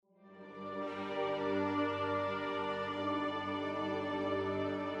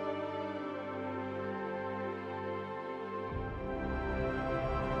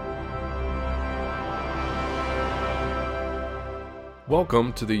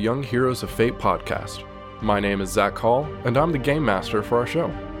Welcome to the Young Heroes of Fate podcast. My name is Zach Hall, and I'm the Game Master for our show.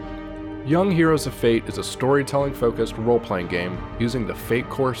 Young Heroes of Fate is a storytelling-focused role-playing game using the Fate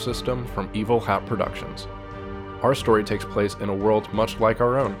Core system from Evil Hat Productions. Our story takes place in a world much like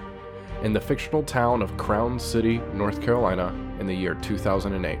our own, in the fictional town of Crown City, North Carolina, in the year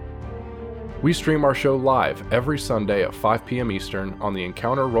 2008. We stream our show live every Sunday at 5 p.m. Eastern on the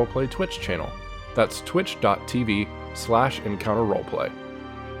Encounter Roleplay Twitch channel. That's twitch.tv/Encounter Roleplay.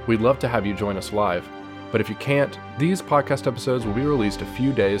 We'd love to have you join us live, but if you can't, these podcast episodes will be released a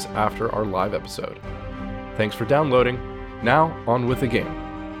few days after our live episode. Thanks for downloading. Now, on with the game.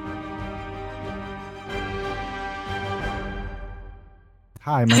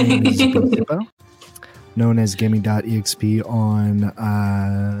 Hi, my name is Zippo, known as Gaming.exp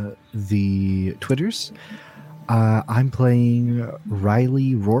on the Twitters. I'm playing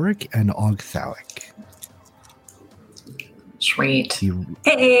Riley Rorick and Ogthalic. Sweet.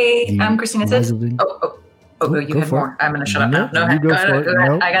 I'm Christina Sis. Oh, you have more. I'm going to shut up now. No, you go for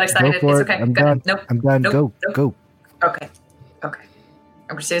it. I got excited. It's okay. I'm done. Nope. I'm done. Nope. Go. Okay. I'm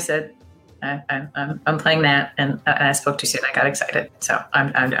Christina Sid. I'm playing that, and I spoke too soon. I got excited, so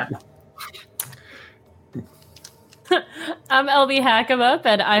I'm done. I'm LB Hackamup,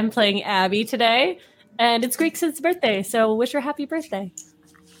 and I'm playing Abby today. And it's Greek Sid's birthday, so wish her happy birthday.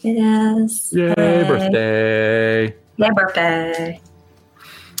 Yes. Yay, birthday. Yay, birthday.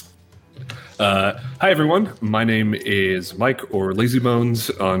 Hi, everyone. My name is Mike, or Lazybones,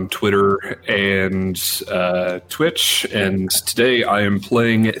 on Twitter and Twitch. And today I am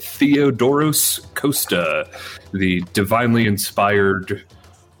playing Theodoros Costa, the divinely inspired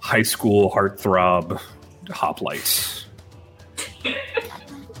high school heartthrob hoplite.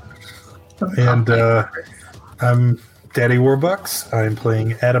 And I'm Daddy Warbucks. I'm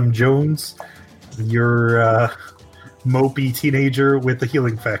playing Adam Jones, your mopey teenager with the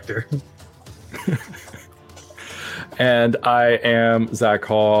healing factor. And I am Zach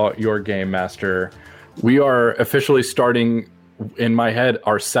Hall, your Game Master. We are officially starting, in my head,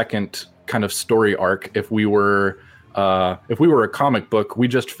 our second kind of story arc. If we were a comic book, we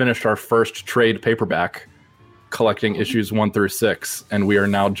just finished our first trade paperback, collecting issues 1 through 6, and we are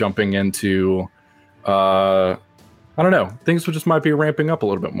now jumping into I don't know, things just might be ramping up a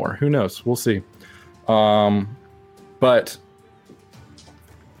little bit more. Who knows? We'll see. But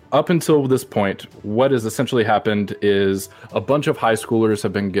up until this point, what has essentially happened is a bunch of high schoolers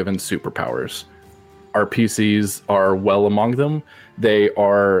have been given superpowers. Our PCs are well among them. They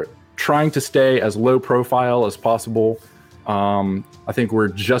are trying to stay as low profile as possible. I think we're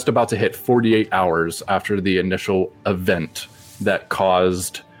just about to hit 48 hours after the initial event that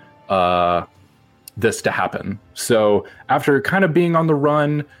caused this to happen. So after kind of being on the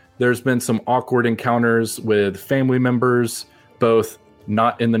run, there's been some awkward encounters with family members, both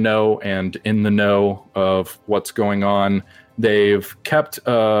not in the know and in the know of what's going on. They've kept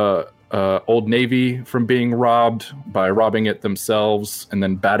Old Navy from being robbed by robbing it themselves and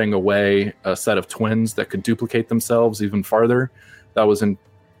then batting away a set of twins that could duplicate themselves even farther. That was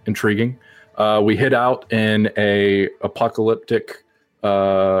intriguing. We hid out in a apocalyptic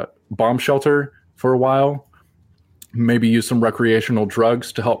bomb shelter for a while. Maybe use some recreational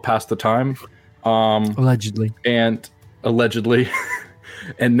drugs to help pass the time. Allegedly.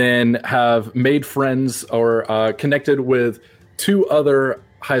 And then have made friends or connected with 2 other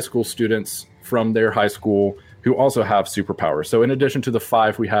high school students from their high school who also have superpowers. So in addition to the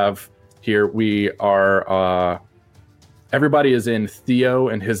 5 we have here, we are everybody is in Theo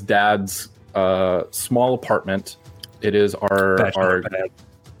and his dad's small apartment. It is our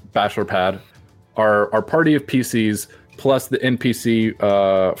bachelor pad. Our party of PCs plus the NPC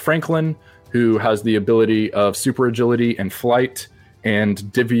Franklin, who has the ability of super agility and flight, and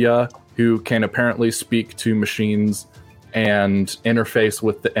Divya, who can apparently speak to machines and interface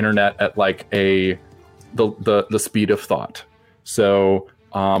with the internet at like the speed of thought. So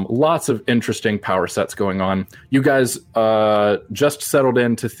lots of interesting power sets going on. You guys just settled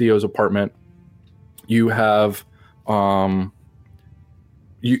into Theo's apartment. You have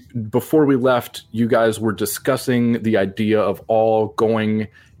before we left, you guys were discussing the idea of all going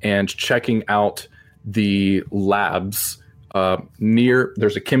and checking out the labs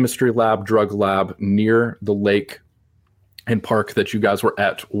there's a chemistry lab, drug lab near the lake and park that you guys were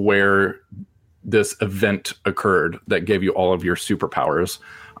at where this event occurred that gave you all of your superpowers.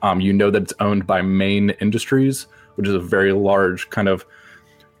 You know that it's owned by Main Industries, which is a very large kind of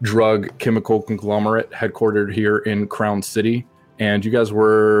drug chemical conglomerate headquartered here in Crown City. And you guys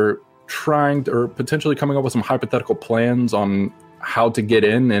were trying to, or potentially coming up with some hypothetical plans on how to get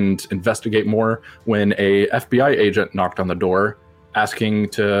in and investigate more when a FBI agent knocked on the door asking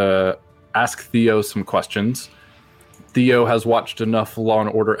to ask Theo some questions. Theo has watched enough Law &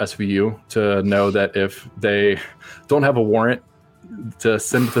 Order SVU to know that if they don't have a warrant, to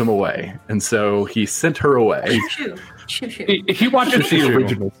send them away. And so he sent her away. He watches the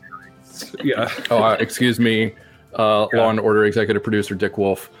original series. Yeah. Oh, excuse me, Law & Order executive producer Dick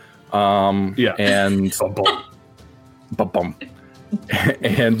Wolf. And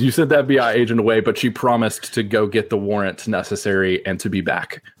and you sent that FBI agent away, but she promised to go get the warrant necessary and to be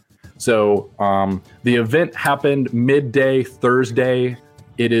back. So the event happened midday Thursday.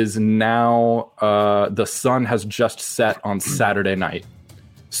 It is now, the sun has just set on Saturday night.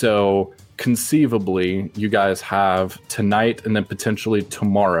 So conceivably, you guys have tonight and then potentially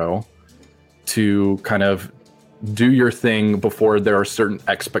tomorrow to kind of do your thing before there are certain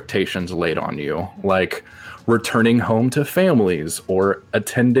expectations laid on you, like returning home to families or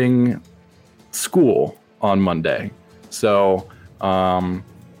attending school on Monday. So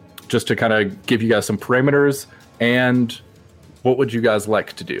just to kind of give you guys some parameters, and what would you guys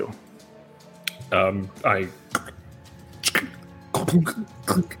like to do? I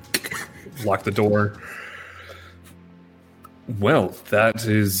lock the door. Well, that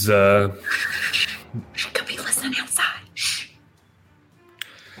is... She could be listening outside. Shh.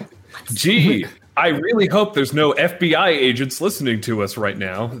 Gee, I really hope there's no FBI agents listening to us right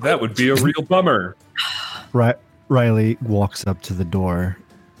now. That would be a real bummer. Riley walks up to the door,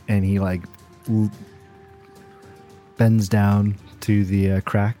 and he like bends down to the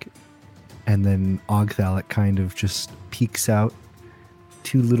crack, and then Ogthalic kind of just peeks out.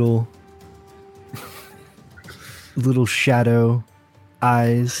 Two little shadow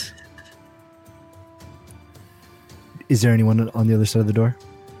eyes. Is there anyone on the other side of the door?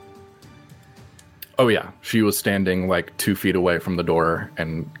 Oh yeah, she was standing like 2 feet away from the door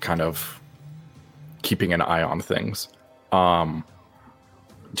and kind of keeping an eye on things.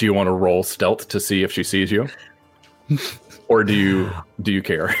 Do you want to roll stealth to see if she sees you? Or do you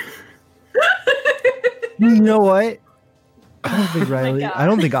care? You know what? I don't think Riley. I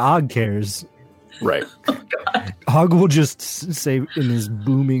don't think Og cares. Right. Og will just say in his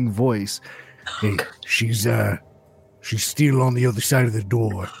booming voice, "Hey, she's still on the other side of the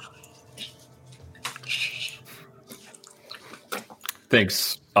door."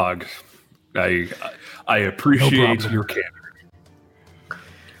 Thanks, Og. I appreciate your candor.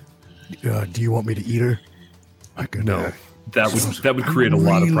 Do you want me to eat her? I can. No, that would create a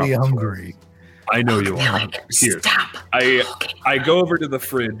lot of problems. I'm really hungry. I know you are. Here, Stop. I go over to the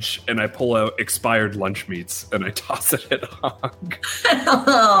fridge and I pull out expired lunch meats and I toss it at Og.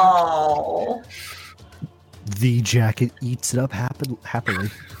 Oh. The jacket eats it up happily.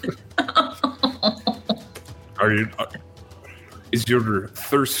 Is your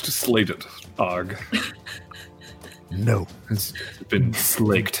thirst slated, Og? No, It's been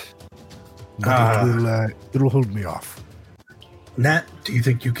slaked. It'll hold me off. Nat, do you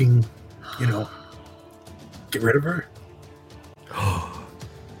think you can, get rid of her?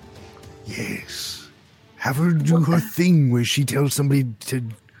 Yes. Have her do her thing where she tells somebody to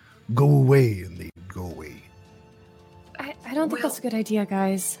go away and they go away. I don't think that's a good idea,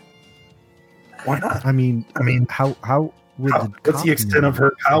 guys. Why not? I mean, how would what's the extent of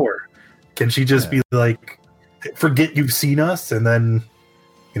her power? Can she just be like, forget you've seen us, and then,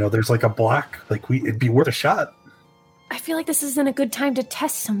 there's like a block? Like, it'd be worth a shot. I feel like this isn't a good time to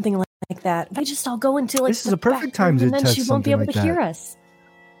test something like that. If I just all go into This is a perfect time to and then test she won't be able something to like hear that. us.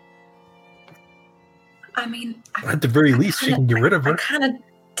 I mean, At the very least, she can get rid of I her. kind of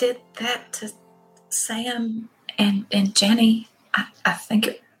did that to Sam and Jenny. I think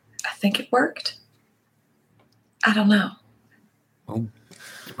it worked. I don't know. Well,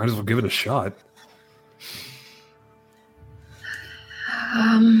 you might as well give it a shot.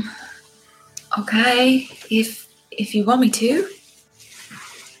 Okay, if you want me to.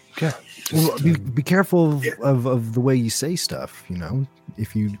 Yeah. Well, be careful of the way you say stuff.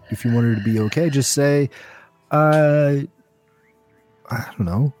 If you want her to be okay, just say, I don't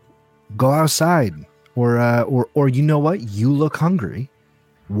know, go outside, or you know what? You look hungry.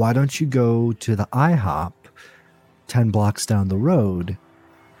 Why don't you go to the IHOP 10 blocks down the road,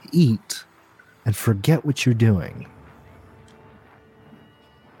 eat, and forget what you're doing?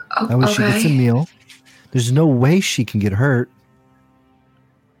 Oh, That way she gets a meal. There's no way she can get hurt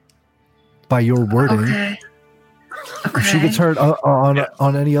by your wording. Okay. If she gets hurt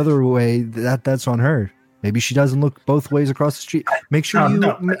on any other way, that's on her. Maybe she doesn't look both ways across the street. Make sure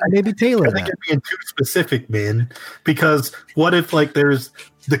maybe tailor I think that. you're being too specific, man. Because what if there's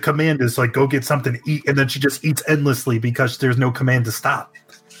the command is go get something to eat, and then she just eats endlessly because there's no command to stop?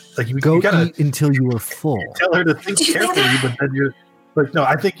 Like you Go gotta eat until you are full. tell her to think Do carefully, that. but then you're like, no,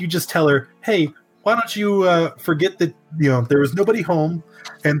 I think you just tell her, hey, why don't you forget that there was nobody home,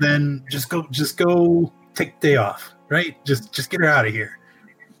 and then just go take the day off, right? Just get her out of here.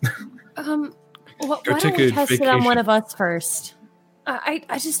 Why Go don't take we a test it on one vacation. of us first?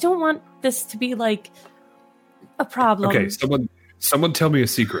 I just don't want this to be like a problem. Okay, someone tell me a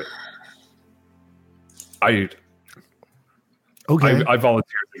secret. I Okay.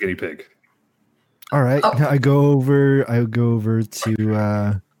 volunteer as a guinea pig. All right. Oh. I go over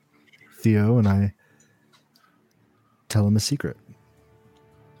to Theo and I tell him a secret.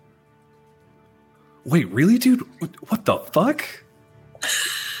 Wait, really, dude? What the fuck?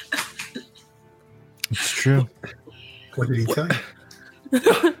 It's true. What did he tell you? You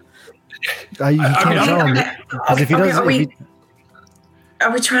I can't mean, tell him. Okay, 'Cause if he doesn't,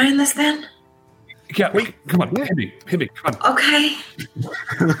 are we trying this then? Yeah, wait, come on, hit me, come on. Okay.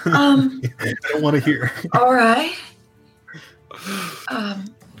 I don't want to hear. All right.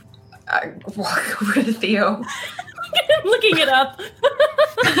 I walk over to Theo. I'm looking it up.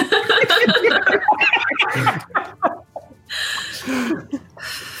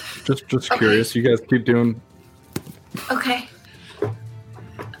 Just Okay. curious. You guys keep doing. Okay.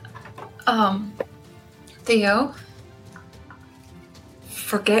 Theo,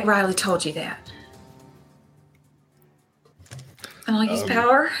 forget Riley told you that. And I'll use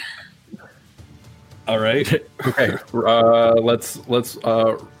power. All right. Okay. Let's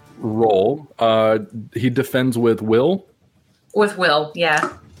roll. He defends with will. With Will,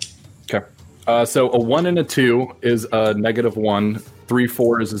 yeah. Okay. So a 1 and a 2 is a -1. 3,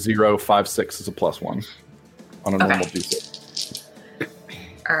 4 is a 0. 5, 6 is a +1 on a normal Okay. D6.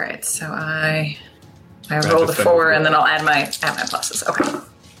 All right, so I Right, roll the defend 4 with and then I'll add my pluses. Okay.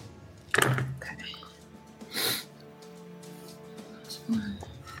 Okay. 1,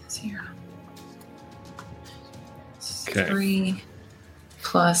 0. Okay. 3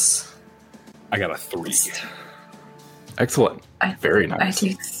 plus. I got a 3. Excellent. Very I nice.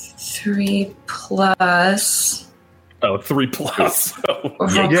 do 3 plus Oh, 3 plus. Oh,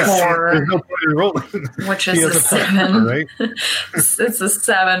 Yeah, 4, there's no point in rolling. which He is a has a plus, 7. right? It's a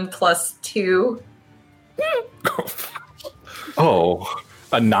 7 plus 2. Oh,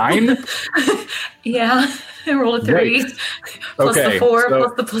 a 9? Yeah, I rolled a 3 Right. plus Okay, the 4 so-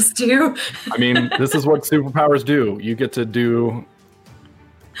 plus the plus 2. I mean, this is what superpowers do. You get to do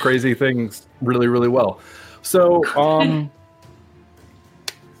crazy things really, really well. So,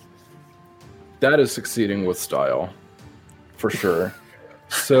 that is succeeding with style, for sure.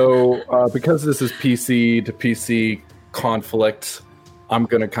 So, because this is PC to PC conflict, I'm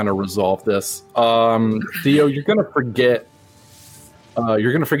going to kind of resolve this. Theo, you're going to forget.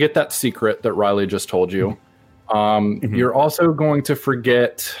 You're going to forget that secret that Riley just told you. You're also going to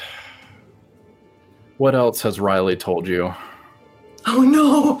forget. What else has Riley told you? Oh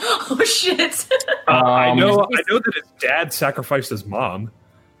no! Oh shit! I know that his dad sacrificed his mom.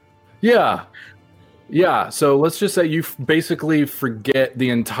 Yeah. Yeah. So let's just say you basically forget the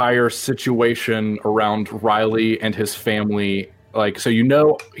entire situation around Riley and his family. Like, so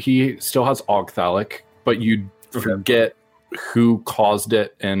he still has Ogthalic, but you forget who caused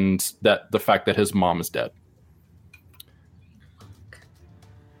it and that the fact that his mom is dead.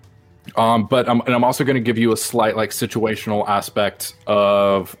 But I'm also going to give you a slight like situational aspect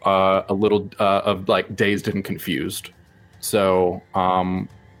of a little of like dazed and confused. So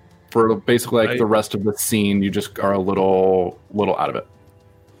for basically like the rest of the scene, you just are a little out of it.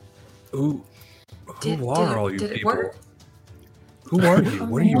 Who are all you did it people? work? Who are you?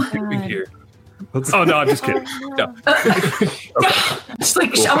 What are you my doing God. here? Oh no, I'm just kidding. No. Just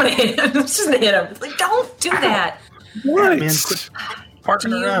like I'm gonna hit him. Just gonna hit him. Like, don't do that. Yeah, man, quit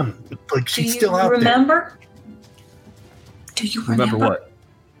parking Do you- around. Like Do she's you still out remember? Do you remember? Remember what?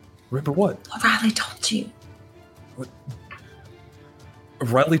 Remember what? What Riley told you?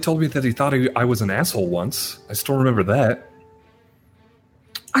 Riley told me that he thought I was an asshole once. I still remember that.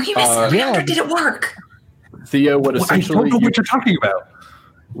 Are you messing around yeah. or did it work? Theo, what I essentially don't know what you're talking about.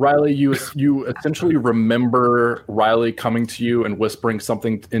 Riley, you essentially remember Riley coming to you and whispering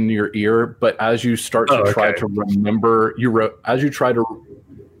something in your ear, but as you start to try to remember, as you try to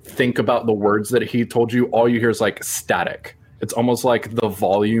think about the words that he told you, all you hear is like static. It's almost like the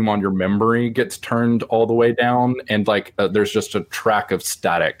volume on your memory gets turned all the way down, and like there's just a track of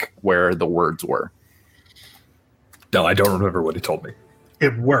static where the words were. No, I don't remember what he told me.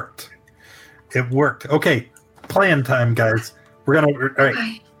 It worked. It worked. Okay, plan time, guys. We're gonna all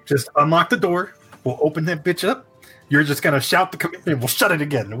right. Just unlock the door. We'll open that bitch up. You're just gonna shout the command, and we'll shut it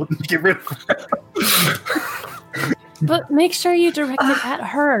again. We'll get rid of it. But make sure you direct it at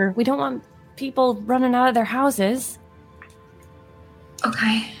her. We don't want people running out of their houses.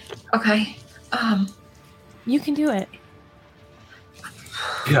 Okay. You can do it.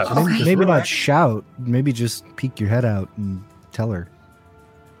 Yeah. Okay. Maybe not shout. Maybe just peek your head out and tell her.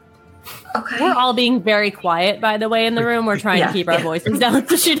 Okay. We're all being very quiet, by the way, in the room. We're trying to keep our voices down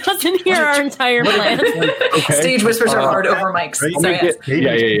so she doesn't hear our entire plan. Okay. Stage whispers are hard over mics. Right? So yes.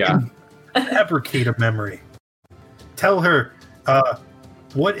 Yeah. Fabricate a memory. Tell her,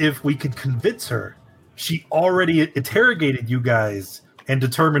 what if we could convince her she already interrogated you guys and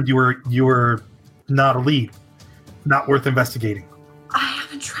determined you were not a lead, not worth investigating. I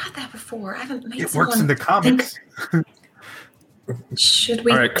haven't tried that before. I haven't made It works in the comics. Should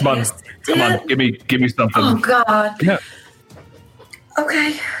we? All right, come on. test Come on, it? give me something. Oh God. Yeah.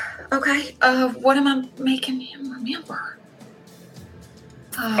 Okay. What am I making him remember?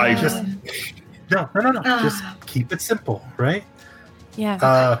 I just- No. Just keep it simple, right?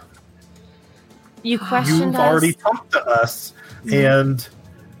 Yeah. You questioned You've us. already talked to us, and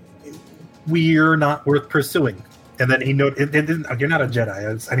we're not worth pursuing. And then he noted, "You're not a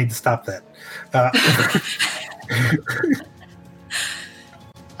Jedi. I need to stop that."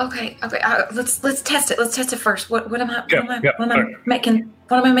 Okay. Let's test it. Let's test it first. What am I Alright.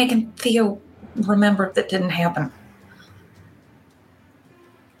 making Theo remember that didn't happen?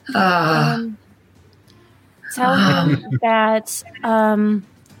 Tell him that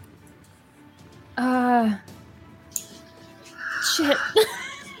shit.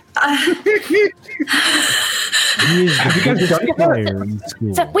 He is the biggest player in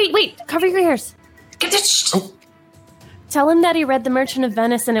school. Wait, cover your ears. Get this. Tell him that he read The Merchant of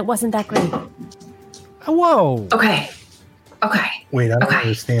Venice and it wasn't that great. Whoa! Okay. Wait, I don't Okay.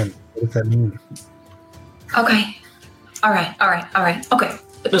 understand. What does that mean? Okay. All right. Okay.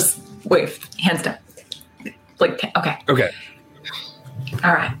 Just wave, hands down. Like, okay. Okay.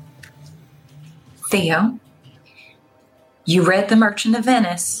 All right. Theo, you read The Merchant of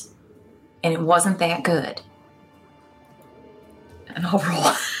Venice, and it wasn't that good. And I'll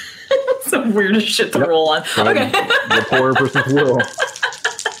roll. It's the weirdest shit to roll on. Okay. Rapport versus will.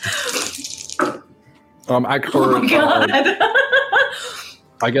 Oh my God.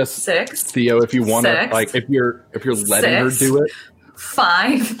 I guess 6, Theo, if you want to, 6, like, if you're letting her 6. do it,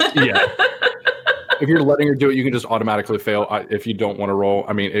 5. yeah. If you're letting her do it, you can just automatically fail. If you don't want to roll,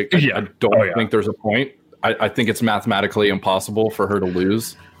 I mean, I don't think there's a point. I think it's mathematically impossible for her to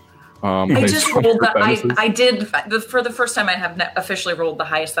lose. I just rolled I did for the first time. I have officially rolled the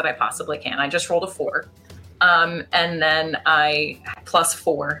highest that I possibly can. I just rolled a 4, and then I plus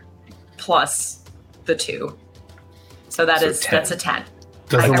 4 plus the 2, so that's a 10.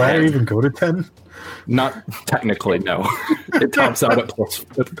 Does the I ladder rolled. even go to 10? Not technically, no. It tops out at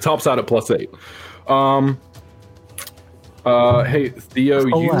 +8. Hey Theo,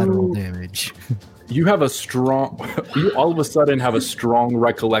 Collateral damage. you have you all of a sudden have a strong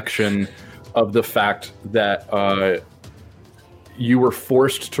recollection of the fact that you were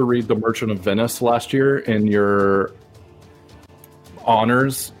forced to read The Merchant of Venice last year in your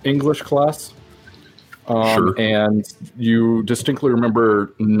honors English class. Sure. And you distinctly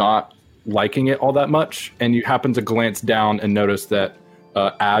remember not liking it all that much, and you happen to glance down and notice that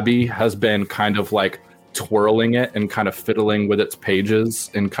Abby has been kind of like twirling it and kind of fiddling with its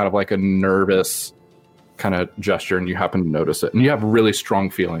pages in kind of like a nervous kind of gesture, and you happen to notice it, and you have really strong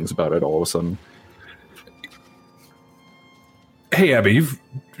feelings about it all of a sudden. Hey, Abby,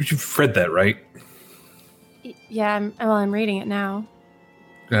 you've read that, right? Yeah, I'm reading it now.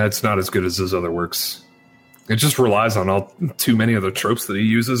 It's not as good as his other works. It just relies on too many of the tropes that he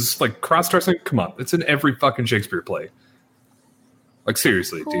uses, like cross-dressing. Come on, it's in every fucking Shakespeare play. Like,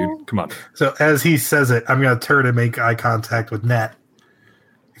 seriously, dude, come on. So as he says it, I'm going to turn and make eye contact with Nat.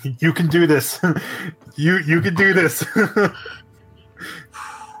 You can do this. You can do this.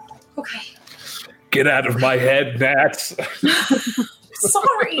 Okay. Get out of my head, Nat.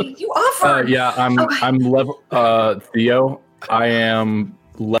 Sorry, you offered. Yeah, I'm level. Theo, I am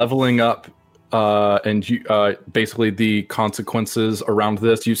leveling up, and you basically the consequences around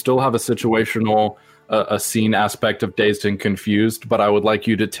this. You still have a situational, a scene aspect of Dazed and Confused, but I would like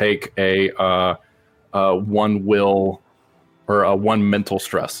you to take a one will or a one mental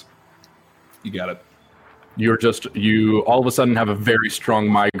stress. You got it. You all of a sudden have a very strong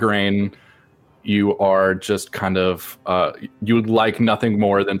migraine. You are just kind of you would like nothing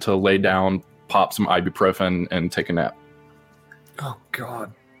more than to lay down, pop some ibuprofen, and take a nap. Oh,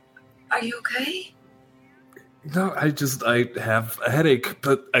 God. Are you okay? No, I have a headache,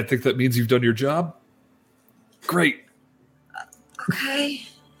 but I think that means you've done your job. Great. Okay.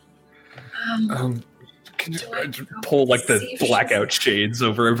 Can you pull like the blackout shades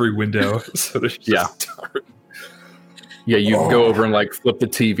over every window so that it's just dark? Yeah, you go over and like flip the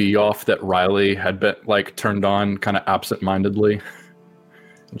TV off that Riley had been like turned on kind of absent-mindedly.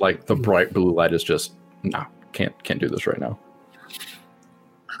 Like the bright blue light is just no, can't do this right now.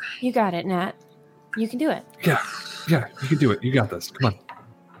 You got it, Nat. You can do it. Yeah, you can do it. You got this. Come on.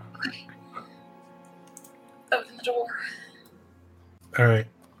 Okay. Open the door. All right.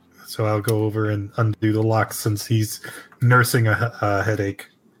 So I'll go over and undo the lock since he's nursing a headache.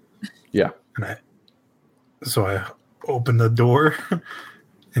 Yeah. And so I open the door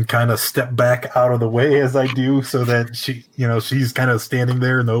and kind of step back out of the way as I do so that she's kind of standing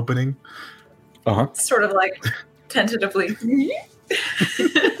there in the opening. Sort of like tentatively.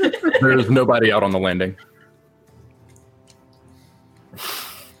 There's nobody out on the landing.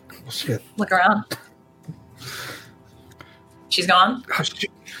 Shit. Look around. She's gone?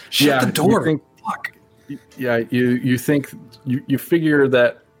 Shut the door. Fuck. Yeah, you think you figure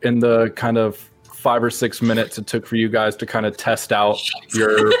that in the kind of 5 or 6 minutes it took for you guys to kind of test out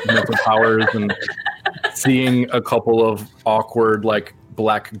your mental powers and seeing a couple of awkward like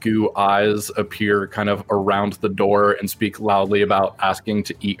black goo eyes appear kind of around the door and speak loudly about asking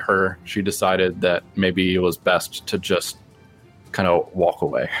to eat her, she decided that maybe it was best to just kind of walk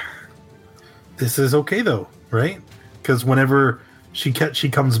away. This is okay though, right? Because whenever she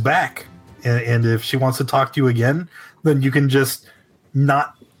comes back, and if she wants to talk to you again, then you can just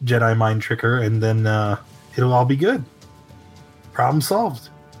not Jedi mind trick her, and then it'll all be good. Problem solved.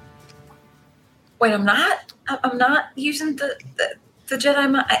 Wait, I'm not using the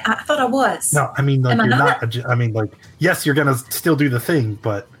Jedi mind. I thought I was. No, I mean, like, you're not. I mean, like, yes, you're gonna still do the thing,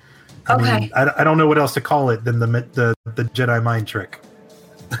 but I mean, I don't know what else to call it than the Jedi mind trick.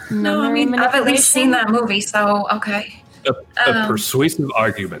 No, I mean, I've at least seen that movie, so okay. A persuasive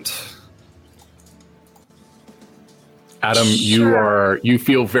argument. Adam, you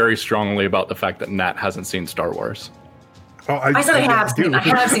feel very strongly about the fact that Nat hasn't seen Star Wars. Oh, I said I have seen that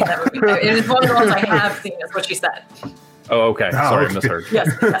movie. It is one of the ones I have seen, is what she said. Oh, okay. Sorry, I misheard. Yes.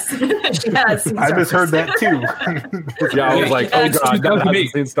 She has seen Star Wars. I misheard that too. Yeah, I was like, oh god, Nat hasn't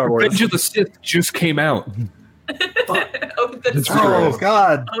seen Star Wars. Revenge of the Sith just came out. Oh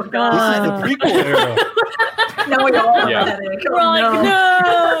god. Oh god. This is the prequel era. No, we all We're all like,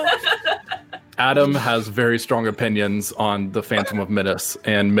 no. Adam has very strong opinions on the Phantom of Menace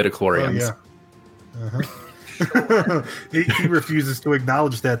and midichlorians. Oh, yeah. He refuses to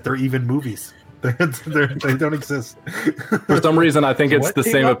acknowledge that they're even movies. They don't exist. For some reason, I think it's What the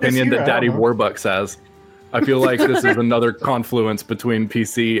came same out this opinion year? that I Daddy don't know. Warbucks has. I feel like this is another confluence between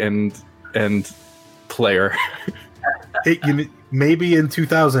PC and player. Maybe in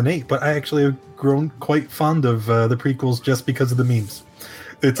 2008, but I actually have grown quite fond of the prequels just because of the memes.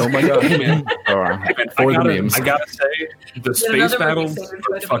 Oh my god, man! For the memes, I gotta say, the space battles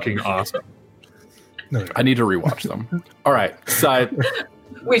are fucking awesome. No. I need to rewatch them. All right, side.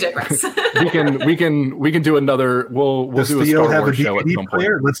 We digress. We can do another. We'll Does do a Theo Star have Wars a show at DVD some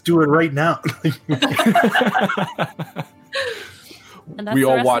player? point. Let's do it right now. And that's We the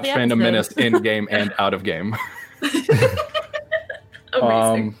all rest watch of the Phantom episode. Menace in game and out of game.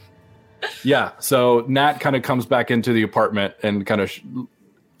 Amazing. Yeah, so Nat kind of comes back into the apartment and kind of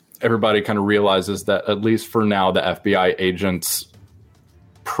everybody kind of realizes that at least for now the FBI agent's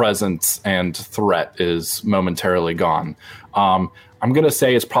presence and threat is momentarily gone. I'm going to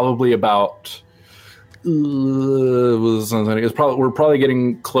say it's probably about we're probably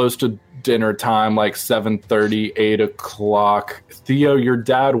getting close to dinner time, like 7:30, 8 o'clock. Theo, your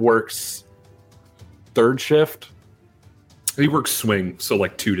dad works third shift? He works swing, so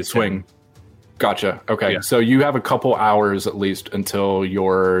like 2 to Swing. 10. Gotcha. Okay. Yeah. So you have a couple hours at least until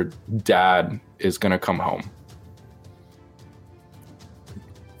your dad is going to come home.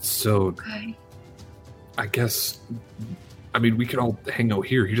 So Okay. I guess, I mean, we could all hang out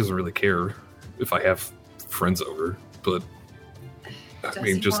here. He doesn't really care if I have friends over, but I Does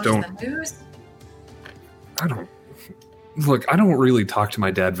mean, he just watch don't. the news? I don't. Look, I don't really talk to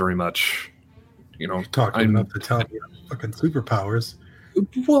my dad very much. You know, Talking enough to tell you fucking superpowers.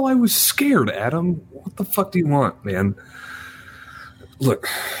 Well, I was scared, Adam. What the fuck do you want, man? Look.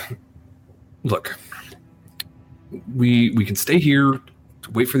 We can stay here,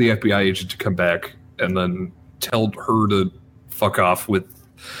 wait for the FBI agent to come back, and then tell her to fuck off with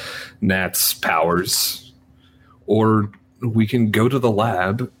Nat's powers. Or we can go to the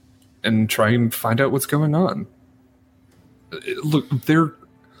lab and try and find out what's going on. Look, they're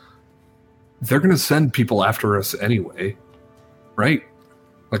going to send people after us anyway, right?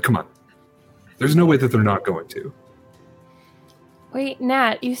 Like, come on. There's no way that they're not going to. Wait,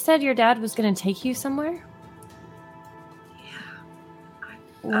 Nat, you said your dad was going to take you somewhere?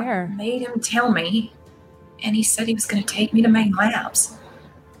 Where? I made him tell me, and he said he was going to take me to main labs.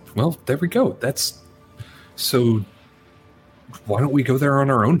 Well, there we go. So why don't we go there on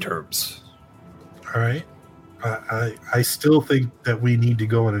our own terms? All right. I still think that we need to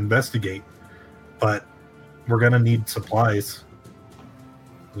go and investigate, but we're going to need supplies.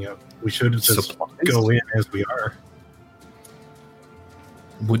 We should just go in as we are.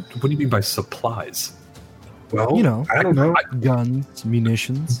 What do you mean by supplies? Well, I don't know. Guns,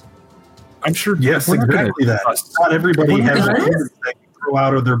 munitions. I'm sure. Yes, exactly that. Not everybody has a gun that can throw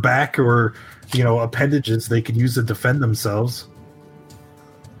out of their back or, appendages they can use to defend themselves.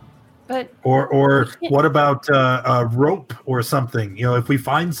 But or what about a rope or something? If we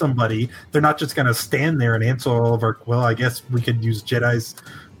find somebody, they're not just going to stand there and answer all of our. Well, I guess we could use Nat's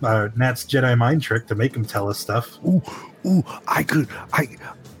Jedi mind trick to make them tell us stuff. Ooh! I could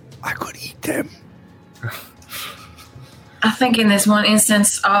eat them. I think in this one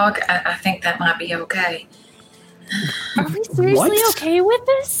instance, Og, I think that might be okay. Are we seriously okay with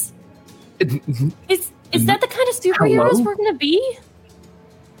this? Is that the kind of superheroes we're going to be?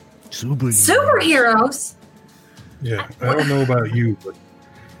 Superheroes? Yeah, I don't know about you, but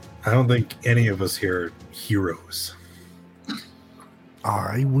I don't think any of us here are heroes.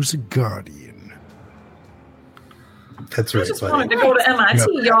 I was a guardian. That's right. I just wanted to go to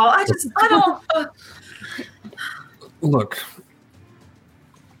MIT, y'all. I don't. Look,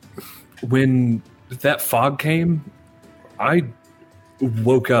 when that fog came, I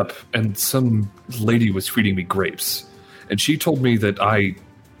woke up and some lady was feeding me grapes, and she told me that I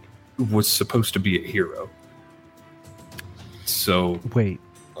was supposed to be a hero. So wait,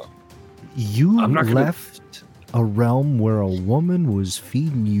 you left a realm where a woman was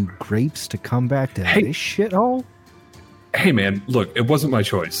feeding you grapes to come back to this shithole? Hey man, look, it wasn't my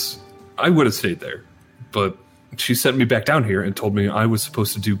choice. I would have stayed there, but she sent me back down here and told me I was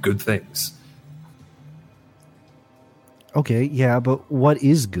supposed to do good things. Okay, yeah, but what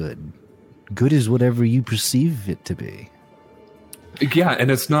is good? Good is whatever you perceive it to be. Yeah, and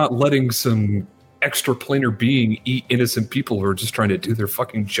it's not letting some extraplanar being eat innocent people who are just trying to do their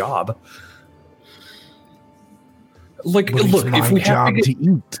fucking job. Like, but look, if we have to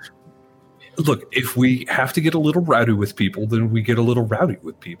eat. Look, if we have to get a little rowdy with people, then we get a little rowdy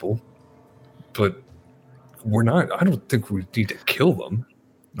with people. But we're not. I don't think we need to kill them.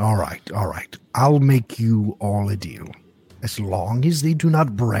 All right. I'll make you all a deal. As long as they do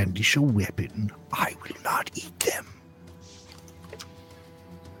not brandish a weapon, I will not eat them.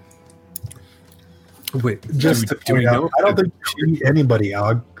 Wait, just to point out, I don't think you should eat anybody,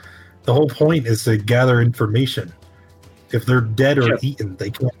 Og. The whole point is to gather information. If they're dead or eaten, they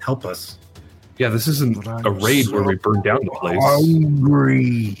can't help us. Yeah, this isn't a raid where we burn down the place.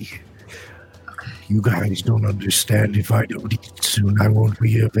 Hungry. You guys don't understand. If I don't eat soon, I won't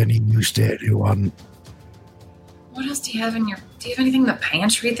be of any use to anyone. What else do you have in your... Do you have anything in the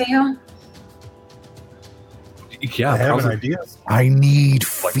pantry, Theo? Yeah, I have an idea. I need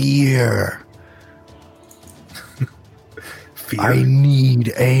fear. Fear? I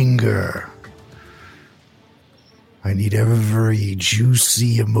need anger. I need every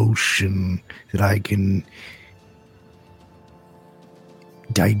juicy emotion that I can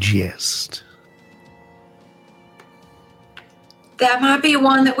digest. That might be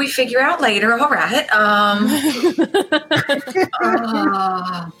one that we figure out later. All right.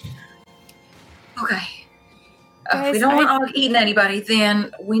 Okay. If we don't want Og eating anybody,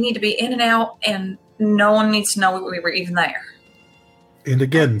 then we need to be in and out, and no one needs to know we were even there. And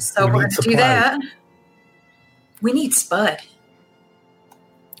again, so we're going to do that. We need Spud.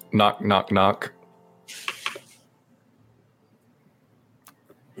 Knock, knock, knock.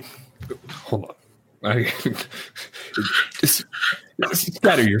 Hold on. Just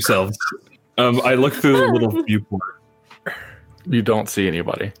scatter yourselves. I look through the little viewport. You don't see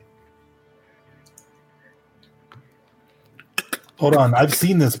anybody. Hold on, I've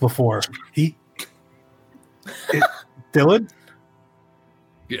seen this before. Dylan?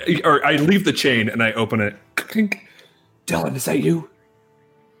 Or I leave the chain and I open it. Dylan, is that you?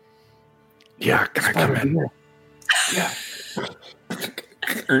 Yeah, can I come in? Yeah.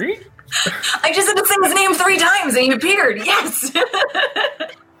 I just had to say his name 3 times and he appeared. Yes.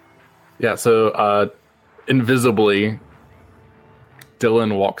 Yeah, so invisibly,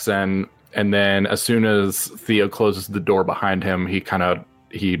 Dylan walks in, and then as soon as Theo closes the door behind him, he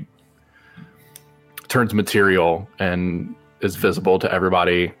turns material and is visible to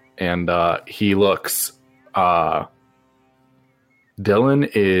everybody, and he looks. Dylan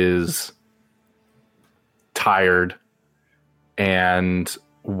is tired and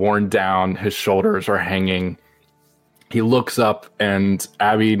worn down. His shoulders are hanging. he looks up, and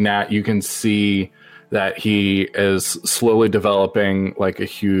Abby, Nat, you can see that he is slowly developing like a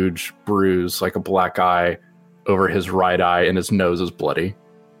huge bruise, like a black eye over his right eye, and his nose is bloody.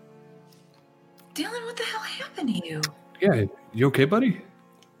 Dylan, what the hell happened to you? Yeah, you okay, buddy?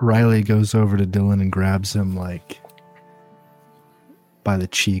 Riley goes over to Dylan and grabs him like by the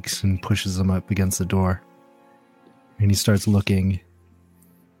cheeks and pushes him up against the door. And he starts looking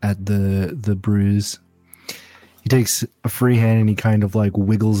at the bruise. He takes a free hand and he kind of like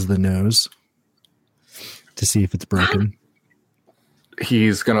wiggles the nose to see if it's broken.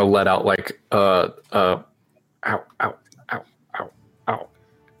 He's gonna let out like ow, ow, ow, ow, ow,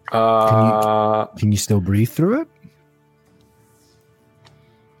 ow. Can you still breathe through it?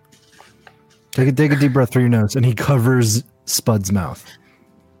 Take a deep breath through your nose, and he covers Spud's mouth.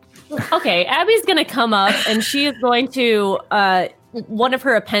 Okay, Abby's going to come up, and she is going to, one of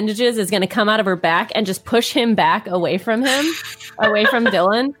her appendages is going to come out of her back and just push him back away from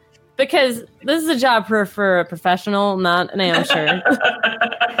Dylan, because this is a job for a professional, not an amateur.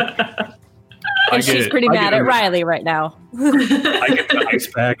 And she's pretty mad at Riley right now. I get the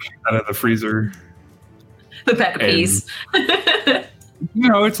ice pack out of the freezer. The pack of peas.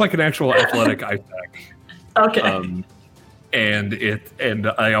 No, it's like an actual athletic ice pack. Okay. And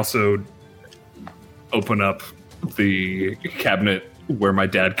I also open up the cabinet where my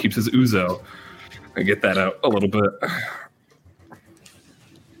dad keeps his Uzo. I get that out a little bit.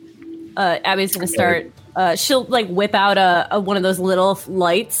 Abby's gonna start. She'll like whip out a one of those little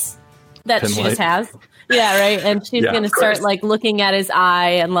lights that she just has. Yeah, right. And she's gonna start like looking at his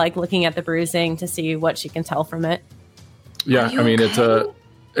eye and like looking at the bruising to see what she can tell from it. Yeah, I mean it's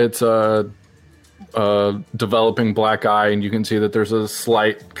a developing black eye, and you can see that there's a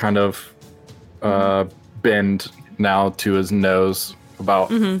slight kind of bend now to his nose,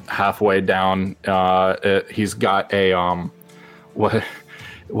 about halfway down. He's got a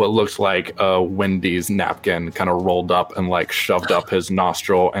what looks like a Wendy's napkin kind of rolled up and like shoved up his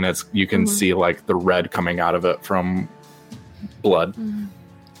nostril, and you can see like the red coming out of it from blood.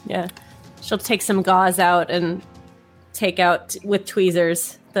 Yeah, she'll take some gauze out and take out with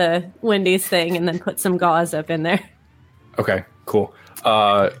tweezers the Wendy's thing, and then put some gauze up in there. Okay, cool.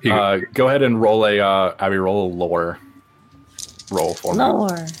 Go ahead and roll Abby, roll a lore roll for me.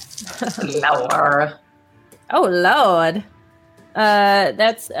 Lore. Lower. Oh Lord.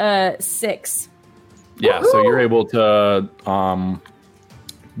 That's 6. Yeah, Woo-hoo! so you're able to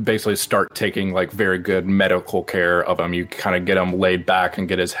basically start taking like very good medical care of him. You kind of get him laid back and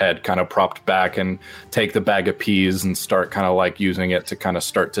get his head kind of propped back, and take the bag of peas and start kind of like using it to kind of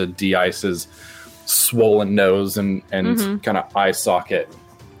start to de-ice his swollen nose and kind of eye socket.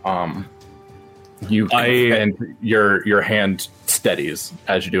 And your hand steadies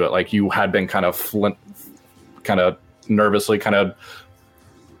as you do it. Like you had been kind of nervously kind of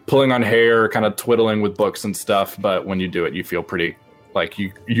pulling on hair, kind of twiddling with books and stuff, but when you do it, you feel pretty like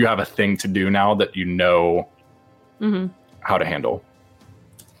you have a thing to do now that you know how to handle.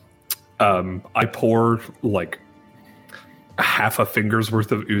 I pour like half a finger's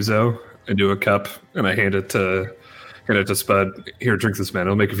worth of Uzo into a cup, and I hand it to Spud. Here, drink this, man.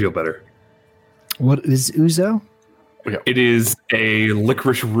 It'll make you feel better. What is Uzo? It is a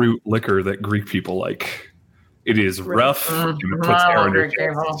licorice root liquor that Greek people like. It is rough. And it puts air on your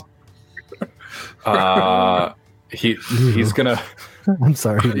chest. He's gonna. I'm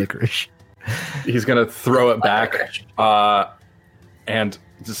sorry, licorice. He's gonna throw it back, and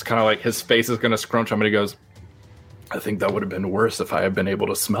just kind of like his face is gonna scrunch up, and he goes, "I think that would have been worse if I had been able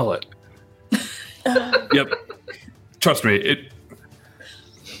to smell it." Yep. Trust me.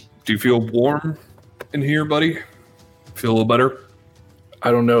 Do you feel warm in here, buddy? Feel a little better? I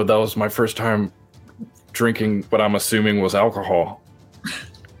don't know. That was my first time drinking what I'm assuming was alcohol.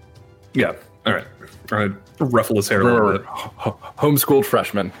 Yeah. All right. Ruffle his hair a little bit. Homeschooled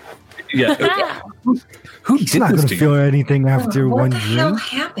freshman. Yeah. Who He's did not this going to to feel you? anything after What one the hell drink.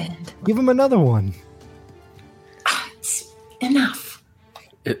 happened? Give him another one. It's enough.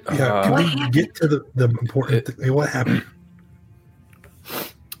 Can we get to the important thing? What happened?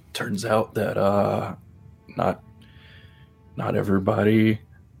 Turns out that not everybody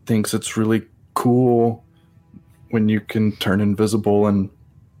thinks it's really cool when you can turn invisible and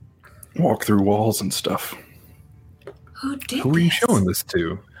walk through walls and stuff. Who did Who are you this? showing this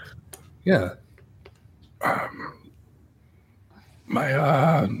to? Yeah.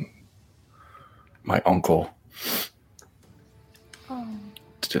 My uncle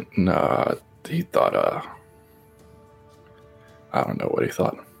didn't. He thought. I don't know what he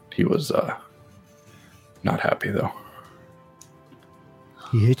thought. He was not happy though.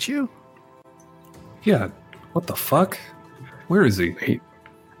 He hit you? Yeah. What the fuck? Where is he?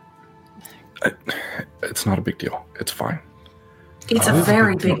 It's not a big deal. It's fine. It's a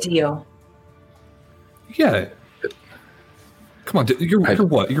very big deal. Yeah. Come on, you're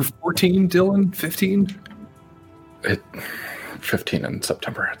what? You're 14, Dylan? 15? 15 in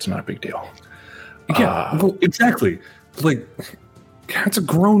September. It's not a big deal. Yeah, well, exactly. Like, that's a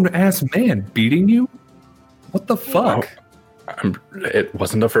grown-ass man beating you? What the fuck? It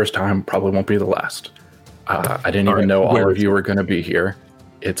wasn't the first time. Probably won't be the last. I didn't even know all of you were going to be here.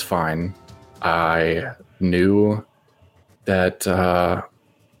 It's fine. I knew that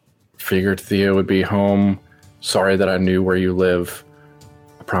figured Theo would be home. Sorry that I knew where you live.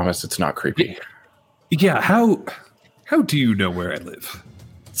 I promise it's not creepy. Yeah, how do you know where I live?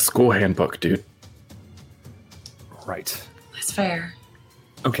 School handbook, dude. Right. That's fair.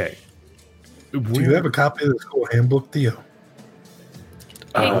 Okay. Do you have a copy of the school handbook, Theo?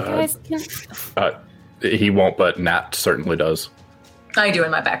 Hey, guys, He won't, but Nat certainly does. I do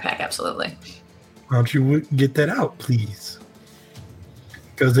in my backpack, absolutely. Why don't you get that out, please?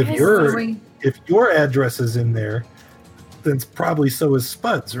 Because if your address is in there, then it's probably so is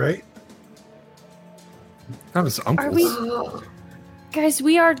Spud's, right? That was uncle's. Guys,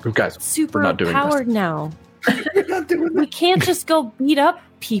 we are Guys, super we're not doing powered this. now. We're not doing We can't just go beat up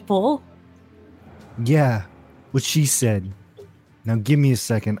people. Yeah, what she said. Now give me a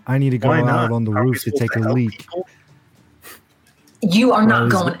second. I need to go Why not? out on the Are we roof to supposed take a help leak. people? You are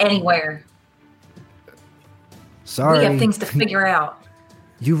not Well, going anywhere. Sorry. We have things to figure out.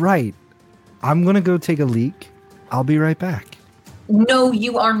 You're right. I'm going to go take a leak. I'll be right back. No,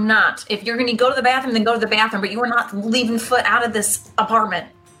 you are not. If you're going to go to the bathroom, then go to the bathroom, but you are not leaving foot out of this apartment.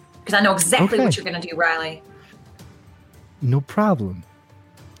 Because I know exactly Okay. what you're going to do, Riley. No problem.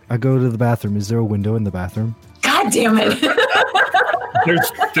 I go to the bathroom. Is there a window in the bathroom? God damn it.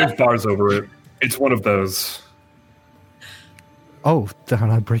 There's bars over it. It's one of those. Oh, then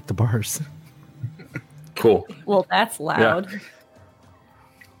I break the bars. Cool. Well, that's loud.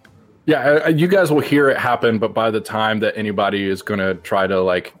 Yeah, you guys will hear it happen, but by the time that anybody is going to try to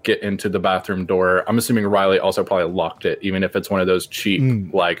like get into the bathroom door, I'm assuming Riley also probably locked it, even if it's one of those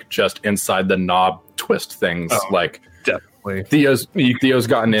cheap, like just inside the knob twist things. Like Definitely. Theo's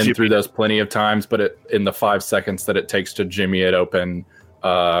gotten in through those plenty of times, but in the 5 seconds that it takes to jimmy it open,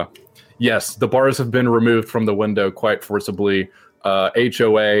 yes, the bars have been removed from the window quite forcibly.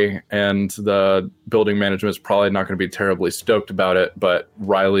 HOA and the building management is probably not going to be terribly stoked about it, but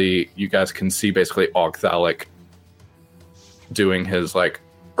Riley, you guys can see basically Ogthalic doing his like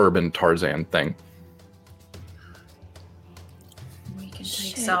urban Tarzan thing. We can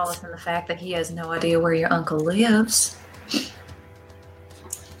take solace in the fact that he has no idea where your uncle lives.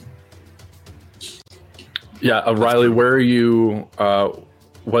 Yeah, Riley, where are you? Where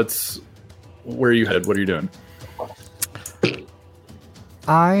are you headed? What are you doing?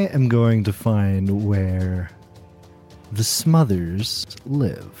 I am going to find where the Smothers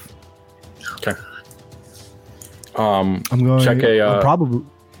live. Okay. I'm going check a probably.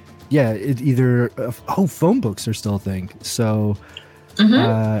 Yeah, it either. Phone books are still a thing. So,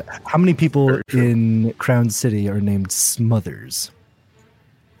 how many people in Crown City are named Smothers?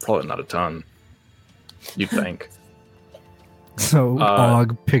 probably not a ton. You think? So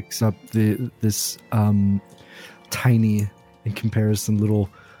Og picks up this tiny, in comparison, little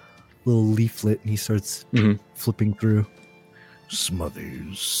leaflet, and he starts flipping through.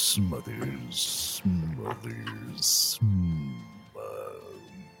 Smothers, Smothers, Smothers.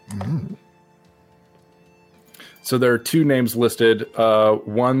 So there are two names listed.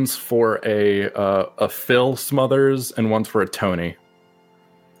 One's for a Phil Smothers, and one's for a Tony.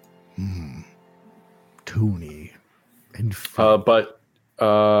 Tony and Phil. But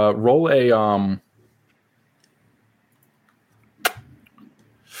roll a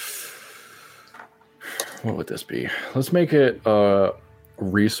what would this be? Let's make it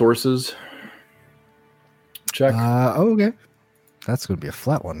resources check. Okay. That's going to be a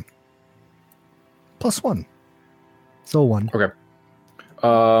flat one. +1. So 1. Okay.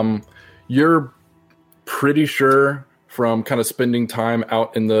 You're pretty sure from kind of spending time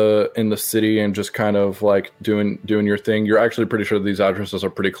out in the city and just kind of like doing your thing, you're actually pretty sure these addresses are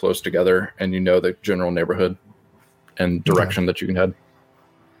pretty close together, and you know the general neighborhood and direction that you can head.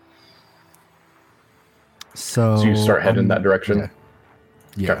 So you start heading that direction.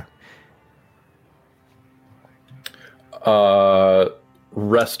 Yeah. Okay.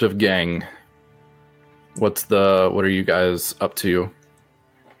 Rest of gang. What are you guys up to?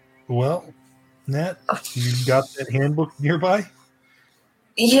 Well, Nat, you got that handbook nearby?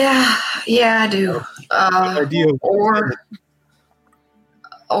 Yeah, I do. idea.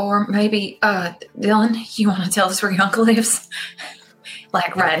 Or maybe, Dylan, you want to tell us where your uncle lives?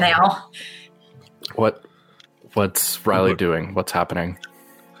 Like right now. What's Riley doing? What's happening?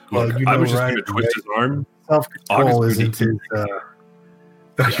 Well, Look, you know, I was just Riley, going to twist his arm. Self-control August isn't his...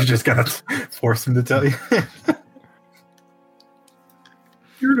 you just got to force him to tell you.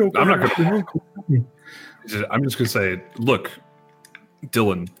 I'm not going to... I'm just going to say, look,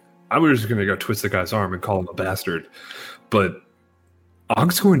 Dylan, I was just going to go twist the guy's arm and call him a bastard. But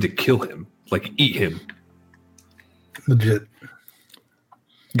Og's going to kill him. Like, eat him. Legit.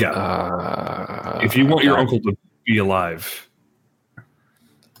 Yeah. If you want your uncle to be alive...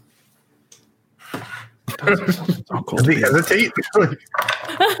 Does he hesitate?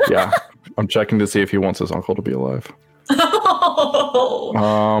 Yeah, I'm checking to see if he wants his uncle to be alive. That's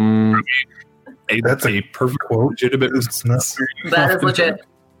a perfect quote. Legitimate. That is legit.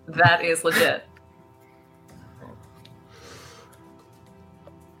 That is legit.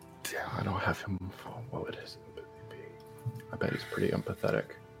 Yeah, I don't have him. What would his empathy be? I bet he's pretty empathetic.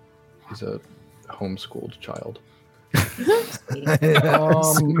 He's a homeschooled child.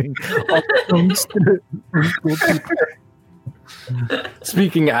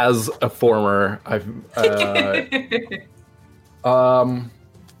 Speaking as a former, I've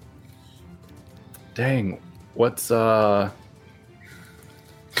dang, what's I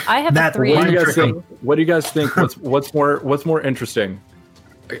have That 3. what do you guys think? What do you guys think? What's more interesting?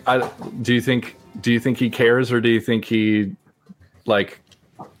 Do you think he cares, or do you think he's not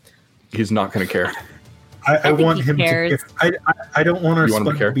going to care? I want him cares. to care. I don't want our You want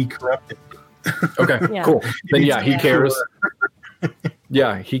him to son care? to be corrupted. Okay, Yeah. cool. Then needs yeah, to he be cares. sure.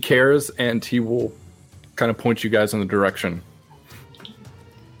 Yeah, he cares, and he will kind of point you guys in the direction.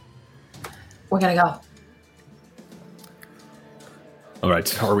 We're gonna go. All right.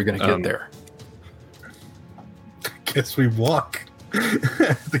 How are we going to get there? Guess we walk.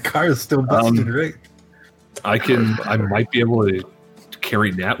 The car is still busted, right? I might be able to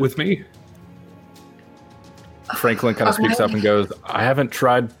carry Nat with me. Franklin kind of speaks up and goes, I haven't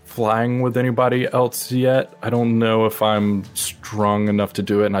tried flying with anybody else yet. I don't know if I'm strong enough to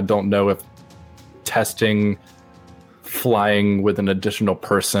do it, and I don't know if testing flying with an additional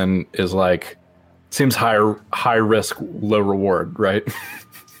person is seems high risk, low reward, right?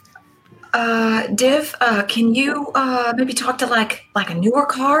 Div, can you maybe talk to like a newer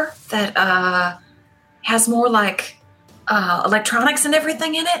car that has more electronics and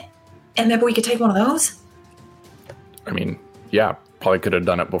everything in it, and maybe we could take one of those? I mean, yeah, probably could have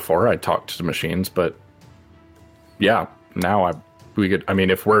done it before I talked to machines, but yeah, now we could. I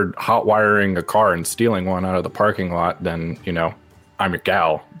mean, if we're hot wiring a car and stealing one out of the parking lot, then I'm your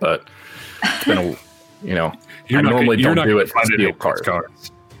gal. But it's been I normally don't do it for steal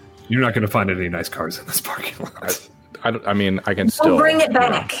cars. You're not going to find any nice cars in this parking lot. I mean, I can still bring it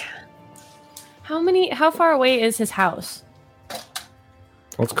back. How far away is his house?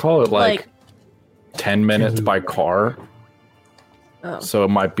 Let's call it 10 minutes by car. Oh. So it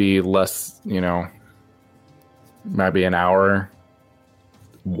might be less, might be an hour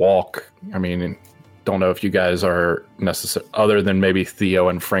walk. I mean, don't know if you guys are necessary, other than maybe Theo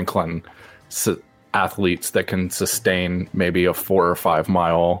and Franklin, athletes that can sustain maybe a 4 or 5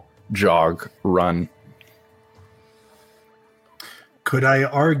 mile jog run. Could I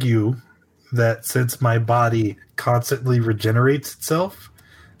argue that since my body constantly regenerates itself,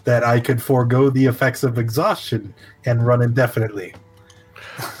 that I could forego the effects of exhaustion and run indefinitely?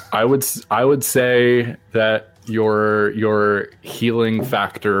 I would say that your healing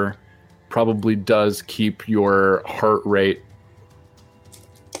factor probably does keep your heart rate.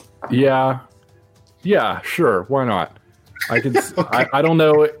 Yeah, sure. Why not? I could. Okay. I don't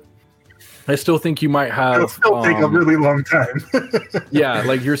know. I still think you might have. It'll still take a really long time.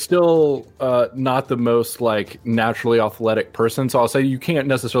 Yeah, you're still not the most naturally athletic person. So I'll say you can't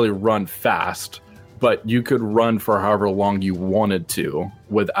necessarily run fast, but you could run for however long you wanted to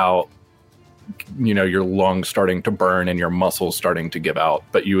without, your lungs starting to burn and your muscles starting to give out.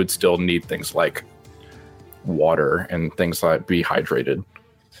 But you would still need things like water and things like be hydrated.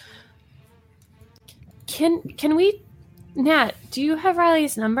 Can we, Nat? Do you have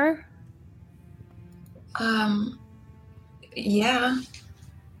Riley's number? Yeah.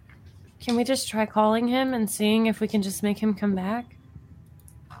 Can we just try calling him and seeing if we can just make him come back?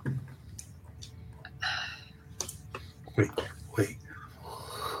 Wait.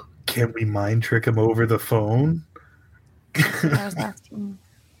 Can we mind trick him over the phone? I was asking.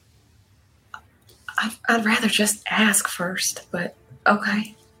 I'd rather just ask first, but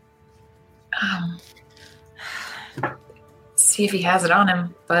okay. See if he has it on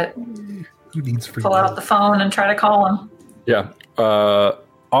him, but He needs free pull out the phone and try to call him. Yeah.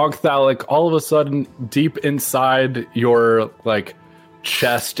 Ogthalic, all of a sudden, deep inside your like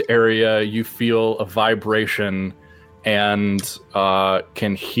chest area, you feel a vibration and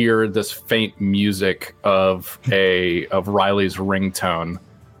can hear this faint music of Riley's ringtone,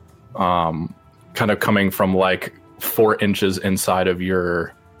 kind of coming from like 4 inches inside of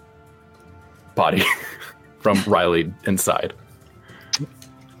your body, from Riley inside.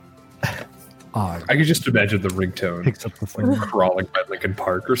 I could just imagine the ringtone Picks up the phone. crawling by Lincoln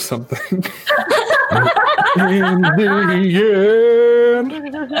Park or something. In the end.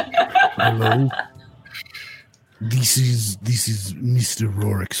 Hello. This is Mr.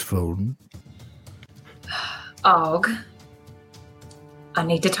 Rorik's phone. Og, I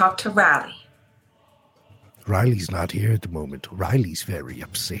need to talk to Riley. Riley's not here at the moment. Riley's very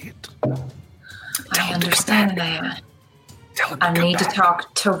upset. I understand that. I need to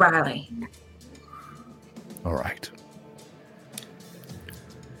talk to Riley. All right.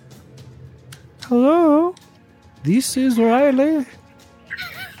 Hello. This is Riley.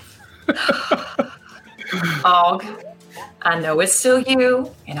 Og, I know it's still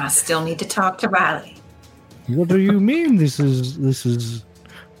you, and I still need to talk to Riley. What do you mean? This is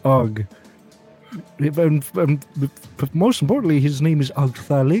Og. But most importantly, his name is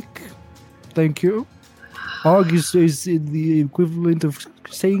Ogthalic. Thank you. Og is the equivalent of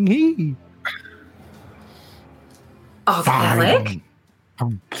saying he. Ogthalic? Fine.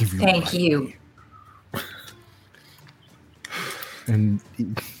 I'll give you Thank money. you. And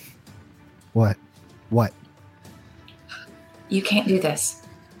what? You can't do this.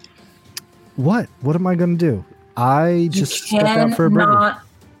 What am I going to do? I just stepped out for a burger.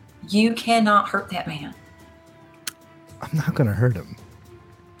 You cannot hurt that man. I'm not going to hurt him.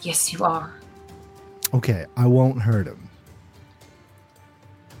 Yes, you are. Okay, I won't hurt him.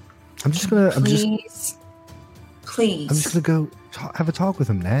 I'm just going to Please. go have a talk with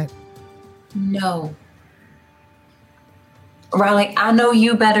him, Nat. No. Riley, I know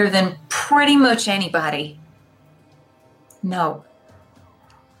you better than pretty much anybody. No.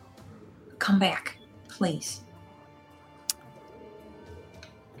 Come back, please.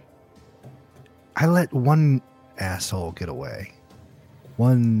 I let one asshole get away.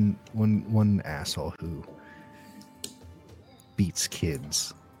 One asshole who beats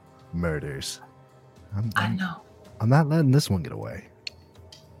kids, murders. I know. I'm not letting this one get away.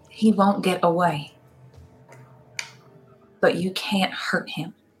 He won't get away. But you can't hurt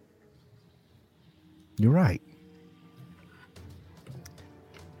him. You're right.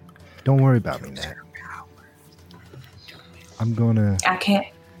 Don't worry about me, Nat. I'm gonna. I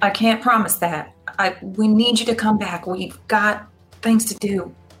can't promise that. We need you to come back. We've got things to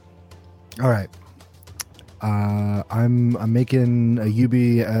do. All right. I'm making a UB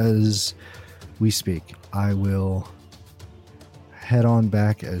as we speak. I will head on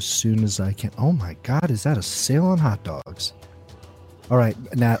back as soon as I can. Oh my God, is that a sale on hot dogs? All right,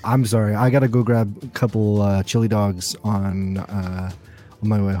 Nat, I'm sorry. I gotta go grab a couple chili dogs on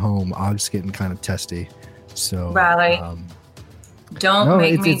my way home. Og's getting kind of testy. So Riley, don't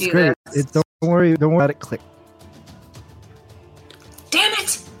make me do great. this. Don't worry about it. Click. Damn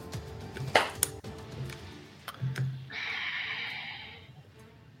it!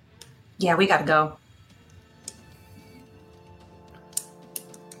 Yeah, we gotta go.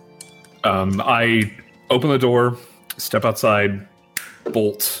 I open the door, step outside,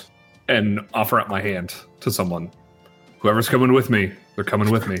 bolt, and offer out my hand to someone. Whoever's coming with me, they're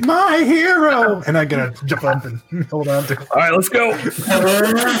coming with me. My hero! And I'm gonna jump up and hold on to. All right, let's go.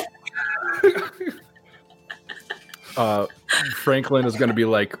 Franklin is going to be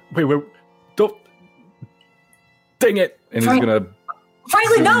like, wait, don't, dang it, and he's going to.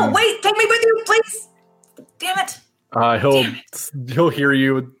 Frankly, no! Wait, take me with you, please. Damn it! He'll hear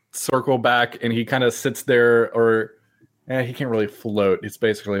you circle back, and he kind of sits there, or he can't really float. It's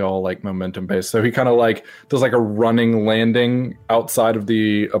basically all like momentum based. So he kind of like does like a running landing outside of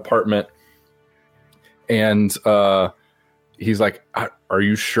the apartment, and he's like, "Are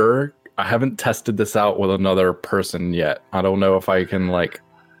you sure? I haven't tested this out with another person yet. I don't know if I can like."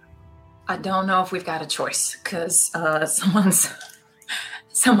 I don't know if we've got a choice because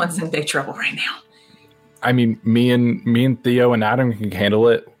someone's in big trouble right now. I mean, me and Theo and Adam can handle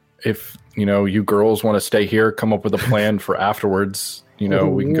it. If you girls want to stay here, come up with a plan for afterwards. We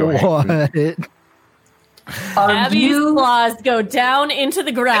can go ahead. What? Abby's claws go down into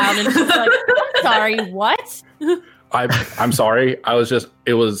the ground, and she's like, "Sorry, what?" I'm sorry. I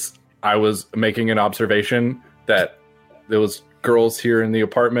was making an observation that there was girls here in the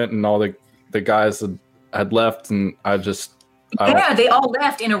apartment, and all the guys had left, and they all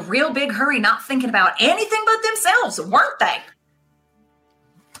left in a real big hurry, not thinking about anything but themselves, weren't they?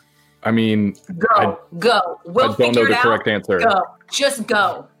 I mean, Go. We'll I don't know figure the it out. correct answer. Go. Just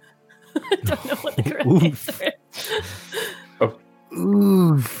go. I don't know what the correct answer is.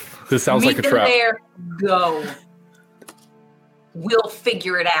 Oof. This sounds Meet like a them trap. there. Go. We'll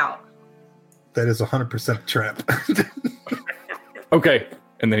figure it out. That is 100% a trap. Okay.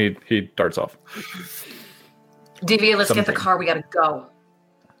 And then he darts off. Divya, let's get Something. the car. We gotta go.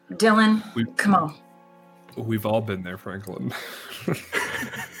 Dylan, come on. We've all been there, Franklin.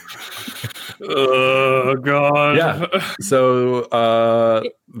 Oh God. Yeah. So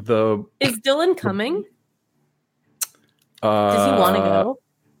Is Dylan coming? Does Does he want to go?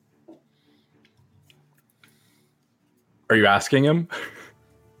 Are you asking him?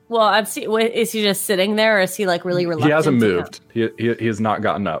 Well, is he just sitting there, or is he like really reluctant? He hasn't to go? moved. He has not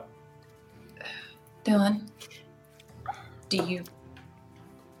gotten up. Dylan,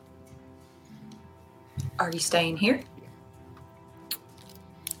 are you staying here?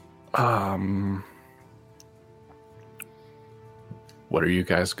 What are you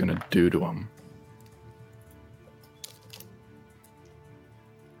guys gonna do to him?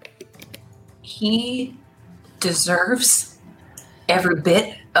 He deserves every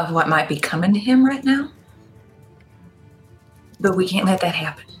bit of what might be coming to him right now. But we can't let that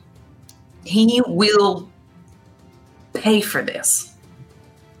happen. He will pay for this.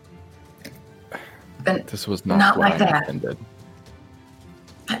 And This was not Not what like I that. intended.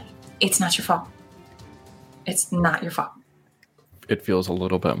 it's not your fault. It's not your fault. It feels a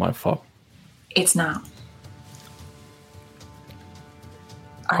little bit my fault. It's not.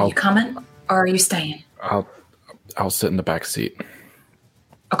 Are I'll- you coming or are you staying? I'll sit in the back seat.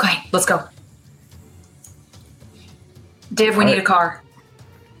 Okay, let's go. Div, we need a car.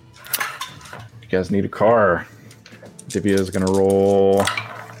 You guys need a car. Divya is gonna roll.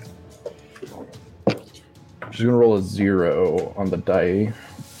 She's gonna roll a 0 on the die,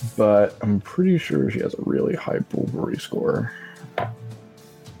 but I'm pretty sure she has a really high Bulgari score.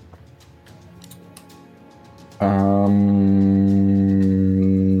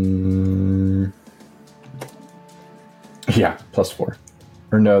 Yeah, +4.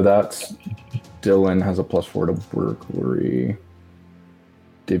 Or no, that's Dylan has a +4 to burglary.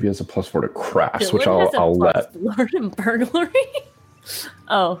 Divya has a +4 to crafts, which Dylan has a I'll let. +4 in burglary.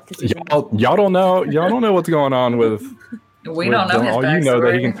 Oh, 'cause he's Y'all don't know. Y'all don't know what's going on with. We with don't know Dylan. his All you know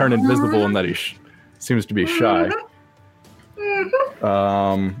that he backstory. can turn invisible and that he seems to be shy.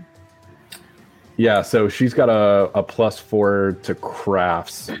 Yeah, so she's got a +4 to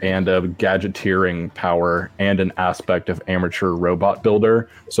crafts and a gadgeteering power and an aspect of amateur robot builder.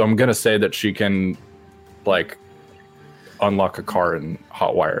 So I'm gonna say that she can, like, unlock a car and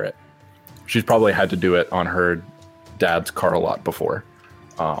hotwire it. She's probably had to do it on her dad's car a lot before.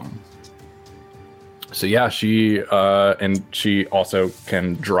 So yeah, she also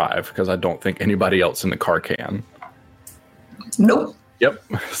can drive because I don't think anybody else in the car can. Nope. Yep.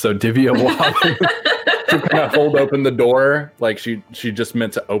 So Divya will kind of hold open the door, like she just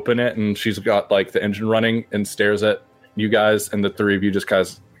meant to open it, and she's got like the engine running and stares at you guys, and the three of you just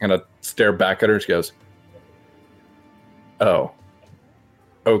guys kind of stare back at her. She goes, "Oh,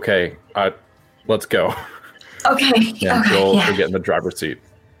 okay, let's go." Okay. Yeah, okay. she'll Yeah. get in the driver's seat.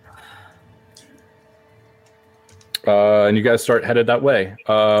 And you guys start headed that way.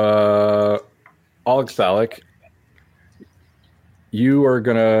 Oxalic, you are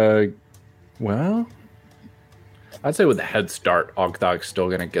gonna, well, I'd say with a head start, Ogdog's still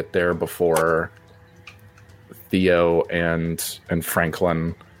gonna get there before Theo and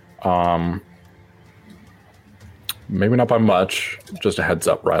Franklin. Maybe not by much, just a heads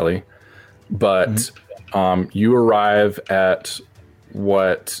up, Riley. But you arrive at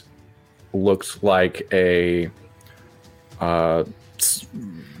what looks like a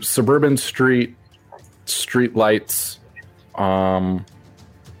suburban street lights.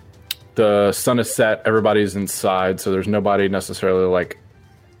 The sun is set, everybody's inside, so there's nobody necessarily, like,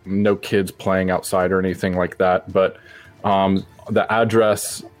 no kids playing outside or anything like that. But the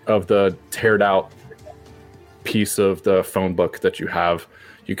address of the teared out piece of the phone book that you have,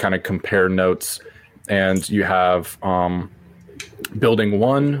 you kind of compare notes, and you have building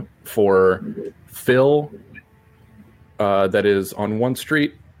 1 for Phil, that is on one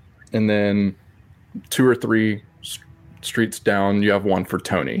street, and then 2 or 3 streets down, you have one for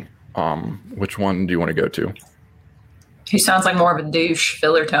Tony. Which one do you want to go to? Who sounds like more of a douche,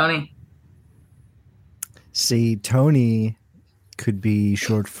 Phil or Tony? See, Tony could be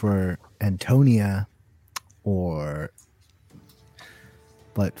short for Antonia, but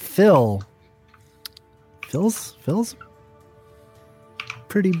Phil's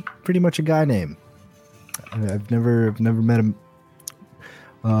pretty much a guy name. I've never met him.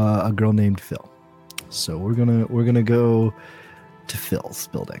 a girl named Phil. So we're gonna go to Phil's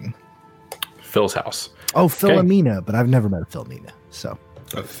building. Phil's house. Oh, Philomena, but I've never met a Philomena. So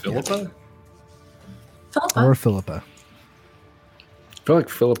Philippa? or Philippa. I feel like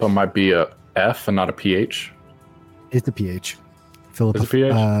Philippa might be a F and not a PH. It's a PH. Philippa. Is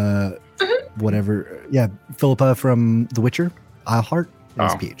it PH? Whatever. Yeah, Philippa from The Witcher. Ironheart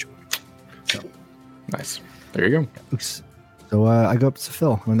is PH. So. Nice. There you go. Oops. So I go up to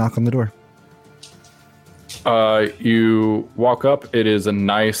Phil and I knock on the door. You walk up. It is a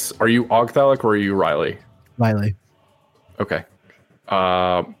nice. Are you Ogthalic or are you Riley? Riley. Okay.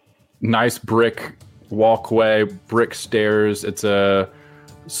 Nice brick walkway, brick stairs. It's a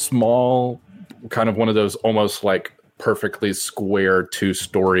small, kind of one of those almost like perfectly square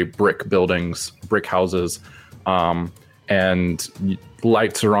 2-story brick buildings, brick houses, and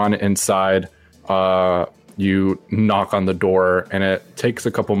lights are on inside. You knock on the door, and it takes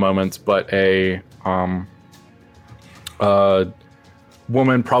a couple moments, but a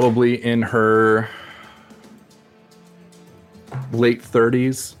woman probably in her late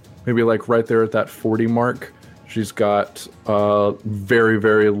 30s, maybe like right there at that 40 mark. She's got very,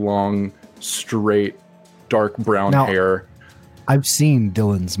 very long, straight, dark brown hair. I've seen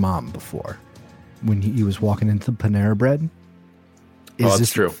Dylan's mom before when he was walking into Panera Bread. Is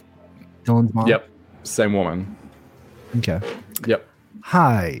this true? Dylan's mom? Yep. Same woman. Okay. Yep.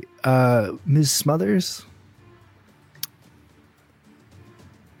 Hi, Ms. Smothers.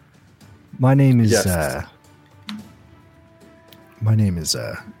 My name is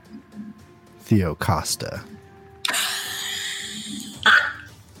Theo Costa.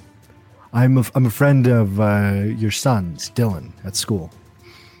 I'm a friend of your son's, Dylan, at school.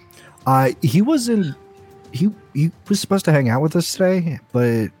 He was supposed to hang out with us today,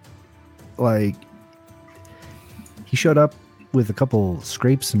 but like he showed up with a couple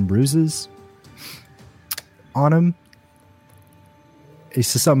scrapes and bruises on him. He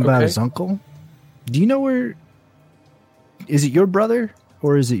said something about his uncle. Do you know where? Is it your brother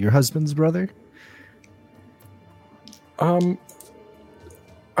or is it your husband's brother? I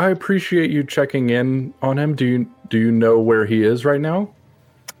appreciate you checking in on him. Do you know where he is right now?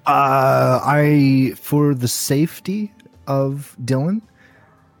 For the safety of Dylan,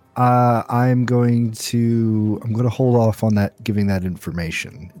 I'm going to hold off on giving that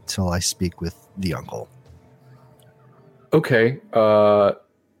information until I speak with the uncle. Okay,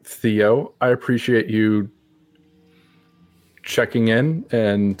 Theo, I appreciate you checking in,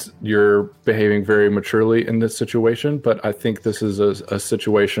 and you're behaving very maturely in this situation. But I think this is a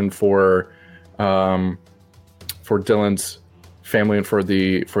situation for Dylan's family and for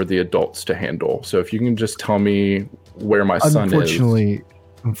the adults to handle. So if you can just tell me where my son is.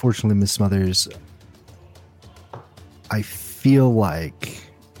 Unfortunately, Miss Smothers, I feel like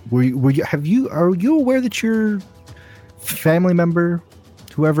are you aware that your family member,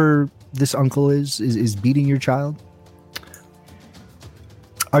 whoever this uncle is beating your child?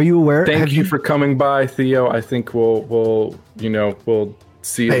 Are you aware? Thank you for coming by, Theo. I think we'll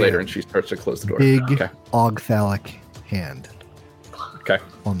see you later. And she starts to close the door. Big Ogthalic hand. Okay.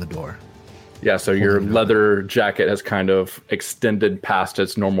 On the door. Yeah, so your leather jacket has kind of extended past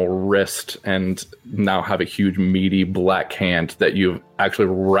its normal wrist and now have a huge meaty black hand that you've actually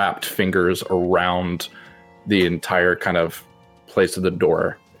wrapped fingers around the entire kind of place of the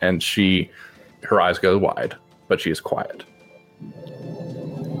door. And her eyes go wide, but she is quiet.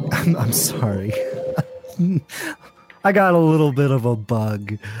 I'm sorry. I got a little bit of a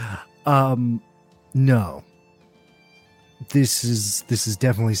bug. No. This is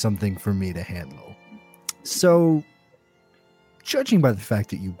definitely something for me to handle. So, judging by the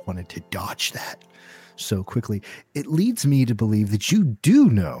fact that you wanted to dodge that so quickly, it leads me to believe that you do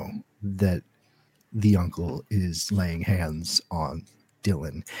know that the uncle is laying hands on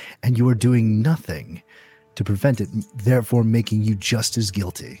Dylan, and you are doing nothing to prevent it, therefore making you just as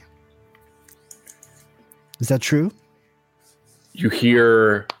guilty. Is that true? You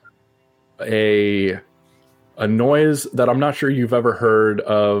hear a noise that I'm not sure you've ever heard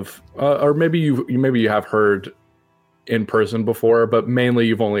of, or maybe you have heard in person before, but mainly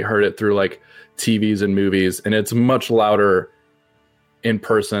you've only heard it through like TVs and movies, and it's much louder in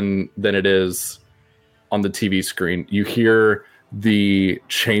person than it is on the TV screen. You hear the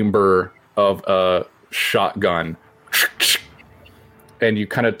chamber of a shotgun, and you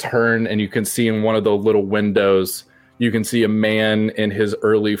kind of turn and you can see in one of the little windows, you can see a man in his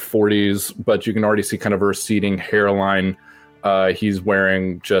early 40s, but you can already see kind of a receding hairline. He's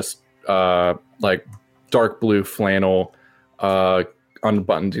wearing just like dark blue flannel,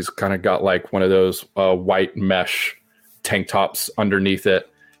 unbuttoned. He's kind of got like one of those white mesh tank tops underneath it.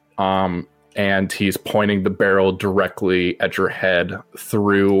 and he's pointing the barrel directly at your head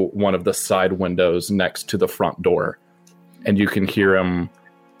through one of the side windows next to the front door. And you can hear him,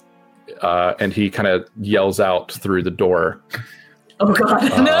 and he kind of yells out through the door. Oh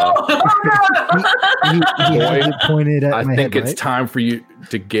God! No! Boy, pointed at I my think head, it's right? time for you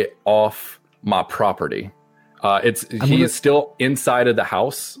to get off my property. He is still inside of the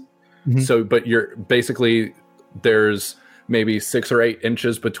house. Mhm. So, but you're basically, there's maybe 6 or 8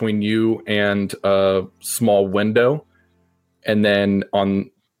 inches between you and a small window. And then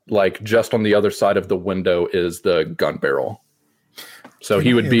just on the other side of the window is the gun barrel. So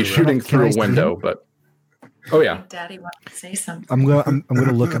he would be shooting through a window, but oh yeah. Daddy wants to say something. I'm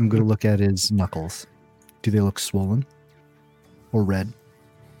gonna look at his knuckles. Do they look swollen or red?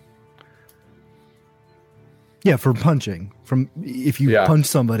 Yeah, for punching. If you punch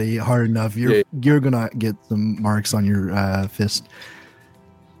somebody hard enough, you're gonna get some marks on your fist.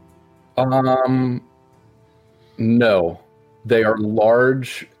 No, they are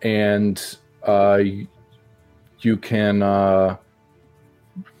large, and you can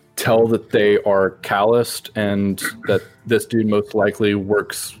tell that they are calloused, and that this dude most likely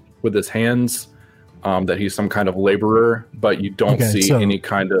works with his hands. That he's some kind of laborer, but you don't see any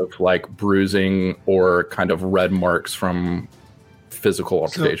kind of bruising or kind of red marks from physical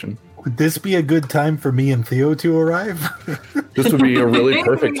altercation. So would this be a good time for me and Theo to arrive? This would be a really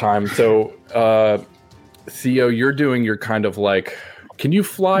perfect time. So, Theo, you're doing your kind of can you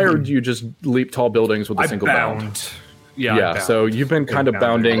fly, or do you just leap tall buildings with a single bound? Yeah. So you've been kind of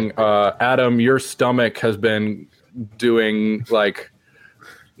bounding. Adam, your stomach has been doing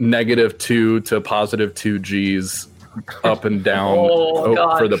 -2 to +2 G's up and down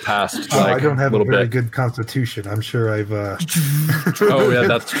for the past I don't have a very bit. good constitution. I'm sure I've Oh yeah,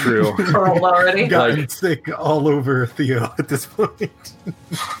 that's true. Already gotten sick all over Theo at this point.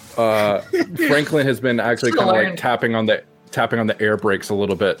 Franklin has been actually kind of tapping on the air brakes a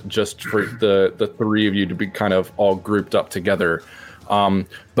little bit, just for the 3 of you to be kind of all grouped up together.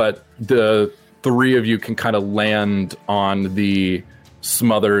 But the 3 of you can kind of land on the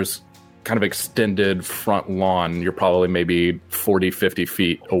Smothers kind of extended front lawn. You're probably maybe 40-50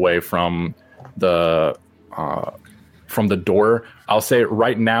 feet away from the door. I'll say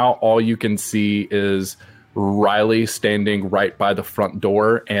right now all you can see is Riley standing right by the front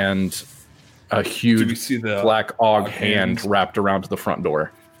door and a huge black Og hand wrapped around to the front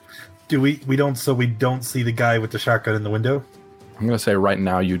door. We don't see the guy with the shotgun in the window? I'm going to say right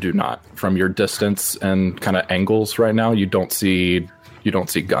now you do not. From your distance and kind of angles right now, you don't see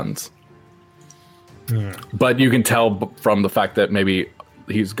guns. But you can tell from the fact that maybe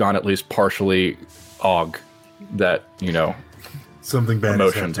he's gone at least partially Og that, something bad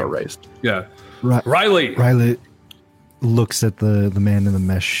emotions are raised. Yeah. Riley looks at the man in the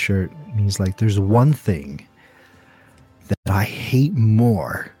mesh shirt, and he's like, there's one thing that I hate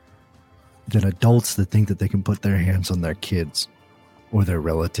more than adults that think that they can put their hands on their kids or their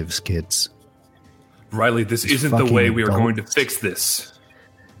relatives' kids. Riley, this isn't the way we are going to fix this.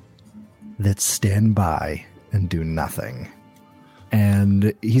 That stand by and do nothing.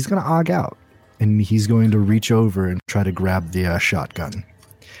 And he's going to Og out. And he's going to reach over and try to grab the shotgun.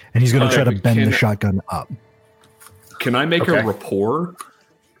 And he's going to try to bend the shotgun up. Can I make a rapport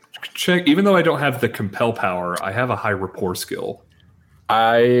check? Even though I don't have the compel power, I have a high rapport skill.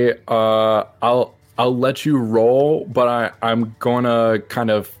 I'll let you roll, but I'm going to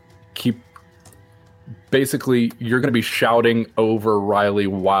kind of keep... Basically, you're going to be shouting over Riley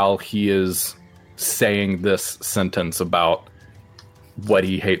while he is saying this sentence about what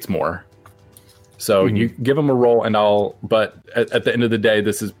he hates more. So you give him a roll, and but at the end of the day,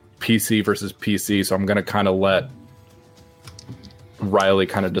 this is PC versus PC, so I'm going to kind of let Riley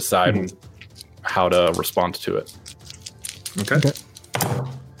kind of decide how to respond to it. Okay.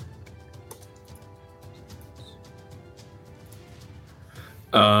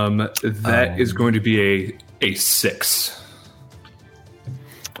 That is going to be a 6.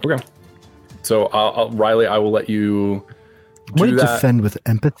 Okay. So Riley, I will let you I'm going to that. defend with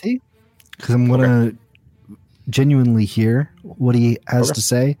empathy, because I'm going to genuinely hear what he has to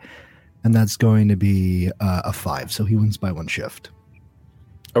say, and that's going to be a 5. So he wins by 1 shift.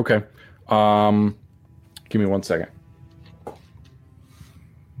 Okay. Give me 1 second.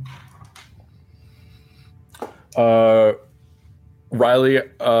 Riley,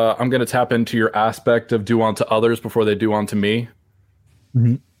 I'm going to tap into your aspect of do unto others before they do unto me.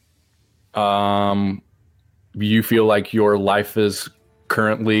 You feel like your life is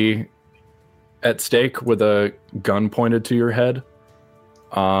currently at stake with a gun pointed to your head.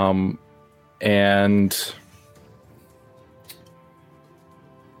 And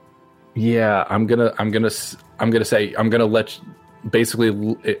Yeah, I'm gonna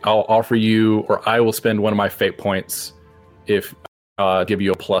basically I'll offer you, or I will spend one of my fate points if give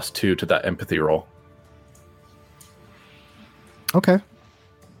you a +2 to that empathy roll. Okay.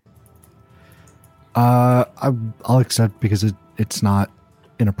 I'll accept because it's not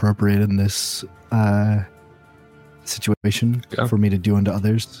inappropriate in this situation for me to do unto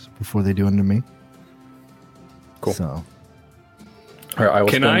others before they do unto me. Cool. So, all right, I will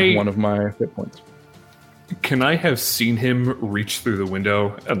spend one of my hit points. Can I have seen him reach through the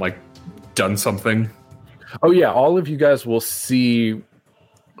window and like done something? Oh yeah, all of you guys will see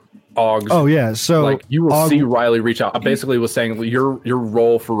Og's. Oh yeah, so like you will see Riley reach out. I basically was saying your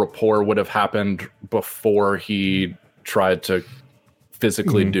roll for rapport would have happened before he tried to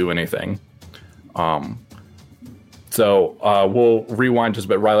physically do anything. So we'll rewind just a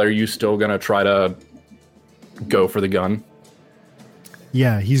bit. Riley, are you still gonna try to go for the gun?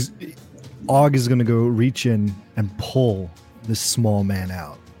 Yeah, Og is gonna go reach in and pull this small man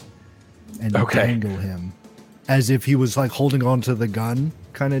out and dangle him as if he was like holding on to the gun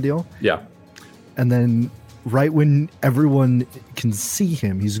kind of deal. Yeah. And then right when everyone can see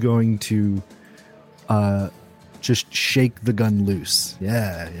him, he's going to just shake the gun loose.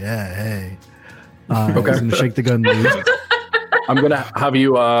 Hey. He's going to shake the gun loose. I'm going to have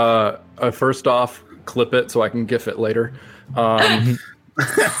you first off clip it so I can gif it later.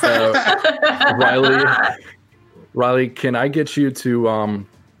 Riley, can I get you to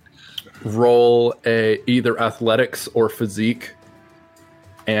roll either athletics or physique,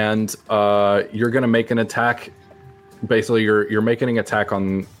 and you're going to make an attack. Basically, you're making an attack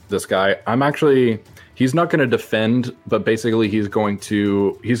on this guy. He's not going to defend, but basically he's going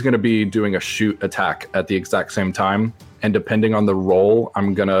to be doing a shoot attack at the exact same time, and depending on the roll,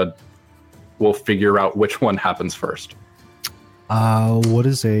 we'll figure out which one happens first. What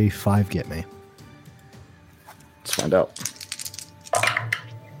does a 5 get me? Let's find out.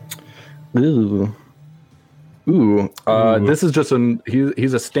 Ooh. This is just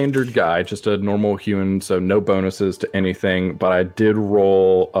he's a standard guy, just a normal human, so no bonuses to anything. But I did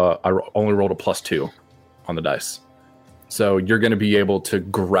roll. I only rolled a +2 on the dice, so you're going to be able to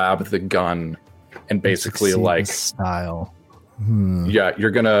grab the gun and basically like style. Yeah,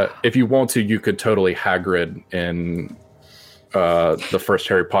 you're gonna. If you want to, you could totally Hagrid in the first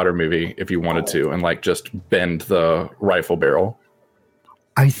Harry Potter movie if you wanted to, and like just bend the rifle barrel.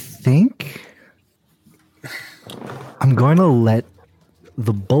 I think I'm going to let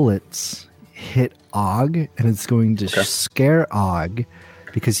the bullets hit Og, and it's going to scare Og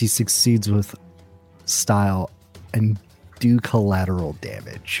because he succeeds with style and do collateral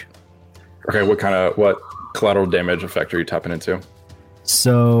damage. Okay, what collateral damage effect are you tapping into?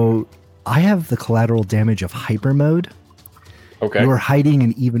 So I have the collateral damage of hyper mode. Okay. You are hiding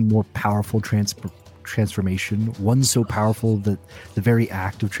an even more powerful transformation, one so powerful that the very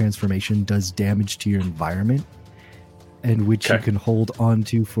act of transformation does damage to your environment, and which you can hold on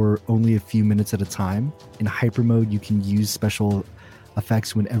to for only a few minutes at a time. In hyper mode, you can use special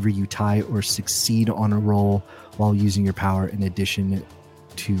effects whenever you tie or succeed on a roll while using your power, in addition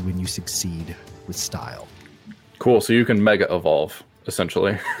to when you succeed with style. Cool, so you can mega evolve,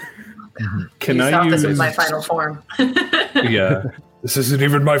 essentially. Can I use... This is my final form. Yeah. This isn't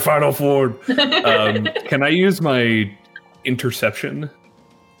even my final form. Can I use my interception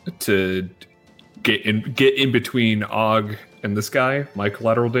to get in between Og and this guy, my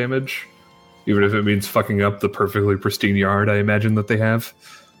collateral damage? Even if it means fucking up the perfectly pristine yard I imagine that they have?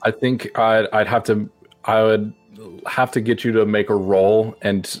 I think I would have to get you to make a roll,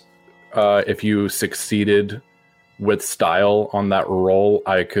 and if you succeeded with style on that roll,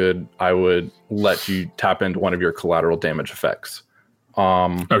 I would let you tap into one of your collateral damage effects.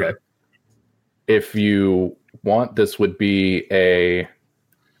 Okay. If you want, this would be a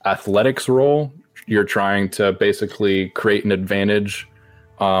athletics roll. You're trying to basically create an advantage,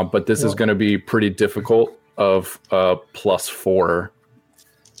 but this is going to be pretty difficult of +4.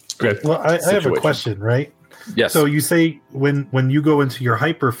 Okay. Well, I have a question, right? Yes. So you say when you go into your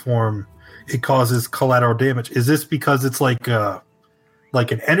hyper form, it causes collateral damage. Is this because it's like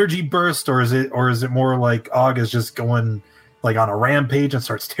an energy burst, or is it more like Og is just going like on a rampage and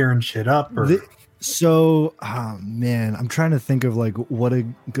starts tearing shit up? Or? Man, I'm trying to think of like what a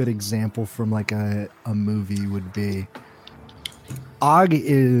good example from like a movie would be. Og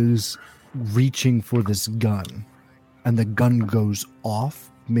is reaching for this gun, and the gun goes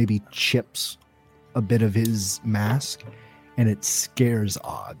off, maybe chips a bit of his mask, and it scares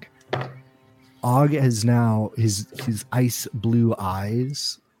Og. Og has now his ice blue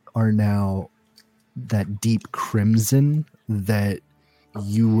eyes are now that deep crimson that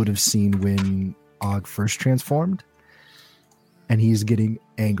you would have seen when Og first transformed, and he's getting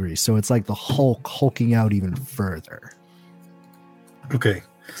angry. So it's like the Hulk hulking out even further. Okay.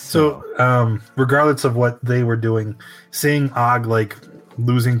 So, regardless of what they were doing, seeing Og like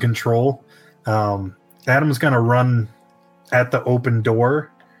losing control, Adam's gonna run at the open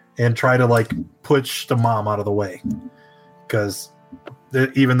door and try to like push the mom out of the way, because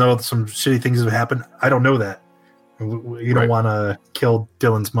even though some shitty things have happened, I don't know that. You don't want to kill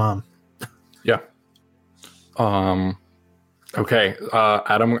Dylan's mom. Yeah. Okay,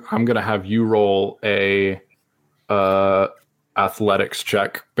 Adam, I'm gonna have you roll a athletics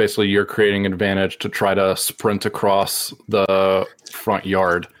check. Basically, you're creating an advantage to try to sprint across the front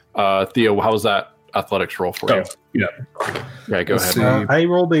yard. Theo, how was that athletics roll for you? Yeah, go ahead. I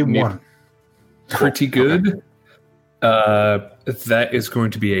rolled a 1. Pretty good. That is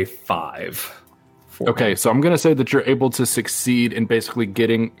going to be a 5. Okay, so I'm going to say that you're able to succeed in basically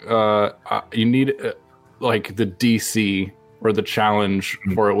getting... you need like the DC or the challenge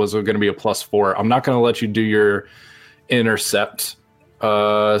for it was going to be a +4. I'm not going to let you do your intercept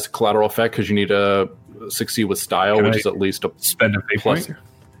collateral effect because you need to succeed with style, which is at least a spend a fate point.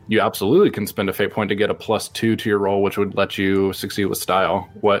 You absolutely can spend a fate point to get a +2 to your roll, which would let you succeed with style.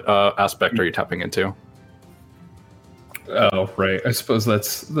 What aspect are you tapping into? Oh, right. I suppose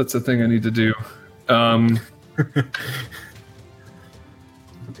that's a thing I need to do.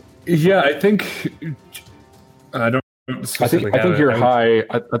 Yeah, I think I don't. I think your high.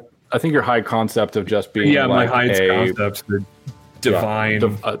 I think your high concept of just being my high concept, the divine.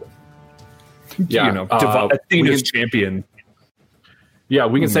 Divine champion. Yeah,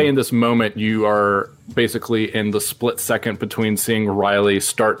 we can say in this moment you are basically in the split second between seeing Riley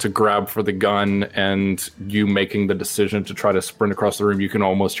start to grab for the gun and you making the decision to try to sprint across the room. You can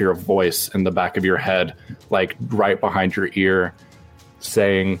almost hear a voice in the back of your head, like right behind your ear,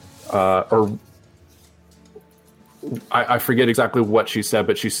 saying, I forget exactly what she said,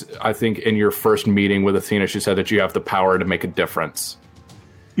 but I think in your first meeting with Athena, she said that you have the power to make a difference.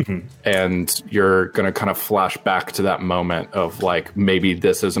 Mm-hmm. And you're going to kind of flash back to that moment of like, maybe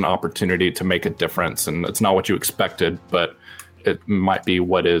this is an opportunity to make a difference. And it's not what you expected, but it might be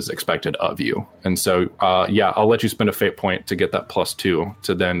what is expected of you. And so, I'll let you spend a fate point to get that +2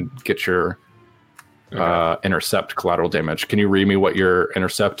 to then get your intercept collateral damage. Can you read me what your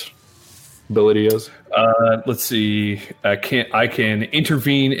intercept ability is? Let's see. I can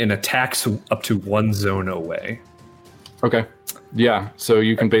intervene in attacks up to 1 zone away. Okay. Yeah, so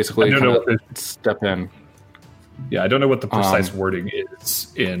you can basically step in. Yeah, I don't know what the precise wording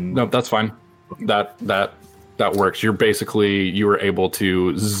is in. No, that's fine. That works. You were able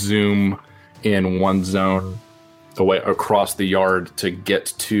to zoom in 1 zone away across the yard to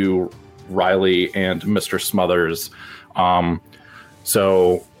get to Riley and Mr. Smothers.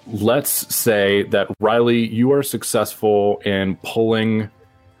 So let's say that Riley, you are successful in grabbing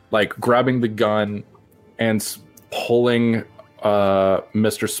the gun and pulling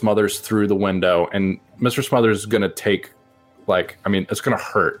Mr. Smothers through the window, and Mr. Smothers is going to take it's going to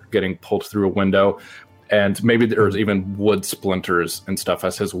hurt getting pulled through a window, and maybe there's even wood splinters and stuff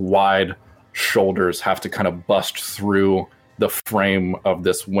as his wide shoulders have to kind of bust through the frame of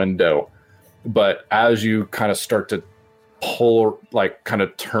this window. But as you kind of start to pull, kind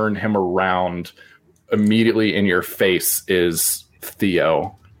of turn him around, immediately in your face is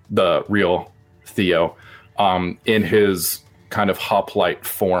Theo, the real Theo, in his kind of hoplite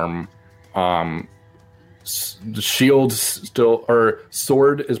form. The shield still, or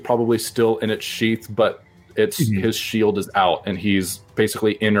sword is probably still in its sheath, but his shield is out, and he's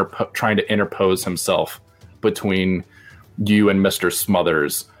basically trying to interpose himself between you and Mr.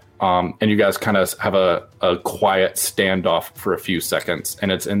 Smothers. And you guys kind of have a quiet standoff for a few seconds,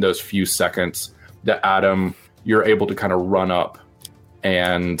 and it's in those few seconds that Adam, you're able to kind of run up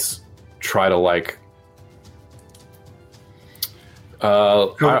and try to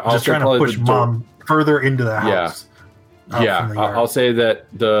I'll trying to push Mom further into the house. Yeah. I'll say that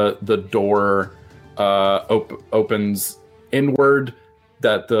the door opens inward.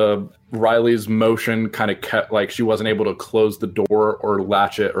 That the Riley's motion kind of kept, she wasn't able to close the door or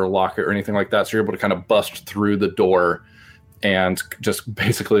latch it or lock it or anything like that. So you're able to kind of bust through the door and just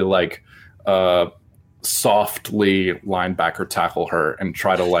basically softly linebacker tackle her and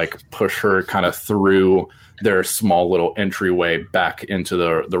try to push her kind of through their small little entryway back into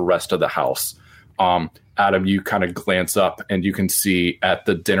the rest of the house. Adam, you kind of glance up and you can see at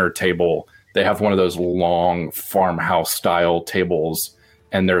the dinner table, they have one of those long farmhouse style tables,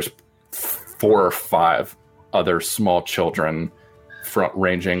 and there's 4 or 5 other small children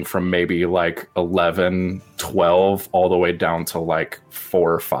ranging from maybe 11 12 all the way down to like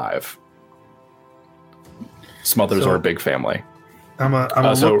 4 or 5. Smothers are a big family. I'm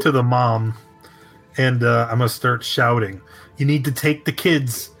gonna look to the mom, and I'm gonna start shouting. You need to take the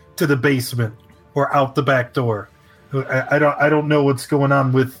kids to the basement or out the back door. I don't know what's going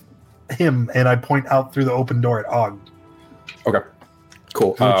on with him, and I point out through the open door at Og. Okay,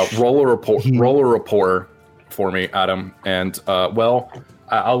 cool. Roll a rapport for me, Adam, and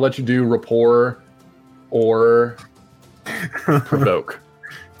I'll let you do rapport or provoke.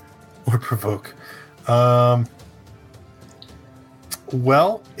 Or provoke.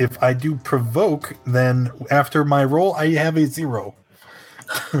 Well, if I do provoke, then after my roll, I have a 0.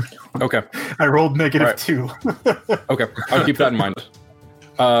 Okay. I rolled -2. Okay, I'll keep that in mind.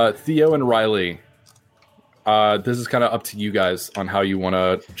 Theo and Riley, this is kind of up to you guys on how you want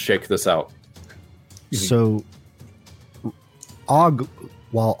to shake this out. So, Og,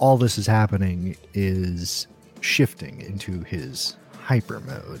 while all this is happening, is shifting into his hyper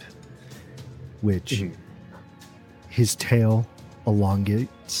mode, which his tail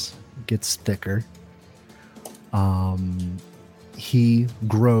elongates, gets thicker. He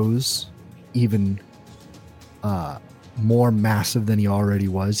grows even more massive than he already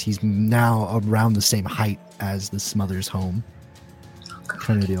was. He's now around the same height as the Smothers home,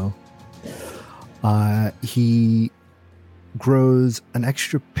 kind of deal. He grows an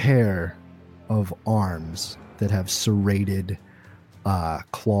extra pair of arms that have serrated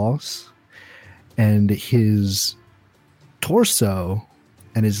claws, and his torso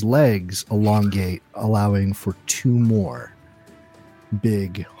and his legs elongate, allowing for 2 more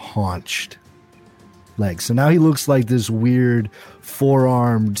big haunched legs. So now he looks like this weird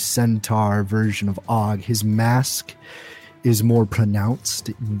 4-armed centaur version of Og. His mask is more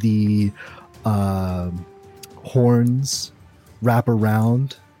pronounced. The horns wrap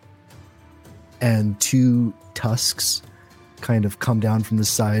around, and 2 tusks kind of come down from the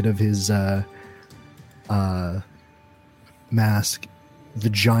side of his mask. The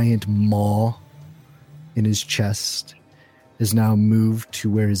giant maw in his chest is now moved to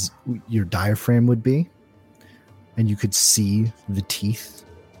where your diaphragm would be, and you could see the teeth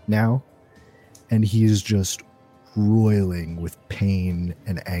now, and he is just roiling with pain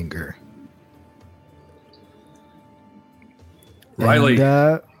and anger. Riley,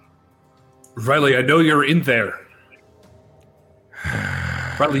 And, Riley, I know you're in there.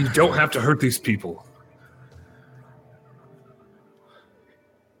 Riley, you don't have to hurt these people.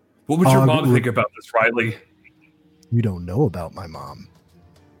 What would your mom think about this, Riley? you don't know about my mom.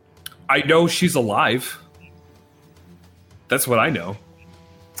 I know she's alive. That's what I know.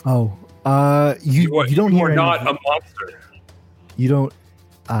 Oh, you don't hear are not anything. a monster. You don't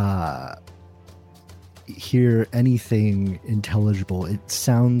hear anything intelligible. It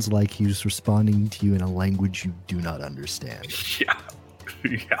sounds like he's responding to you in a language you do not understand. Yeah.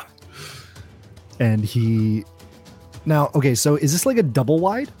 Yeah. And he now, okay, so is this like a double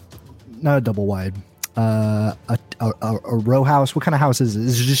wide? Not a double wide. A row house. What kind of house is it?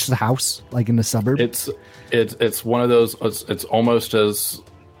 Is it just a house, like in a suburb? It's one of those. It's almost as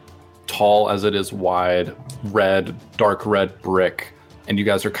tall as it is wide. Dark red brick, and you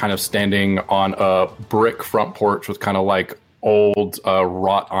guys are kind of standing on a brick front porch with kind of like old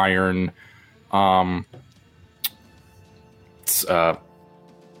wrought iron.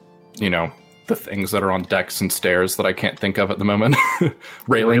 The things that are on decks and stairs that I can't think of at the moment.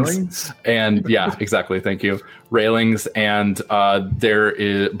 Railings. And yeah, exactly. Thank you. Railings. And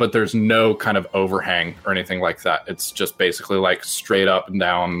there's no kind of overhang or anything like that. It's just basically like straight up and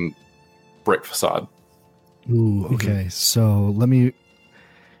down brick facade. Ooh, okay. So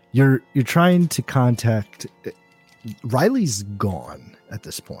you're trying to contact Riley's gone at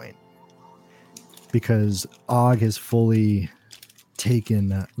this point because Og has fully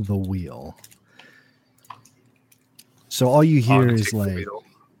taken the wheel. So all you hear is like,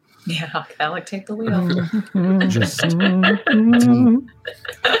 yeah, Alec, take the wheel. just So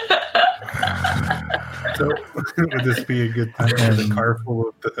would this be a good time for the car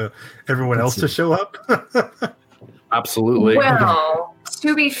full of everyone else to show up? Absolutely. Well,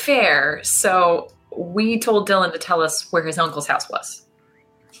 to be fair, so we told Dylan to tell us where his uncle's house was.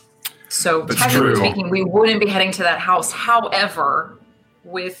 So technically speaking, we wouldn't be heading to that house. However,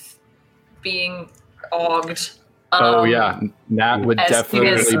 with being ogged. Oh yeah, Nat would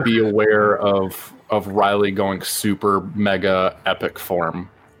definitely be aware of Riley going super mega epic form.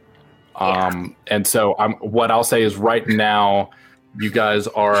 And so what I'll say is right now, you guys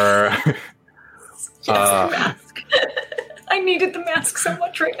are. Mask. I needed the mask so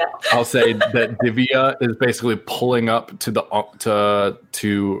much right now. I'll say that Divya is basically pulling up to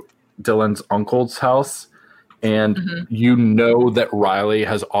Dylan's uncle's house, And you know that Riley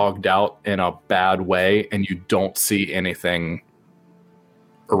has ogged out in a bad way, and you don't see anything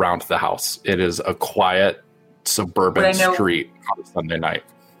around the house. It is a quiet suburban street on a Sunday night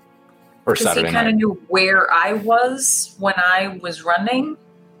or Saturday night. He kind of knew where I was when I was running.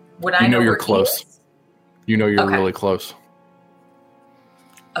 Would I know you're close? You know you're really close.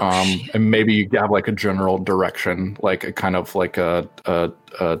 And maybe you have like a general direction, like a kind of like a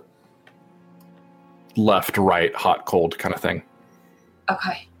left, right, hot, cold kind of thing.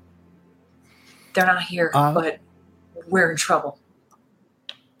 Okay. They're not here, but we're in trouble.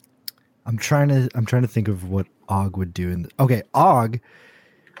 I'm trying to think of what Og would do. Okay, Og,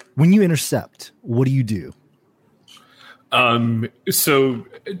 when you intercept, what do you do? So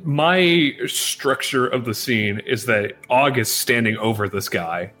my structure of the scene is that Og is standing over this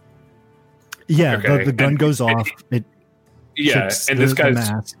guy. Yeah, okay? the gun goes off. And this guy's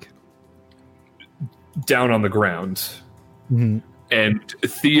mask down on the ground. Mm-hmm. And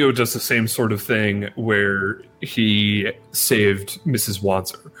Theo does the same sort of thing where he saved Mrs.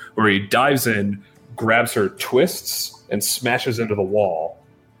 Wanzer, where he dives in, grabs her, twists, and smashes into the wall.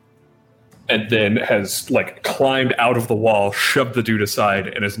 And then has like climbed out of the wall, shoved the dude aside,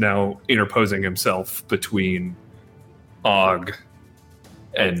 and is now interposing himself between Og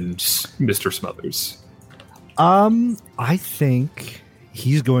and Mr. Smothers. I think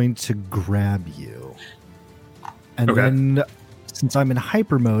he's going to grab you. And then, since I'm in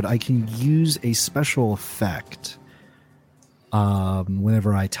hyper mode, I can use a special effect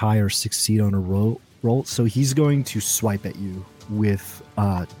whenever I tie or succeed on a roll. So he's going to swipe at you with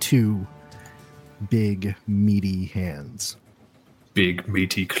 2 big, meaty hands. Big,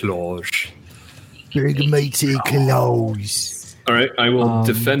 meaty claws. Big, meaty claws. All right, I will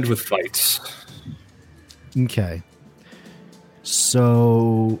defend with fights. Okay.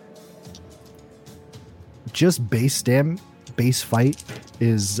 So, just base fight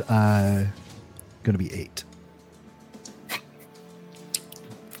is going to be 8.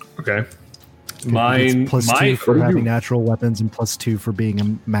 Okay. Mine +2 for having natural weapons and +2 for being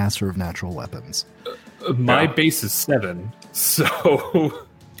a master of natural weapons. My base is 7, so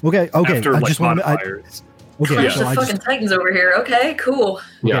okay. After, I just want to. Okay, so the fucking Titans over here. Okay, cool.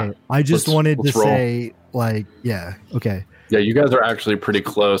 Okay, I just wanted to say, like, yeah, okay. Yeah, you guys are actually pretty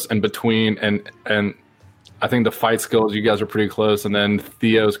close, and between and I think the fight skills, you guys are pretty close, and then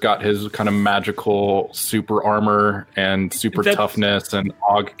Theo's got his kind of magical super armor and super toughness, and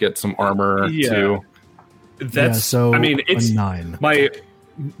Og gets some armor too. So I mean, it's 9.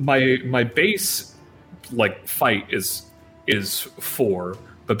 My base like fight is 4,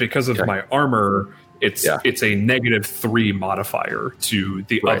 but because of my armor, it's a -3 modifier to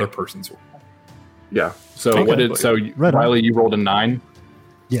the other person's roll. Yeah. So Riley, you rolled a 9.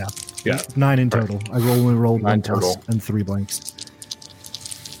 Yeah. Yeah, 9 in total. I only rolled 9 1 total and 3 blanks.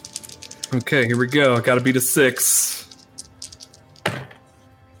 Okay, here we go. I got to beat a 6.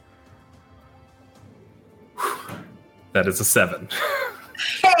 That is a 7.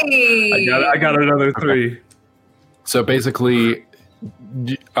 Hey, I got another 3. So basically,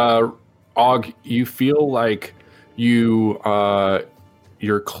 Og, you feel like your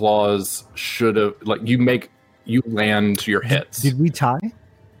claws should have you land your hits. Did we tie?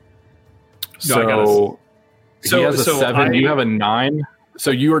 So he has a 7. You have a 9. So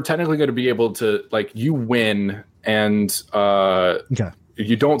you are technically going to be able to you win, and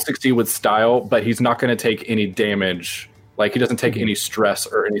you don't succeed with style, but he's not going to take any damage. Like he doesn't take any stress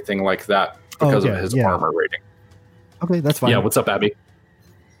or anything like that because of his armor rating. Okay, that's fine. Yeah, what's up, Abby?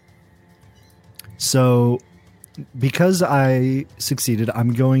 So because I succeeded,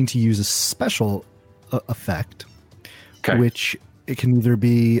 I'm going to use a special effect, which it can either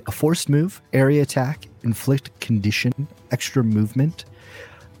be a forced move, area attack, inflict condition, extra movement,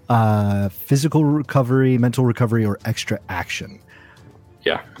 physical recovery, mental recovery, or extra action.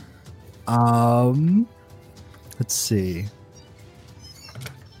 Yeah. Let's see.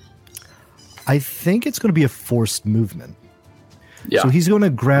 I think it's going to be a forced movement. Yeah. So he's going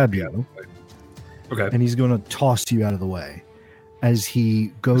to grab you. Okay. And he's going to toss you out of the way as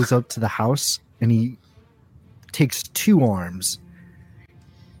he goes up to the house, and he takes 2 arms,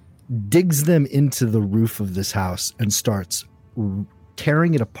 digs them into the roof of this house, and starts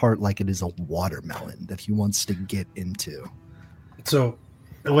tearing it apart like it is a watermelon that he wants to get into. So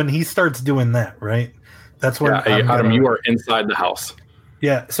when he starts doing that, right? That's when Adam, you are inside the house.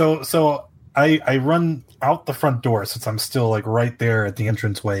 Yeah. So I run out the front door since I'm still like right there at the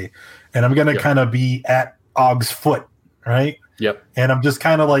entranceway, and I'm gonna kind of be at Og's foot, right? Yep. And I'm just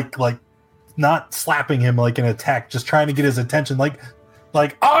kind of like not slapping him like an attack, just trying to get his attention, like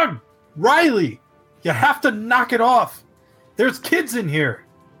Og, Riley, You have to knock it off. There's kids in here.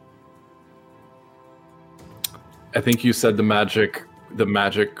 I think you said the magic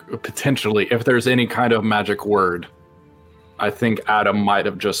potentially, if there's any kind of magic word, I think Adam might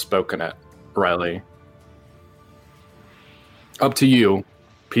have just spoken it, Riley. Up to you.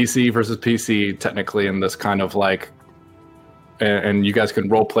 PC versus PC, technically, in this kind of like, and you guys can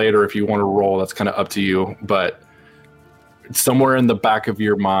role play it, or if you want to roll, that's kind of up to you. But somewhere in the back of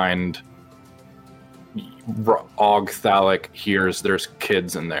your mind, Og Thalic hears there's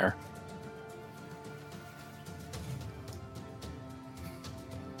kids in there.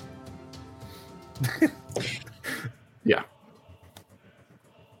 Yeah.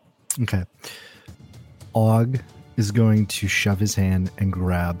 Okay. Og is going to shove his hand and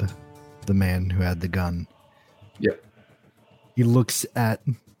grab the man who had the gun. Yep. He looks at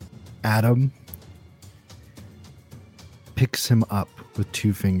Adam, picks him up with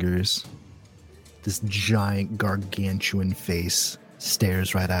 2 fingers. This giant gargantuan face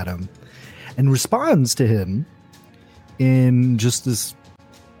stares right at him and responds to him in just this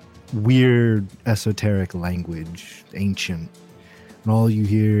weird esoteric language, ancient. And all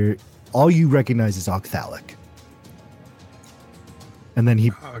you recognize is Og Thalic. And then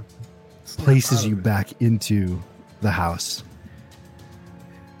he places you back into the house.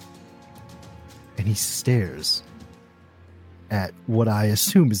 And he stares at what I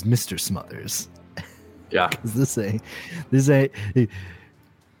assume is Mr. Smothers. Yeah. This and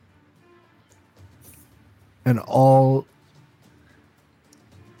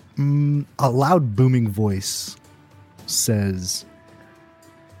a loud booming voice says,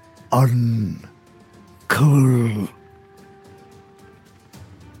 "Uncool."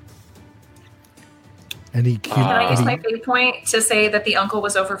 And Can I use my fate point to say that the uncle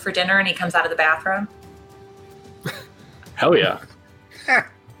was over for dinner and he comes out of the bathroom? Hell yeah.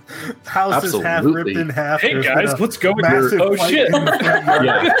 House is half ripped in half. Hey There's guys, let's go with your shit. Yeah.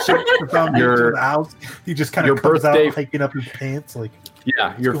 The foundation of the house. He just kind of comes out hiking up his pants like.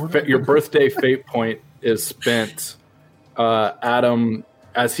 Yeah, your birthday fate point is spent. Adam,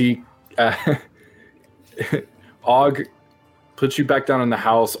 as he Og puts you back down in the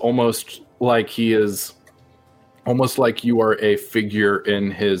house, almost like you are a figure in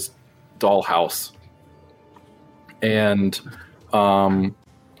his dollhouse, and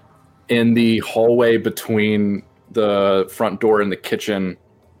in the hallway between the front door and the kitchen,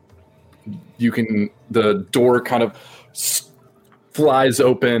 the door kind of flies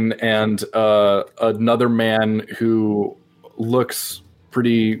open, and another man who looks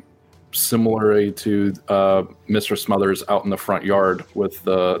pretty similarly to Mr. Smothers out in the front yard with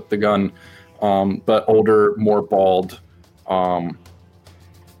the gun, but older, more bald,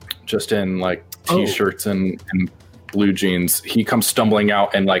 just in like t-shirts and blue jeans. He comes stumbling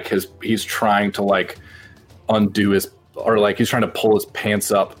out, and like he's trying to like undo he's trying to pull his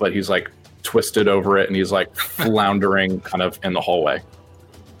pants up, but he's like twisted over it, and he's like floundering kind of in the hallway.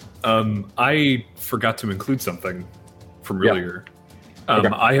 I forgot to include something from earlier. Okay.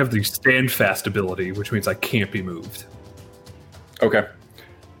 I have the stand fast ability, which means I can't be moved. Okay.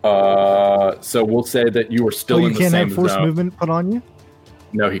 So we'll say that you are still in the same zone. You can't have force movement put on you?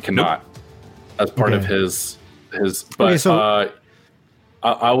 No, he cannot. Nope. As part of his. But okay, so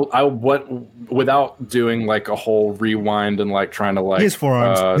I without doing like a whole rewind and like trying to like his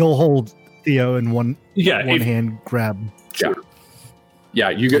forearms. He'll hold Theo in one hand grab. Yeah.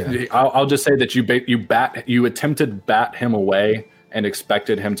 I'll just say that you attempted bat him away and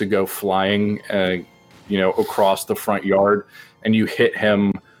expected him to go flying, across the front yard, and you hit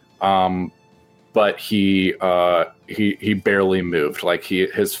him, but he barely moved. Like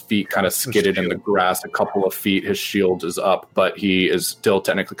his feet kind of skidded in the grass a couple of feet. His shield is up, but he is still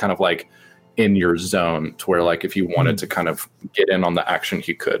technically kind of like in your zone, to where like if you wanted to kind of get in on the action,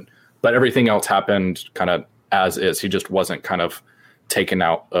 he could. But everything else happened kind of as is. He just wasn't kind of taken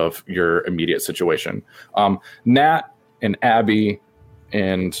out of your immediate situation. Nat and Abby,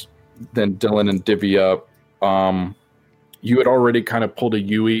 and then Dylan and Divya, you had already kind of pulled a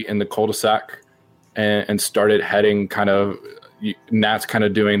Yui in the cul-de-sac and started heading Nat's kind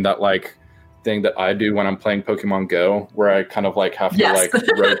of doing that like thing that I do when I'm playing Pokemon Go, where I kind of like have to like kind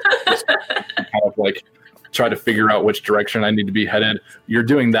of like try to figure out which direction I need to be headed. You're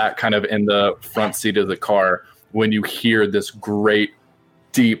doing that kind of in the front seat of the car when you hear this great,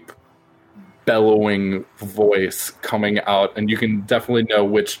 deep, bellowing voice coming out, and you can definitely know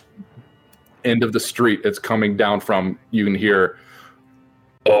which end of the street it's coming down from. You can hear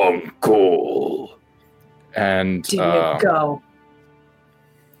 "Uncle," and go.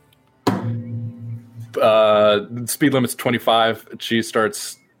 Speed limit's 25. She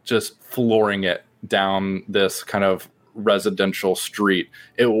starts just flooring it down this kind of residential street.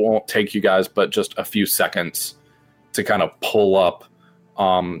 It won't take you guys but just a few seconds to kind of pull up.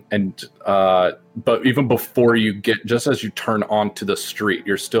 But even before you get, just as you turn onto the street,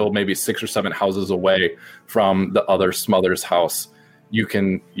 you're still maybe 6 or 7 houses away from the other Smothers house. You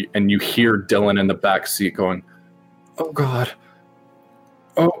hear Dylan in the back seat going, "Oh God.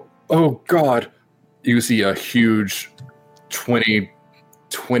 Oh God." You see a huge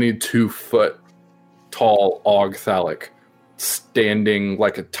 22 foot tall Og Thalic standing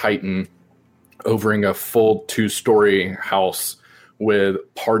like a titan overing a full 2-story house with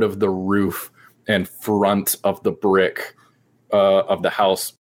part of the roof and front of the brick of the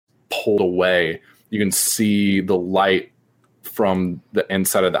house pulled away. You can see the light from the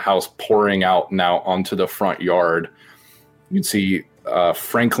inside of the house pouring out now onto the front yard. You can see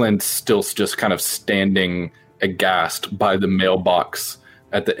Franklin still just kind of standing aghast by the mailbox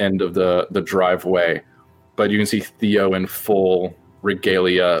at the end of the driveway. But you can see Theo in full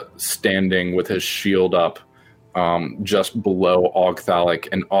regalia standing with his shield up just below Og Thalic.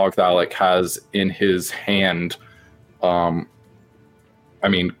 And Og Thalic has in his hand,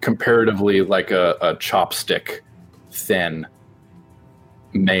 comparatively like a chopstick thin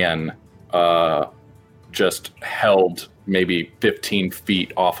man, just held maybe 15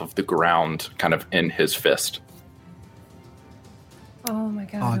 feet off of the ground, kind of in his fist. Oh my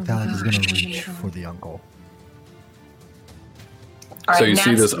God. Og Thalic is going to reach for the uncle. All So right, you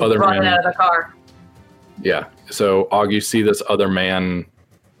see Nat's this other running man. out of the car. Yeah. So Og, you see this other man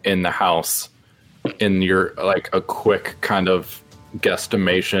in the house. In your like a quick kind of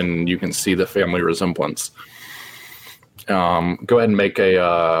guesstimation, you can see the family resemblance. Go ahead and make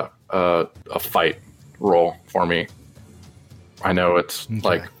a fight roll for me. I know it's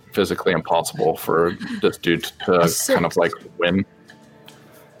like physically impossible for this dude to kind of like win.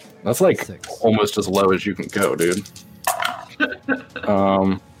 That's like 6. almost as low as you can go, dude.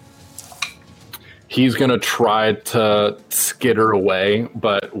 He's gonna try to skitter away,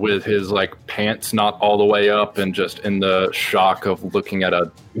 but with his like pants not all the way up and just in the shock of looking at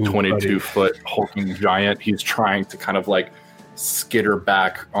a 22-foot hulking giant, he's trying to kind of like skitter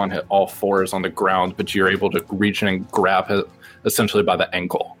back on all fours on the ground, but you're able to reach in and grab him essentially by the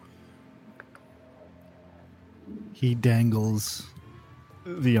ankle. He dangles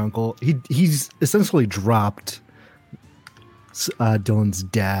the uncle. He's essentially dropped Dylan's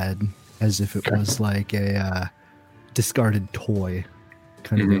dad as if it was like a discarded toy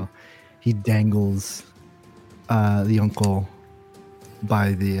kind of deal. He dangles the uncle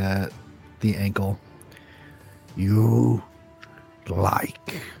by the ankle. You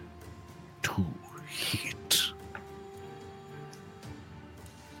like to hit.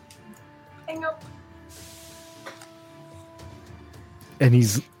 Hang up. And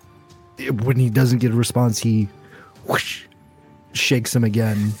when he doesn't get a response, he whoosh, shakes him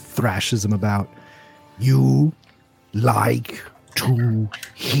again, thrashes him about. You like to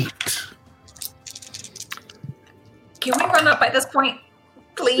hit. Can we run up by this point,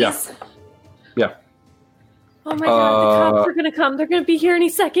 please? Yeah. Oh my God, the cops are gonna come. They're gonna be here any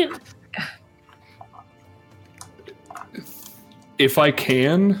second. If I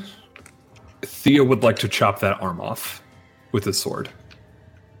can, Theo would like to chop that arm off with his sword.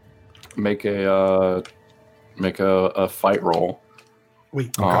 Make a fight roll.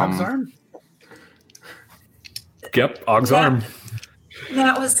 Wait, Og's arm? Yep, Og's arm.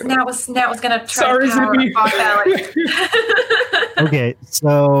 Nat was gonna try Sorry, to power Zippy. off Alex. Okay,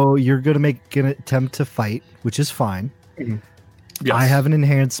 so you're going to make an attempt to fight, which is fine. Yes. I have an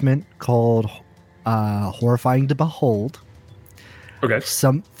enhancement called Horrifying to Behold. Okay.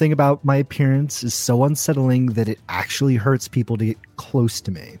 Something about my appearance is so unsettling that it actually hurts people to get close to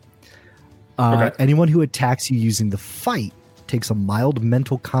me. Okay. Anyone who attacks you using the fight takes a mild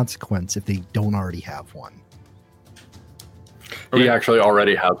mental consequence if they don't already have one. He actually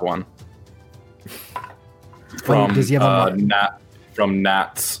already has one. From does he have a from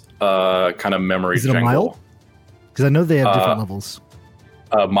Nat's kind of memory. Is it a mild? Because I know they have different levels.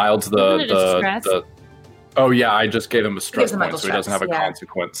 Mild's Isn't it a stress? Oh yeah, I just gave him a stress Gives him point, mental so he doesn't have a stress, yeah.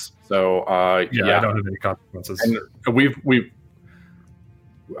 consequence. So Yeah, I don't have any consequences. and we've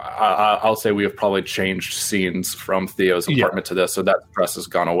I'll say we have probably changed scenes from Theo's apartment to this, so that stress has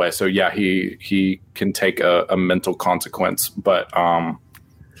gone away. So yeah, he can take a mental consequence, but I'm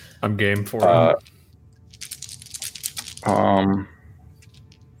game for him.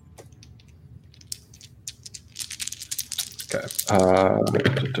 Okay. I'm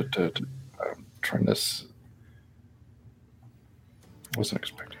trying this. Wasn't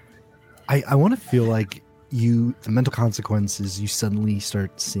expecting. I want to feel like the mental consequences, you suddenly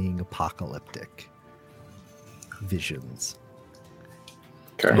start seeing apocalyptic. visions.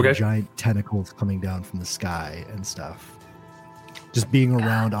 Okay. And giant tentacles coming down from the sky and stuff. Just being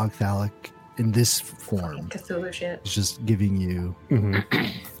around Ogthalic in this form Cthulhu shit. is just giving you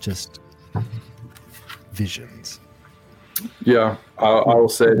just visions. Yeah, I will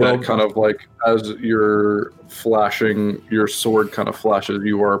say that kind of like as you're flashing, your sword kind of flashes,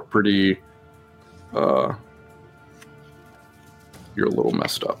 you are pretty, you're a little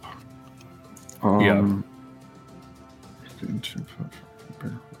messed up.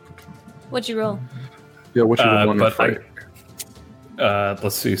 What'd you roll? Yeah, what you want to fight?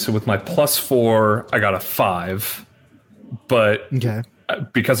 Let's see. So with my +4, I got a 5, but Okay.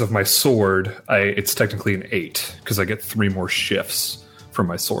 because of my sword, it's technically an 8 because I get 3 more shifts from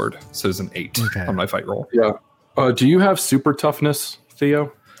my sword. So it's an 8 on my fight roll. Yeah. Do you have super toughness,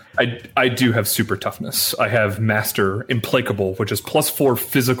 Theo? I do have super toughness. I have Master Implacable, which is +4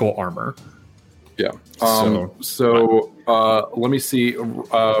 physical armor. Yeah. So let me see.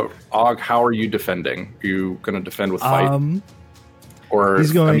 Og, how are you defending? Are you going to defend with fight? Or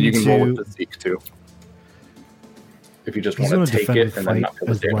he's going you can to roll with the Zeke too. If you just want to take it and then not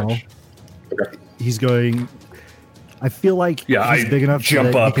feel the damage. Okay. He's going... I feel like he's big enough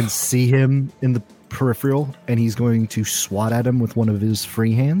jump that up. you can see him in the peripheral, and he's going to swat at him with one of his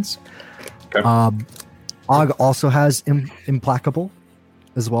free hands. Okay. Og also has Implacable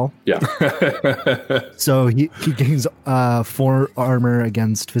as well. Yeah. So he gains 4 armor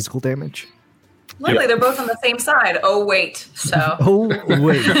against physical damage. Luckily, they're both on the same side. Oh, wait. So. Oh,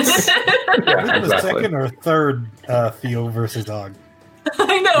 wait. Yeah, The exactly. second or third Theo versus Og.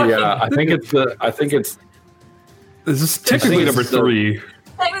 I know. Yeah, I think it's This is technically number 3.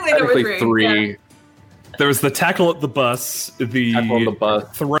 Technically three. Yeah. There was the tackle at the bus, Tackle on the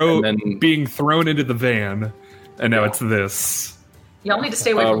bus, and then- being thrown into the van, and now it's this. Y'all need to stay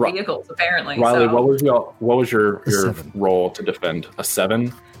away from vehicles, apparently. Riley, so. what was your 7. roll to defend? A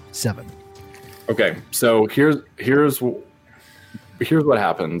 7? 7. Okay, so here's what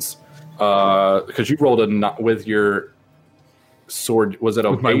happens. Because you rolled with your sword. Was it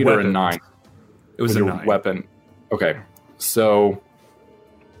a With my 8 or a weapon. 9? It was With a your 9. weapon. Okay, so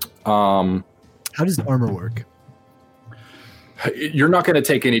How does the armor work? you're not going to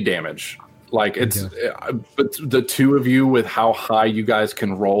take any damage. Like it's, but the two of you with how high you guys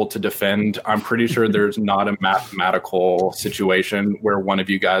can roll to defend, I'm pretty sure there's not a mathematical situation where one of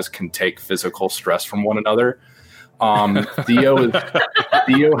you guys can take physical stress from one another. Theo has,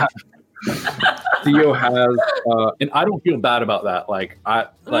 and I don't feel bad about that. Like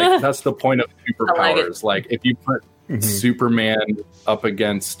that's the point of superpowers. Like if you put Superman up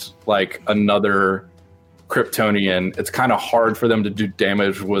against like another Kryptonian, it's kind of hard for them to do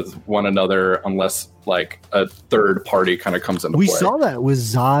damage with one another unless like a third party kind of comes into We play. saw that with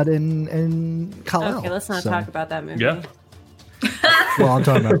Zod and Kal-El. Okay, let's not talk about that movie. Yeah. Well, I'm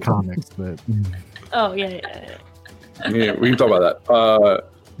talking about comics, but Oh, yeah. Yeah, we can talk about that.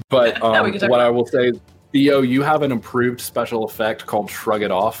 But we can talk what about I will say, Theo, you have an improved special effect called Shrug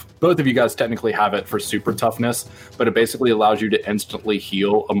It Off. Both of you guys technically have it for super toughness, but it basically allows you to instantly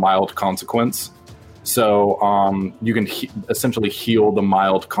heal a mild consequence. So you can essentially heal the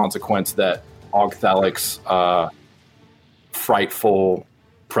mild consequence that Ogthalic's frightful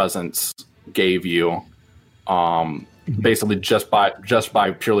presence gave you. Basically, just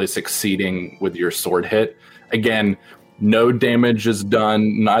by purely succeeding with your sword hit. Again, no damage is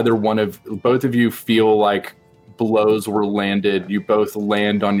done. Both of you feel like blows were landed. You both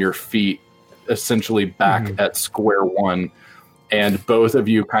land on your feet, essentially back at square one. And both of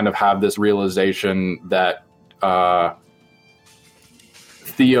you kind of have this realization that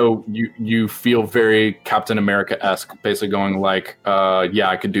Theo, you feel very Captain America-esque, basically going like, yeah,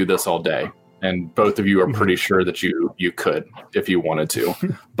 I could do this all day. And both of you are pretty sure that you could if you wanted to.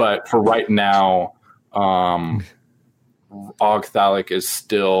 But for right now, Ogthalic is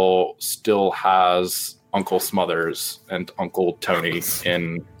still has Uncle Smothers and Uncle Tony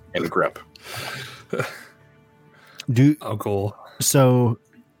in grip. Uncle. So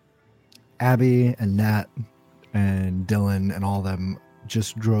Abby and Nat and Dylan and all of them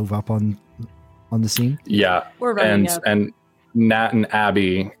just drove up on the scene. Yeah, We're running up. And Nat and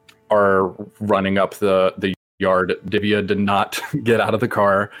Abby are running up the yard. Divya did not get out of the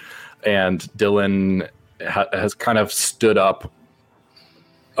car, and Dylan has kind of stood up,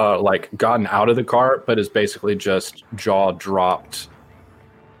 like gotten out of the car, but is basically just jaw dropped,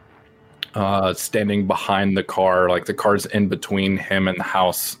 standing behind the car. Like the car's in between him and the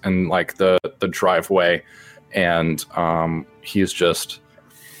house and like the driveway, and he's just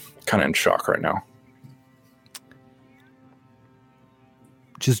kind of in shock right now.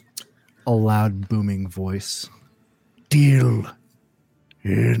 Just a loud booming voice Still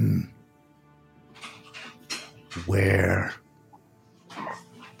in where?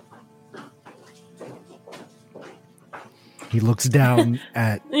 He looks down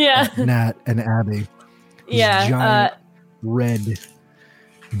at Nat and Abby. These giant, red,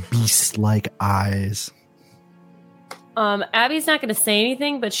 beast-like eyes. Abby's not going to say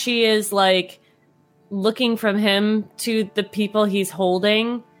anything, but she is like looking from him to the people he's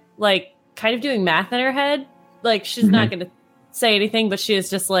holding, like kind of doing math in her head. Like she's not going to say anything, but she is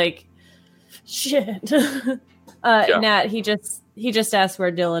just like, shit. Nat, he just asked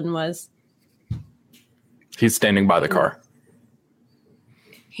where Dylan was. He's standing by the car.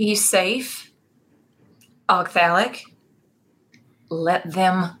 He's safe. Ogthalic, let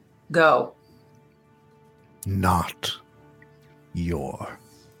them go. Not your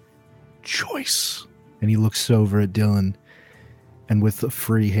choice. And he looks over at Dylan and with a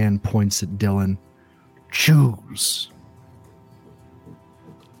free hand points at Dylan. Choose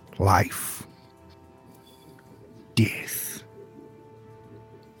life, death.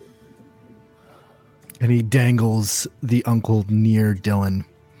 And he dangles the uncle near Dylan.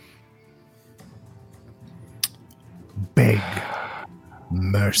 Beg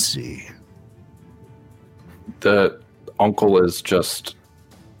mercy. The uncle is just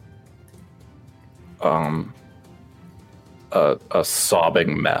a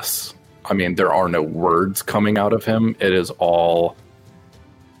sobbing mess. I mean, there are no words coming out of him. It is all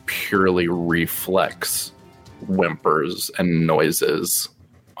purely reflex whimpers and noises.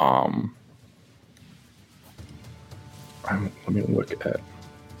 Let me look at.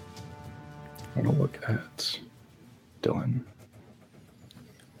 I want to look at Dylan.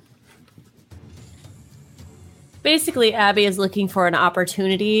 Basically, Abby is looking for an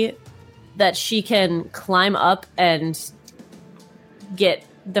opportunity that she can climb up and get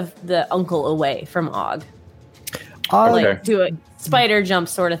the uncle away from Og. Like do a spider jump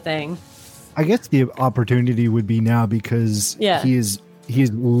sort of thing. I guess the opportunity would be now because he is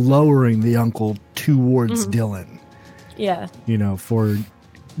lowering the uncle towards Dylan. Yeah. You know, for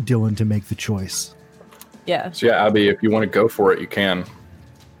Dylan to make the choice. Yeah. So yeah, Abby, if you want to go for it, you can.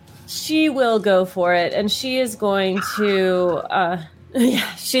 She will go for it, and she is going to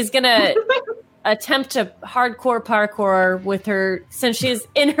she's gonna attempt to hardcore parkour with her, since she's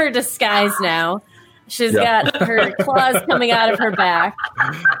in her disguise now. She's got her claws coming out of her back.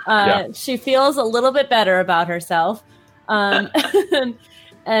 She feels a little bit better about herself.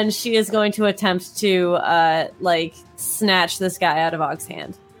 And she is going to attempt to snatch this guy out of Og's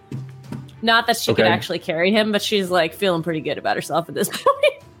hand. Not that she can actually carry him, but she's like feeling pretty good about herself at this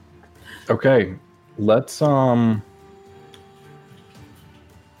point. Okay, let's So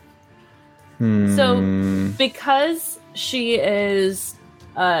because she is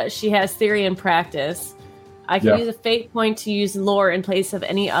she has theory and practice, I can use a fate point to use lore in place of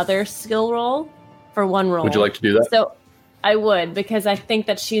any other skill roll for one roll. Would you like to do that? So I would, because I think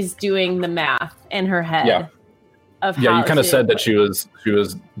that she's doing the math in her head. Yeah. How you kind of said that she was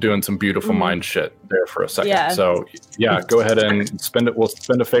doing some beautiful mind shit there for a second. Yeah. So go ahead and spend it. We'll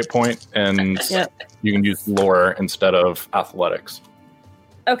spend a fate point, and you can use lore instead of athletics.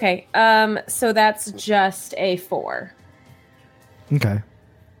 Okay. So that's just a 4. Okay.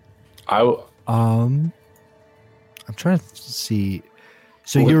 I'm trying to see.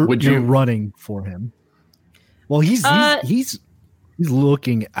 So you're running for him. Well, he's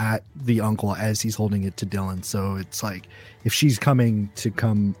looking at the uncle as he's holding it to Dylan. So it's like if she's coming to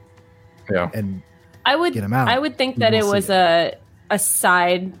come and get him out. I would think that it was a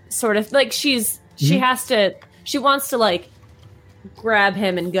side sort of like she wants to like grab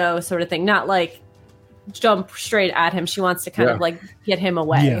him and go sort of thing, not like jump straight at him. She wants to kind of like get him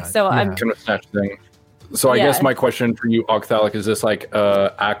away. I'm kind of snatch thing. So I guess my question for you, Ogthalic, is this like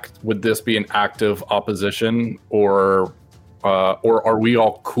would this be an active opposition, or are we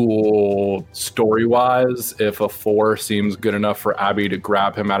all cool story-wise if a 4 seems good enough for Abby to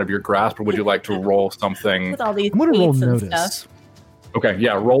grab him out of your grasp, or would you like to roll something? With all these I'm going to roll notice. Stuff. Okay,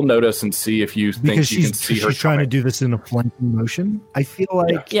 roll notice and see if you think you can see her. She's trying to do this in a flanking motion. I feel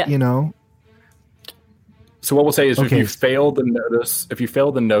like, you know. So what we'll say is if you fail the notice,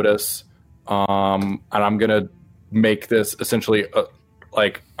 and I'm going to make this essentially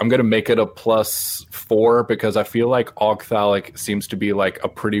I'm going to make it a +4 because I feel like Ogthalic seems to be like a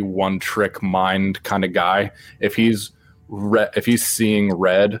pretty one-trick mind kind of guy. If he's seeing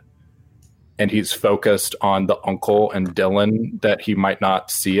red and he's focused on the uncle and Dylan, that he might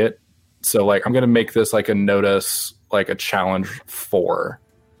not see it. So like I'm going to make this like a notice, like a challenge 4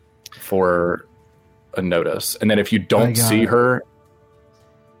 for a notice. And then if you don't see her,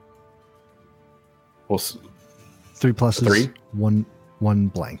 3 pluses. 3? One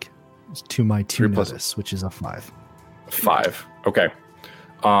blank. To my 2 3 notice, which is a 5. 5. Okay.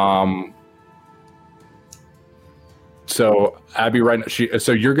 So Abby, right now,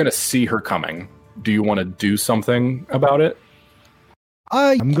 so you're going to see her coming. Do you want to do something about it?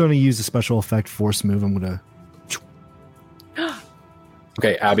 I'm going to use a special effect force move. I'm going to.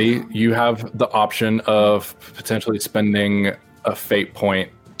 Okay, Abby, you have the option of potentially spending a fate point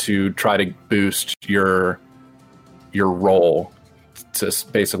to try to boost your roll to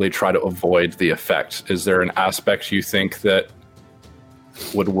basically try to avoid the effect. Is there an aspect you think that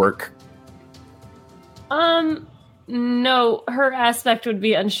would work? No, her aspect would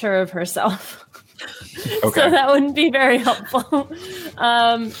be unsure of herself. Okay. So that wouldn't be very helpful.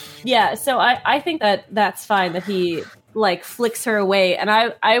 Yeah, so I think that's fine that he like flicks her away, and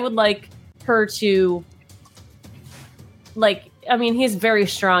I would like her to like, I mean, he's very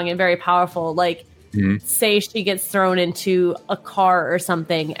strong and very powerful. Like, say she gets thrown into a car or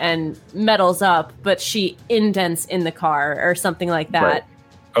something and metals up, but she indents in the car or something like that. Right.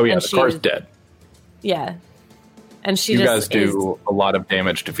 Oh yeah, the car's dead. Yeah. And you guys do a lot of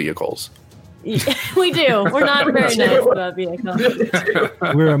damage to vehicles. We do. We're not very nice about vehicles.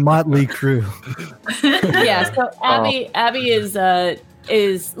 We're a motley crew. Yeah. So Abby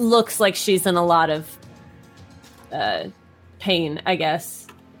is looks like she's in a lot of pain, I guess.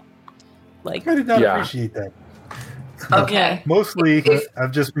 Like, I did not appreciate that. Okay. Mostly,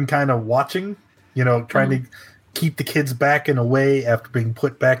 I've just been kind of watching. Trying to keep the kids back in a way after being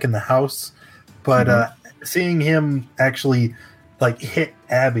put back in the house, but. Seeing him actually like hit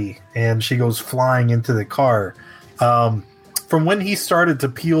Abby and she goes flying into the car. From when he started to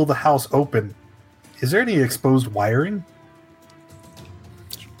peel the house open, is there any exposed wiring?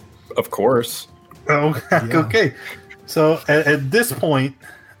 Of course. Oh, yeah. Okay. So at this point,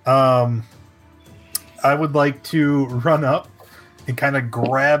 I would like to run up and kind of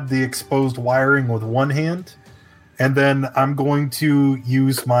grab the exposed wiring with one hand, and then I'm going to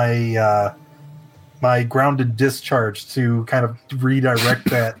use my grounded discharge to kind of redirect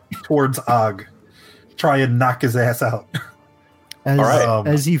that towards Og. Try and knock his ass out.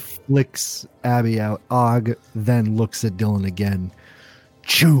 As he flicks Abby out, Og then looks at Dylan again.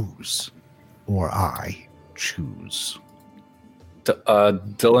 Choose, or I choose.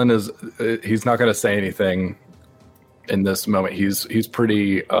 Dylan he's not going to say anything in this moment. He's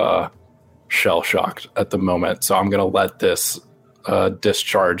pretty shell-shocked at the moment, so I'm going to let this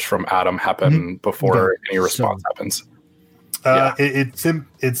discharge from Adam happen before any response happens.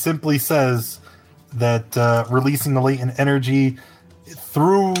 It simply says that releasing the latent energy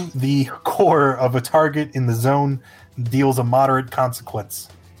through the core of a target in the zone deals a moderate consequence.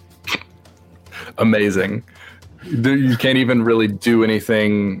 Amazing. You can't even really do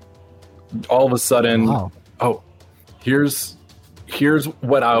anything. All of a sudden, here's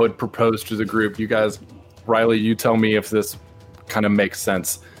what I would propose to the group. You guys, Riley, you tell me if this kind of makes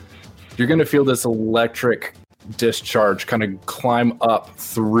sense. You're going to feel this electric discharge kind of climb up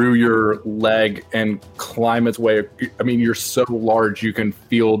through your leg and climb its way. I mean, you're so large, you can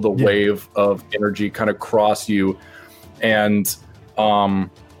feel the wave of energy kind of cross you, and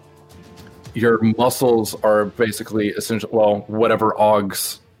your muscles are basically essentially, well, whatever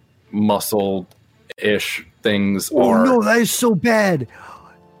Og's muscle-ish things are. Oh no, that is so bad.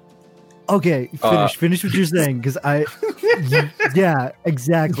 Okay, finish what you're saying, because yeah,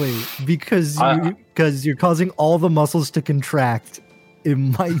 exactly, because you're causing all the muscles to contract. The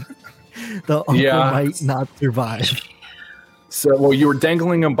uncle might not survive. So, well, you were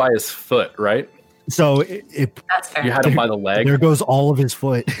dangling him by his foot, right? So that's fair. You had him by the leg. There goes all of his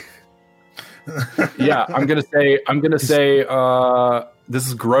foot. Yeah, I'm gonna say this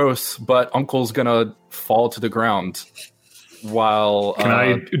is gross, but Uncle's gonna fall to the ground. While can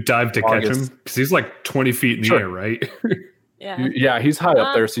I dive to catch him? Because he's like 20 feet in the air, right? Yeah, he's high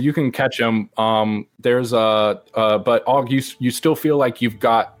up there, so you can catch him. There's but Og, you still feel like you've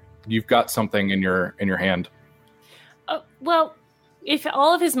got something in your hand. Well, if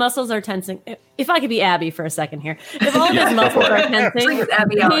all of his muscles are tensing, if I could be Abby for a second here, if all of his muscles are tensing,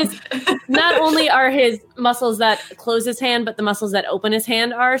 not only are his muscles that close his hand, but the muscles that open his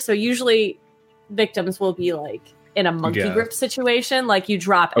hand are. So usually, victims will be like in a monkey grip situation, like you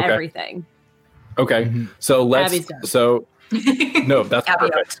drop everything. Okay, so no, that's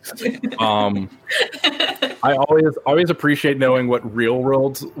perfect. I always appreciate knowing what real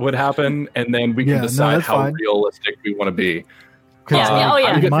worlds would happen, and then we can decide how realistic we want to be.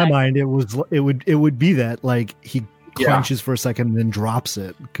 In my mind, it would be that like he clenches for a second and then drops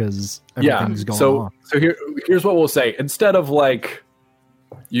it because everything's going on. So here's what we'll say: instead of like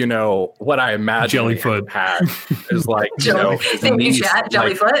what I imagine Jellyfoot had is like,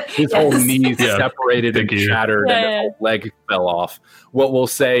 Jellyfoot. His whole knees separated and shattered, and his whole leg fell off. What we'll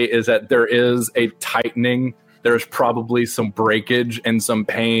say is that there is a tightening. There's probably some breakage and some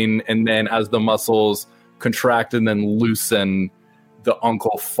pain, and then as the muscles contract and then loosen, the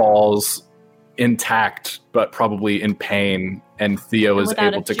uncle falls intact, but probably in pain, and Theo is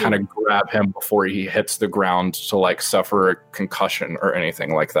able to kind of grab him before he hits the ground to like suffer a concussion or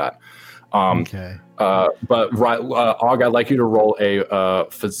anything like that. Okay. But Og, I'd like you to roll a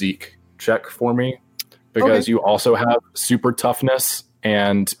physique check for me, because you also have super toughness,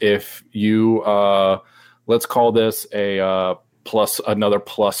 and if you let's call this another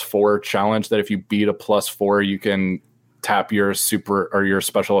 +4 challenge, that if you beat a +4, you can tap your super or your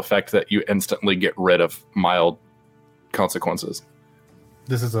special effect that you instantly get rid of mild consequences.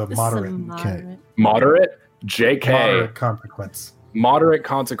 This is a moderate. Okay. Moderate? JK. Moderate consequence. Moderate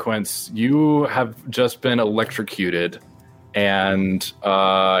consequence. You have just been electrocuted, and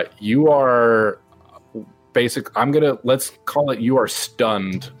you are let's call it, you are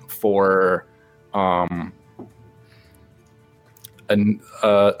stunned for a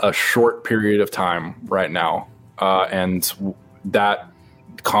short period of time right now. And that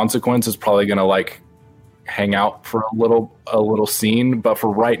consequence is probably going to like hang out for a little scene, but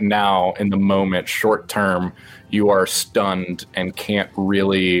for right now, in the moment, short term, you are stunned and can't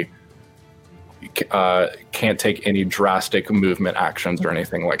take any drastic movement actions or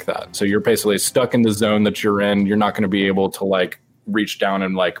anything like that. So you're basically stuck in the zone that you're in. You're not going to be able to like reach down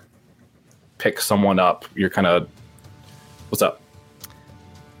and like pick someone up. You're kind of, what's up?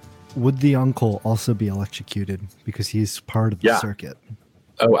 Would the uncle also be electrocuted because he's part of the circuit?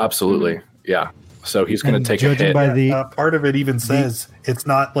 Oh, absolutely. Yeah. So he's going to take a hit. By the part of it even says it's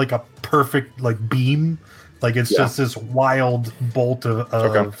not like a perfect like beam. Like it's just this wild bolt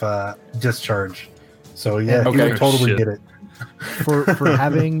of discharge. So yeah, you would totally get it. For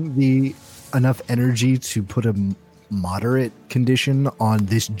having the enough energy to put a moderate condition on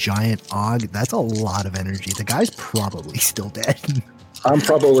this giant Og, that's a lot of energy. The guy's probably still dead. I'm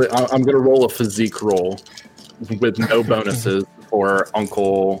going to roll a physique roll with no bonuses for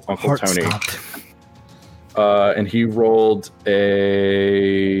Uncle Tony. And he rolled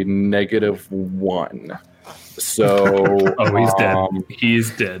a -1. So he's dead. He's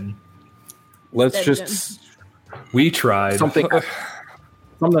dead. Let's just. We tried something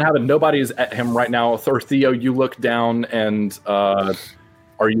happened. Nobody's at him right now. Theo, you look down and are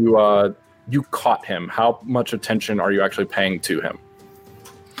you? You caught him. How much attention are you actually paying to him?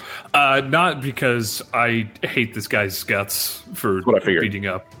 Not because I hate this guy's guts for beating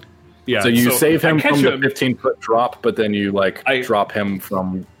up. Yeah. So you save him from the 15-foot drop, but then you drop him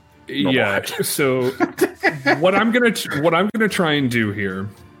from. Yeah. Height. So what I'm gonna try and do here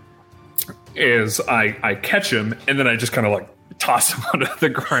is I catch him and then I just kind of like toss him onto the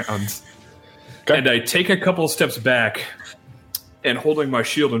ground, and I take a couple of steps back, and holding my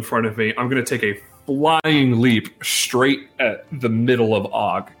shield in front of me, I'm gonna take a flying leap straight at the middle of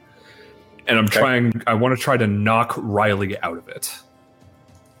Og. And I want to try to knock Riley out of it.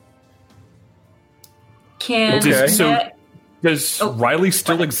 Does Riley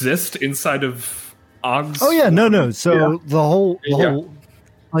still exist inside of Og's? Oh yeah, no. So the whole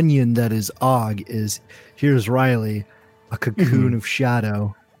onion that is Og is, here's Riley, a cocoon of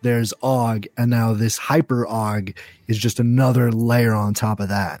shadow. There's Og, and now this hyper Og is just another layer on top of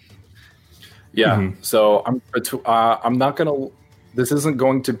that. Yeah. Mm-hmm. So I'm not gonna. This isn't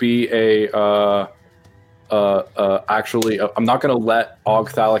going to be I'm not going to let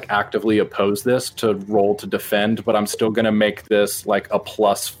Og-Thalic actively oppose this to roll to defend, but I'm still going to make this like a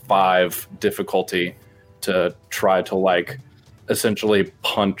 +5 difficulty to try to like essentially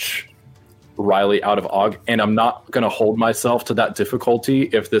punch Riley out of Og. And I'm not going to hold myself to that difficulty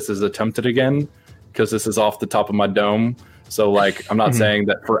if this is attempted again, because this is off the top of my dome. So like, I'm not saying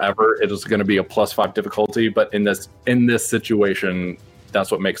that forever it is going to be a +5 difficulty, but in this situation, that's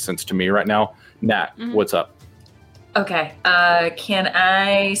what makes sense to me right now. Nat, what's up? Okay. Can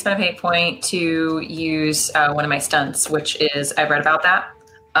I spend a fate point to use one of my stunts, which is, I've read about that.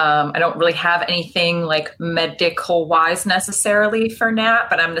 I don't really have anything like medical wise necessarily for Nat,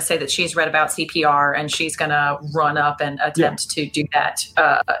 but I'm going to say that she's read about CPR and she's going to run up and attempt to do that.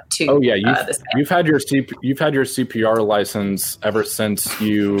 You've had your CPR license ever since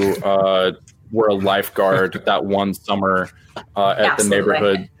you were a lifeguard that one summer at the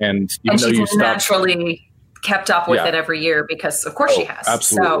neighborhood, and she's naturally kept up with it every year because, of course, she has.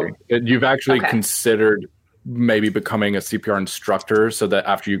 Absolutely, so, you've actually considered maybe becoming a CPR instructor so that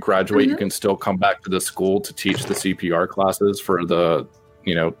after you graduate, you can still come back to the school to teach the CPR classes for the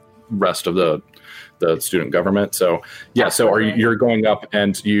rest of the student government. So yeah, Absolutely. you're going up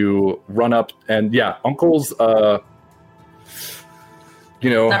and you run up, and yeah, Uncle's Not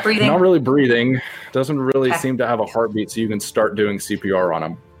breathing. not really breathing, doesn't really Okay. seem to have a heartbeat, so you can start doing CPR on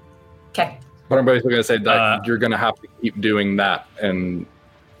him. Okay. But I'm basically going to say that you're going to have to keep doing that, and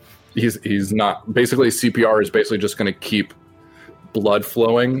he's not. Basically, CPR is basically just going to keep blood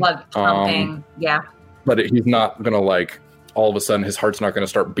flowing. Blood pumping. Yeah. But he's not going to all of a sudden his heart's not going to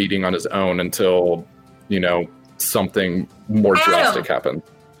start beating on his own until something more Adam! drastic happens.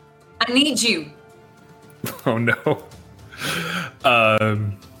 I need you. Oh no.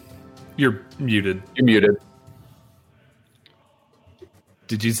 You're muted. You're muted.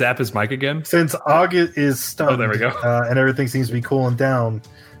 Did you zap his mic again? Since Og is stunned, Oh, there we go. And everything seems to be cooling down,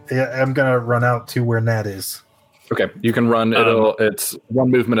 I'm gonna run out to where Nat is. Okay, you can run. It's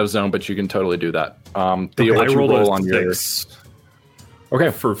one movement of zone, but you can totally do that. Theo, I what you rolled roll a on your? 6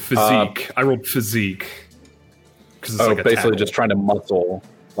 Okay, for physique. I rolled physique. Because it's like a basically tackle. just trying to muscle,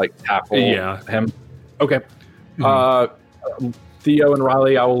 tackle Yeah. him. Okay. Theo and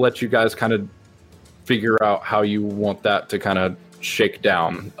Riley, I will let you guys kind of figure out how you want that to kind of shake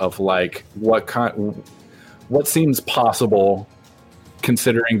down of what seems possible,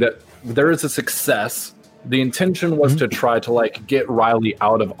 considering that there is a success. The intention was to try to get Riley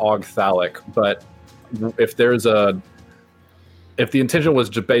out of Ogthalic, but if the intention was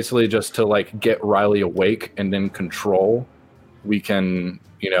to basically just to get Riley awake and then control, we can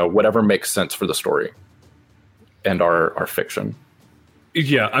whatever makes sense for the story and our fiction.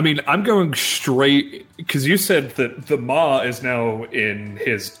 Yeah, I mean, I'm going straight because you said that the maw is now in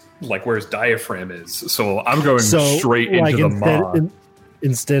his where his diaphragm is. So I'm going straight into the maw.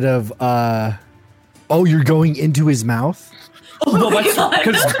 Instead of you're going into his mouth. Oh Well, my that's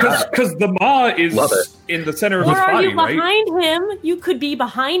God. because the maw is Love it. in the center of Or his are body, you right? behind him? You could be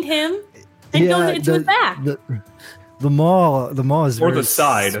behind him and go into his back. The maw is Or very the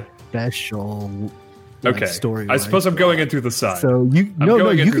side. special. Okay. Story. I suppose I'm going in through the side. So you I'm you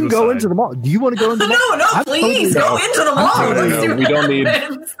going in can through the go side. into the mall. Do you want to go into the mall? No, I'm please totally- go into the mall. totally Let's see no, what we don't need-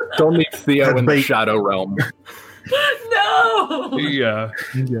 happens. Don't leave Theo in the Bait. shadow realm. No. Yeah.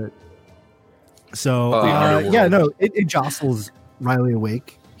 Yeah. So underworld. it jostles Riley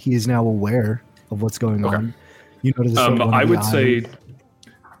awake. He is now aware of what's going Okay. on. You notice that one of I the would say, eyes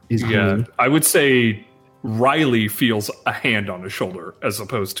is yeah, blue. I would say Riley feels a hand on his shoulder as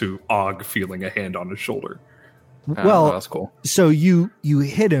opposed to Og feeling a hand on his shoulder. Well, that's cool. so you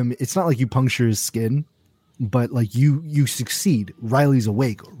hit him. It's not like you puncture his skin, but you succeed. Riley's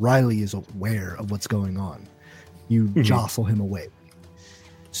awake. Riley is aware of what's going on. You jostle him away.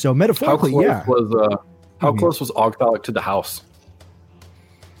 So How metaphorically, close yeah. was how Mhm. close was Ogthalic to the house?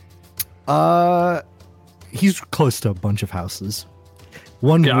 He's close to a bunch of houses.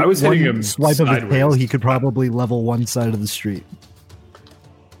 One, Yeah, I was hitting one him swipe of his sideways. tail, he could probably level one side of the street.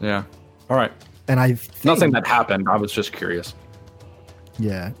 Yeah. All right. And I think, Nothing that happened. I was just curious.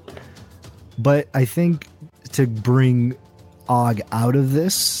 yeah. But I think to bring Og out of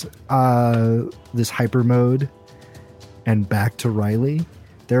this hyper mode and back to Riley,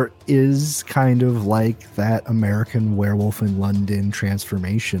 there is kind of like that American Werewolf in London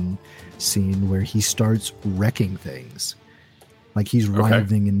transformation scene where he starts wrecking things. Like he's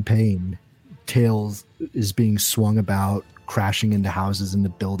writhing in pain. Tails is being swung about, crashing into houses, into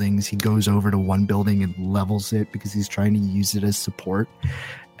buildings. He goes over to one building and levels it because he's trying to use it as support.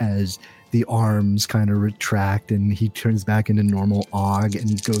 As the arms kind of retract and he turns back into normal Og and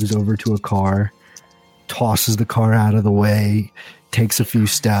he goes over to a car, tosses the car out of the way, takes a few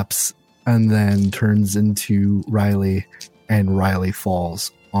steps, and then turns into Riley, and Riley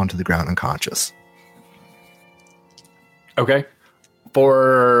falls onto the ground unconscious. Okay.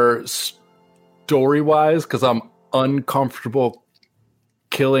 For story-wise, because I'm uncomfortable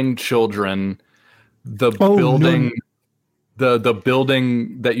killing children, the building, the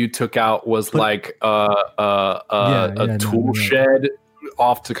building that you took out was like a tool shed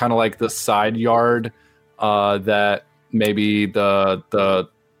off to kind of like the side yard that maybe the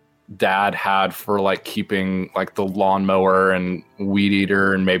dad had for like keeping like the lawnmower and weed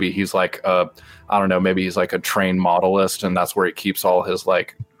eater, and maybe he's like I don't know, maybe he's like a trained modelist and that's where he keeps all his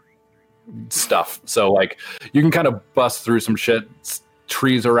like stuff. So like you can kind of bust through some shit.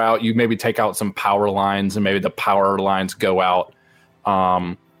 Trees are out. You maybe take out some power lines and maybe the power lines go out.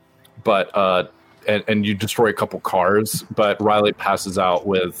 But you destroy a couple cars, but Riley passes out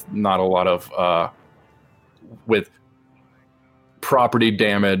with not a lot of with property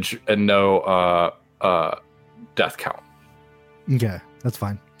damage and no death count. Okay, that's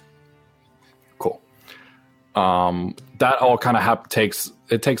fine. Cool. That all kind of takes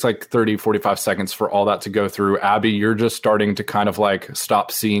like 30, 45 seconds for all that to go through. Abby, you're just starting to kind of like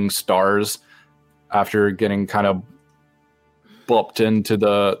stop seeing stars after getting kind of bumped into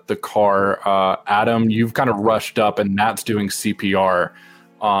the car. Adam, you've kind of rushed up and Nat's doing CPR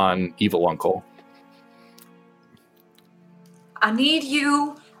on Evil Uncle. I need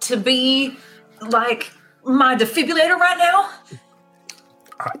you to be like my defibrillator right now.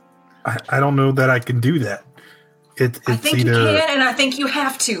 I don't know that I can do that. It's I think either, you can, and I think you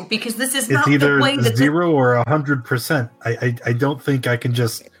have to, because this is not either the way that 0 or 100%. I don't think I can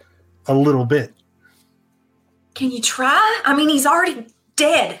just a little bit. Can you try? I mean, he's already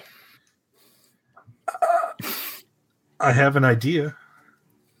dead. I have an idea.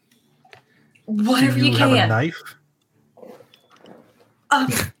 Whatever Do you have can. a knife?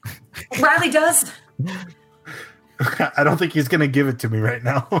 Riley does. I don't think he's going to give it to me right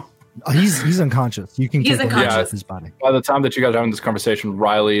now. He's unconscious. You can He's take unconscious. a with his body. By the time that you guys are having this conversation,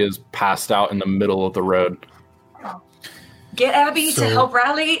 Riley is passed out in the middle of the road. Get Abby to help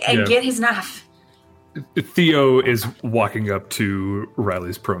Riley and Yeah. get his knife. Theo is walking up to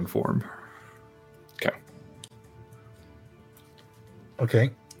Riley's prone form. Okay.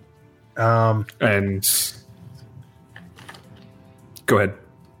 Okay. And go ahead.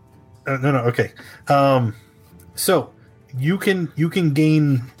 No. Okay. So you can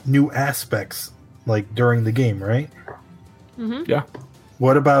gain new aspects like during the game, right? Mm-hmm. Yeah.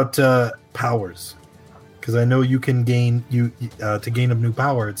 What about powers? Because I know you can gain to gain a new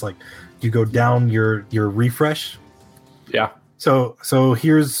power. It's like you go down your refresh. Yeah. So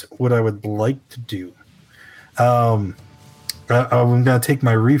here's what I would like to do. I'm gonna take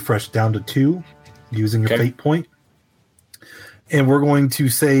my refresh down to 2 using your fate point, and we're going to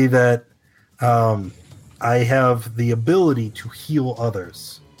say that I have the ability to heal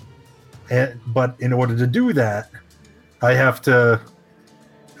others, but in order to do that, I have to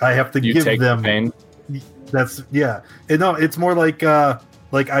You give take them the pain. That's yeah. No, it's more like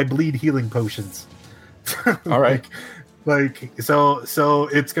I bleed healing potions. All right. So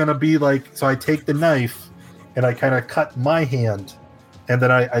it's gonna be like, so I take the knife and I kind of cut my hand, and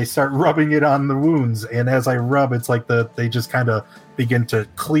then I start rubbing it on the wounds, and as I rub, it's like they just kind of begin to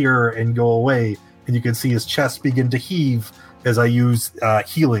clear and go away, and you can see his chest begin to heave as I use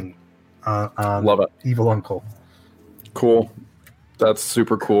healing on Love it. Evil Uncle. Cool. That's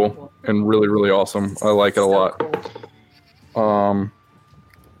super cool and really, really awesome. I like it a lot.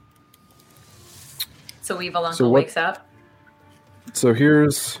 So Evil Uncle So what- wakes up. So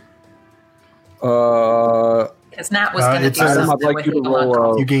here's Because Nat was going to it's do Adam, something I'd like with you to Evil roll,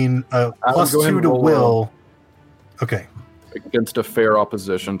 Uncle. You gain plus go ahead 2 and to roll, will. Okay. against a fair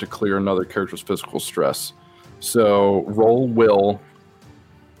opposition to clear another character's physical stress. So roll will.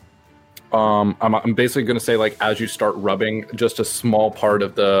 I'm basically going to say, like, as you start rubbing, just a small part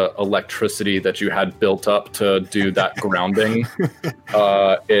of the electricity that you had built up to do that grounding,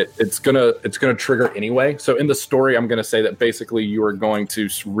 it's gonna trigger anyway. So in the story, I'm going to say that basically you are going to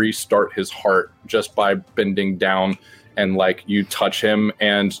restart his heart just by bending down and like you touch him,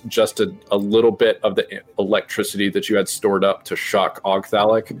 and just a little bit of the electricity that you had stored up to shock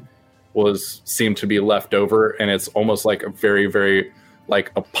Ogthalic seemed to be left over, and it's almost like a very, very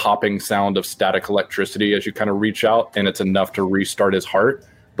like a popping sound of static electricity as you kind of reach out, and it's enough to restart his heart.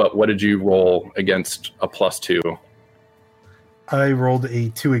 But what did you roll against a +2? I rolled a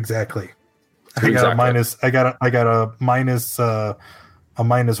 2 exactly. I got Exactly. a minus. I got a minus. A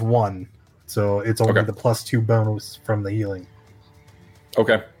 -1. So it's only Okay. the +2 bonus from the healing.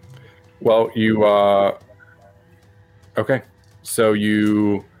 Okay. Well, you okay. So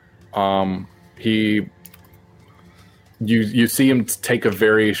you you see him take a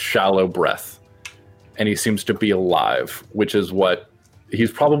very shallow breath, and he seems to be alive, which is what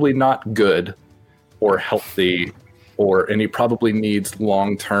he's probably not good or healthy, and he probably needs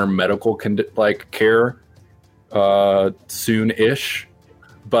long-term medical care soon-ish,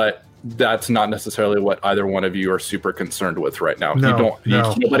 but that's not necessarily what either one of you are super concerned with right now. No.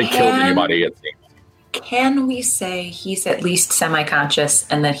 Nobody killed anybody, it seems. Can we say he's at least semi-conscious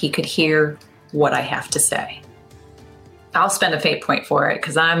and that he could hear what I have to say? I'll spend a fate point for it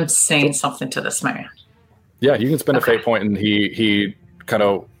because I'm saying something to this man. Yeah, you can spend Okay. a fate point, and he kind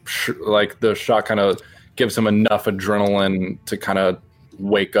of like the shot kind of gives him enough adrenaline to kind of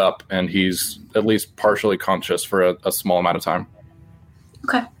wake up, and he's at least partially conscious for a small amount of time.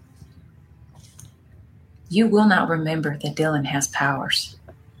 Okay. You will not remember that Dylan has powers.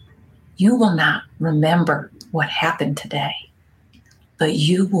 You will not remember what happened today. But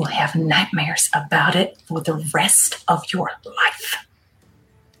you will have nightmares about it for the rest of your life.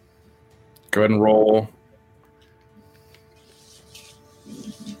 Go ahead and roll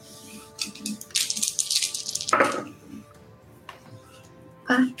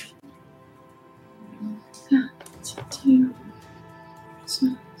 5. 2.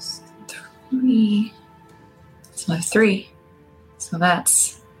 3. So 3. So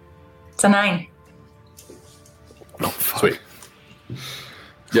it's a 9. Oh, fuck. Sweet.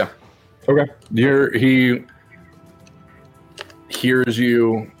 Yeah. Okay. He hears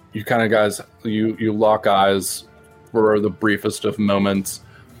you. You kind of guys, you lock eyes for the briefest of moments,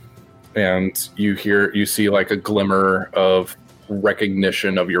 and you see like a glimmer of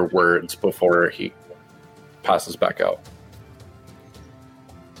recognition of your words before he passes back out.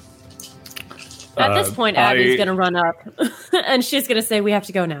 At this point, Abby's going to run up, and she's going to say, "We have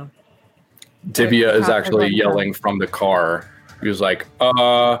to go now." Divya is actually yelling from the car. He was like,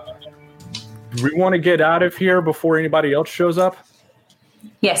 "Do we want to get out of here before anybody else shows up?"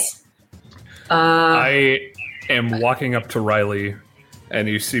 Yes. I am walking up to Riley, and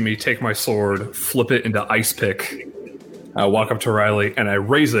you see me take my sword, flip it into ice pick. I walk up to Riley, and I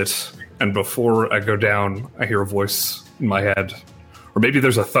raise it, and before I go down, I hear a voice in my head. Or maybe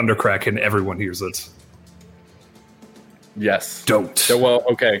there's a thunder crack and everyone hears it. Yes. Don't. So, well,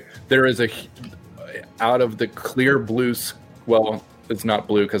 okay. There is out of the clear blue, well, it's not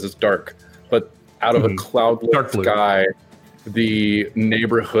blue because it's dark, but out of a cloudless sky, the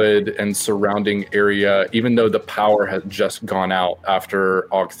neighborhood and surrounding area, even though the power had just gone out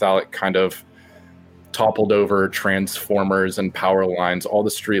after Oxalic kind of toppled over transformers and power lines, all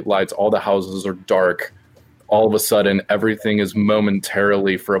the street lights, all the houses are dark. All of a sudden, everything is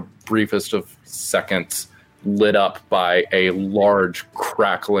momentarily, for a briefest of seconds, lit up by a large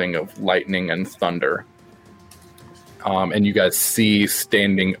crackling of lightning and thunder. And you guys see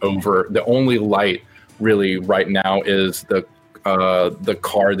standing over, the only light really right now is the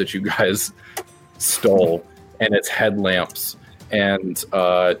car that you guys stole and its headlamps. And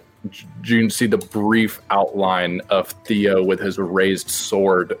you see the brief outline of Theo with his raised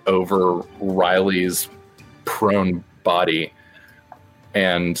sword over Riley's prone body.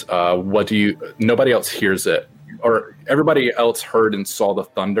 And nobody else hears it, or everybody else heard and saw the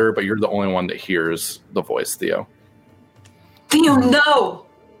thunder, but you're the only one that hears the voice, Theo. Theo, no!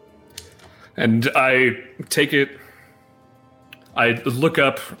 And I take it, I look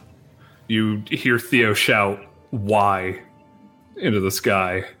up, you hear Theo shout, "Why?" into the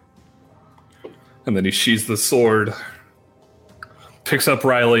sky. And then he sheathes the sword, picks up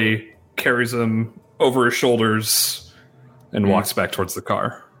Riley, carries him over his shoulders, and walks back towards the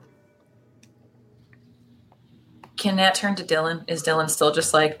car. Can Nat turn to Dylan? Is Dylan still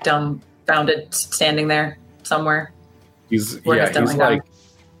just like dumbfounded, standing there somewhere? He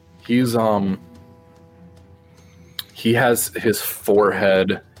has his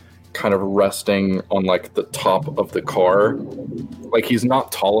forehead kind of resting on like the top of the car. Like he's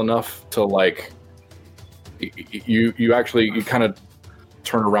not tall enough to like, you kind of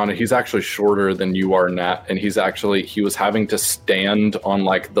turn around and he's actually shorter than you are, Nat, and he was having to stand on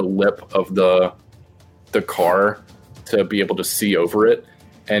like the lip of the car to be able to see over it,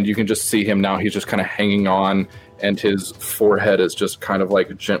 and you can just see him now. He's just kind of hanging on, and his forehead is just kind of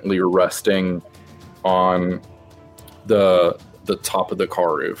like gently resting on the top of the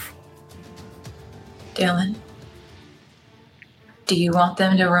car roof. Dylan, do you want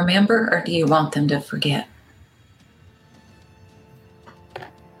them to remember or do you want them to forget?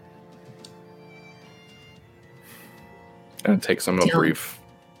 And it takes him a brief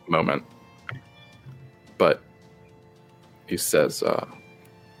moment. But he says, I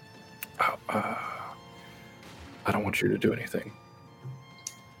don't want you to do anything.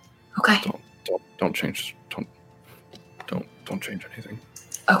 Okay. Don't change. Don't change anything.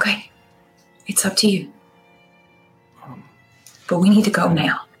 Okay. It's up to you. But we need to go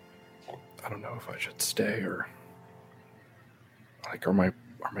now. I don't know if I should stay or like, are my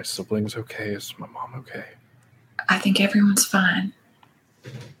siblings okay? Is my mom okay? I think everyone's fine.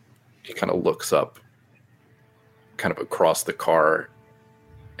 He kind of looks up, kind of across the car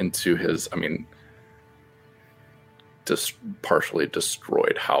into his, partially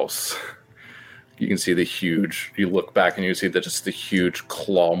destroyed house. You can see you look back and you see that just the huge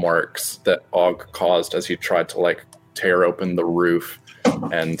claw marks that Og caused as he tried to like tear open the roof,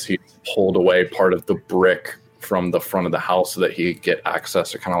 and he pulled away part of the brick from the front of the house so that he could get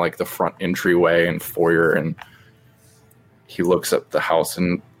access to kind of like the front entryway and foyer. And he looks at the house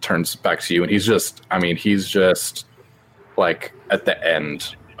and turns back to you, and he's just like at the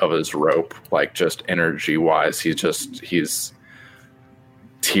end of his rope, like just energy wise. He's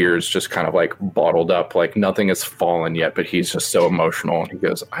tears just kind of like bottled up, like nothing has fallen yet, but he's just so emotional. And he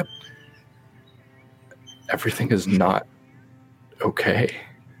goes, everything is not okay.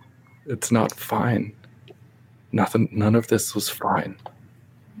 It's not fine. None of this was fine.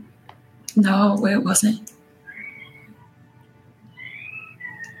 No, it wasn't.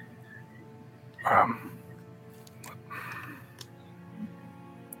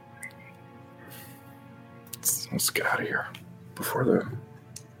 Let's get out of here before the.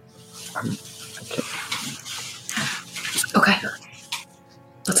 I can't. Okay.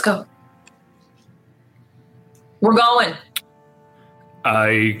 Let's go. We're going.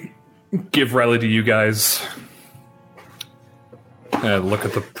 I give Riley to you guys. Look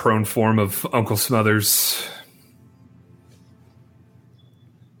at the prone form of Uncle Smothers.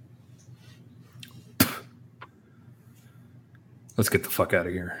 Let's get the fuck out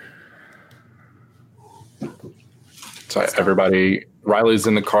of here. So everybody, Riley's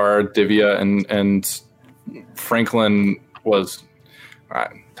in the car. Divya and Franklin was.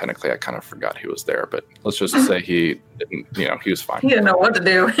 Technically, I kind of forgot he was there, but let's just say he didn't. He was fine. He didn't know what to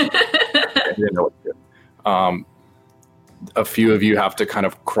do. He didn't know what to do. A few of you have to kind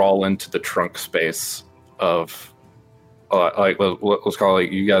of crawl into the trunk space of, let's call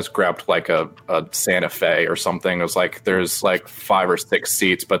it. You guys grabbed like a Santa Fe or something. It was like there's like 5 or 6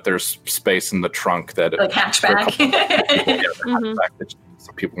 seats, but there's space in the trunk that like hatchback. Hatchback that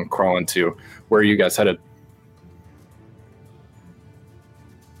some people can crawl into. Where are you guys headed?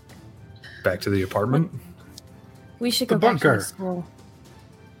 Back to the apartment? We should go back to the school.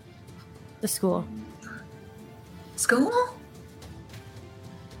 The school. School?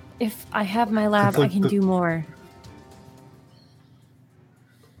 If I have my lab, I can do more.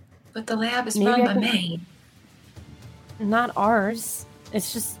 But the lab is run by Maine. Not ours.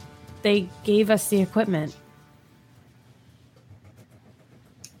 It's just they gave us the equipment.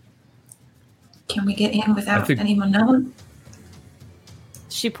 Can we get in without anyone knowing?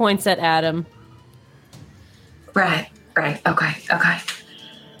 She points at Adam. Right. Okay.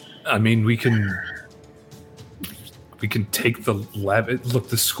 I mean, we can take the lab. Look,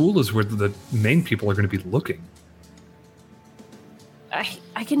 the school is where the main people are going to be looking.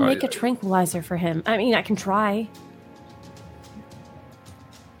 I can make a tranquilizer for him. I mean, I can try.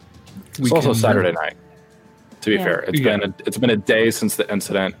 It's also Saturday night. To be fair, it's been a day since the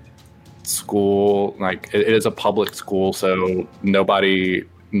incident. School, like it is a public school, so nobody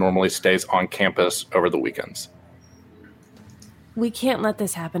normally stays on campus over the weekends. We can't let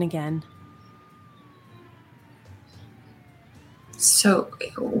this happen again. So,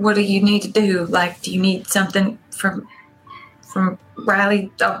 what do you need to do? Like, do you need something from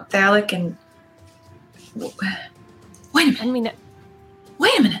Riley, Thalic, and wait a minute.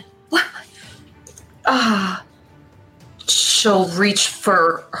 Wait a minute. What? She'll reach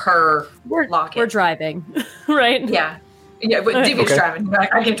for her locket. We're driving, right? Yeah, but Divya's driving.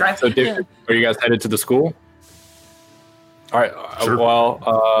 I can drive. So, are you guys headed to the school? All right. Sure. Well,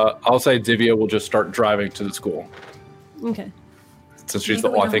 I'll say Divya will just start driving to the school. Okay. Since she's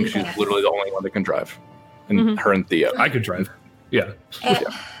I think she's literally the only one that can drive, and her and Theo. I could drive. Yeah.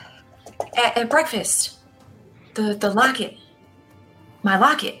 At breakfast, the locket, my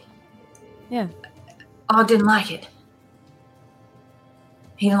locket. Yeah. Og didn't like it.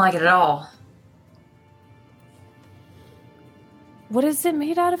 He didn't like it at all. What is it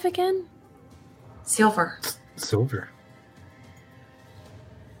made out of again? Silver. Silver.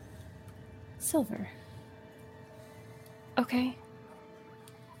 Okay.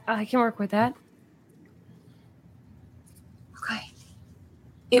 I can work with that. Okay.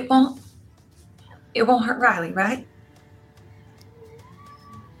 It won't hurt Riley, right?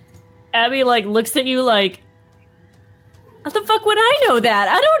 Abby looks at you like, how the fuck would I know that?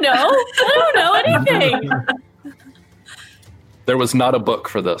 I don't know anything. There was not a book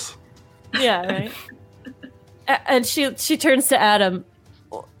for this. Yeah, right. And she turns to Adam.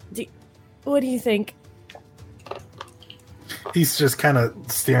 What do you think? He's just kind of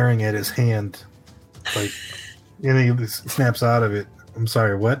staring at his hand, like, he snaps out of it. I'm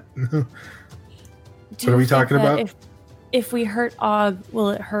sorry, what? What are we talking about? If we hurt Og,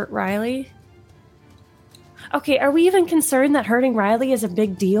 will it hurt Riley? Okay, are we even concerned that hurting Riley is a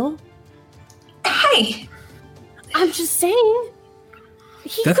big deal? Hey! I'm just saying.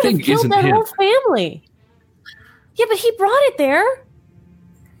 He That could have thing killed isn't that him. whole family. Yeah, but he brought it there.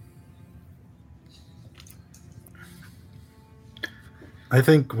 I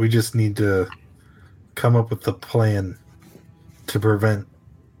think we just need to come up with a plan to prevent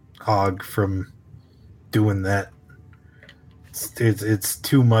Og from doing that. It's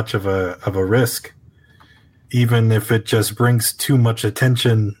too much of a risk, even if it just brings too much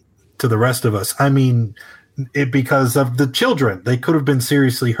attention to the rest of us. I mean, because of the children, they could have been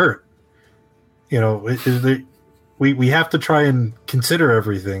seriously hurt. we have to try and consider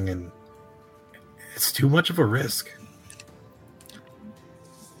everything, and it's too much of a risk.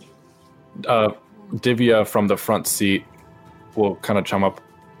 Divya from the front seat will kind of chime up.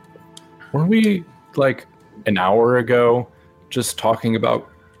 Weren't we like an hour ago just talking about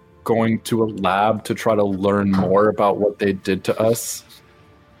going to a lab to try to learn more about what they did to us?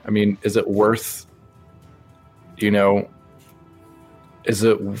 I mean, is it worth, is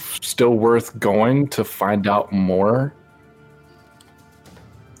it still worth going to find out more?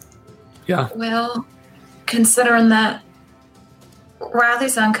 Yeah. Well, considering that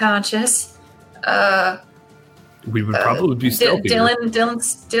Riley's unconscious, we would probably be stealthy.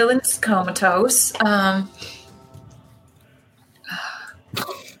 Dylan's comatose.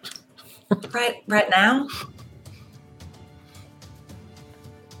 Right now,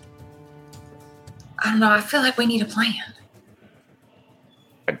 I don't know. I feel like we need a plan.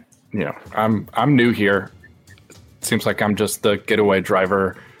 I'm new here. Seems like I'm just the getaway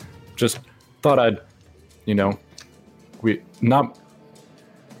driver. Just thought I'd, we not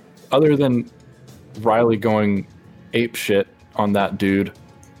other than Riley going ape shit on that dude,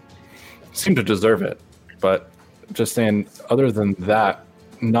 seemed to deserve it. But just saying, other than that,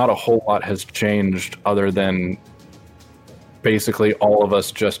 not a whole lot has changed other than basically all of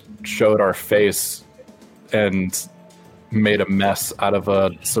us just showed our face and made a mess out of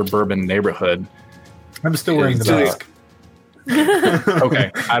a suburban neighborhood. I'm still wearing the mask.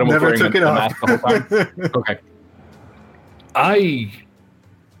 Okay, Adam was wearing the mask the whole time. Okay. I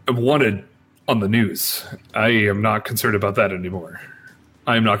am wanted on the news. I am not concerned about that anymore.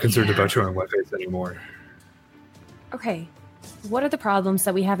 I am not concerned about showing my face anymore. Okay, what are the problems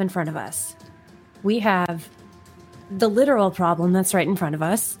that we have in front of us? We have the literal problem that's right in front of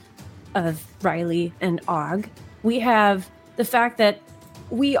us of Riley and Og. We have the fact that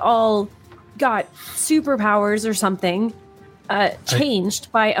we all got superpowers or something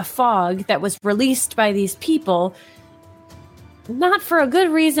changed by a fog that was released by these people. Not for a good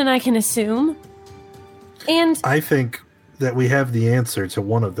reason, I can assume. And I think that we have the answer to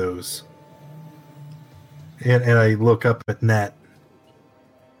one of those. And I look up at Nat.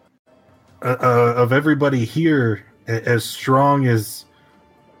 Of everybody here, as strong as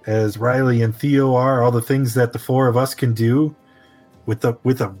Riley and Theo are, all the things that the four of us can do, with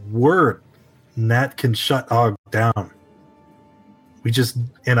a word, Nat can shut Og down.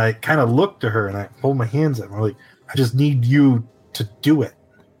 And I kind of look to her and I hold my hands up. I'm like, I just need you to do it.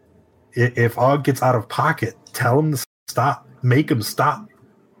 If Og gets out of pocket, tell him to stop. Make him stop.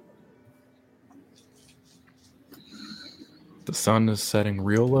 The sun is setting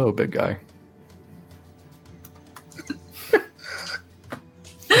real low, big guy.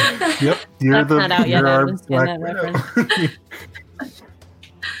 Yep, you're our Black Widow.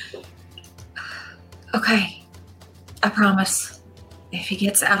 Okay, I promise. If he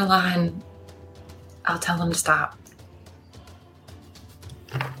gets out of line, I'll tell him to stop.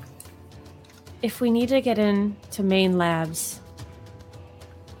 if we need to get into main labs,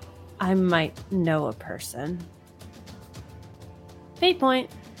 I might know a person. Fate point.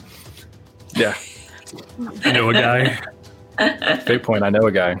 Yeah. I know a guy. Fate point, I know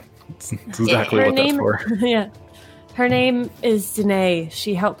a guy. It's exactly what that's for. Yeah. Her name is Danae.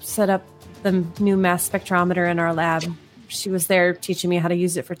 She helped set up the new mass spectrometer in our lab. She was there teaching me how to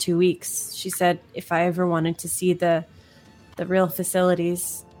use it for 2 weeks. She said if I ever wanted to see the real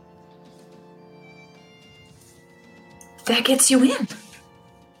facilities. That gets you in.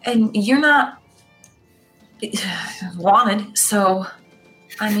 And you're not wanted, so,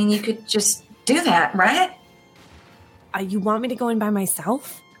 I mean, you could just do that, right? You want me to go in by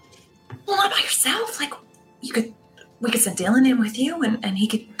myself? Well, not by yourself. Like, we could send Dylan in with you, and he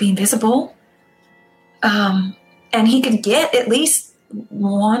could be invisible. And he could get at least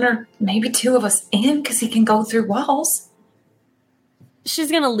one or maybe two of us in, because he can go through walls.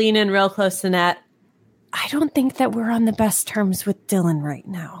 She's going to lean in real close to Nat. I don't think that we're on the best terms with Dylan right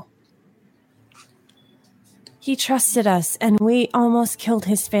now. He trusted us, and we almost killed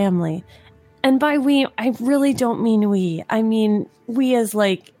his family. And by we, I really don't mean we. I mean, we as,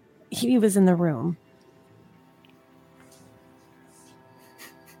 like, he was in the room.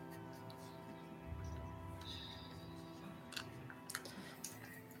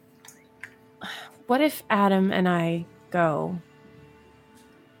 What if Adam and I go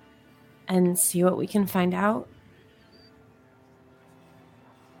and see what we can find out?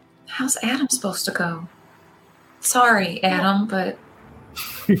 How's Adam supposed to go? Sorry, Adam, but...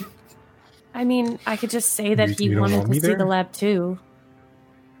 I mean, I could just say that he wanted to see the lab too.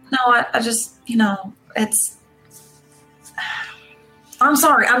 No, I just, it's... I'm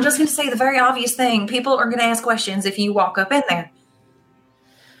sorry. I'm just going to say the very obvious thing. People are going to ask questions if you walk up in there.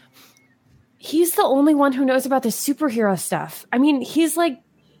 He's the only one who knows about the superhero stuff. I mean, he's like,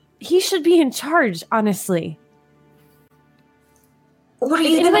 he should be in charge, honestly. What are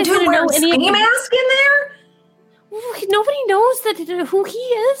you going to do? Wear a ski mask in there? Nobody knows who he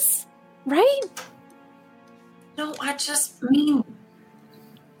is, right? No, I just mean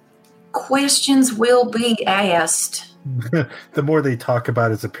questions will be asked. The more they talk about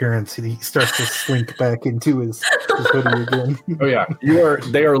his appearance, he starts to slink back into his hoodie again. Oh yeah,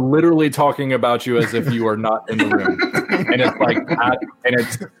 they are literally talking about you as if you are not in the room, and it's like, and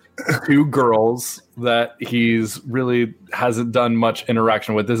it's two girls that he's really hasn't done much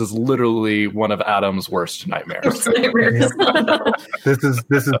interaction with. This is literally one of Adam's worst nightmares. This is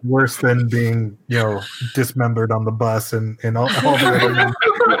worse than being, dismembered on the bus and all the other.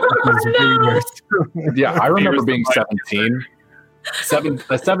 Yeah, I remember being 17. A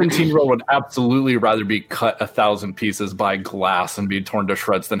 17-year-old would absolutely rather be cut 1,000 pieces by glass and be torn to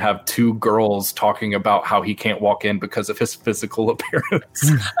shreds than have two girls talking about how he can't walk in because of his physical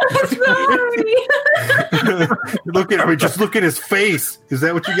appearance. Just look at his face. Is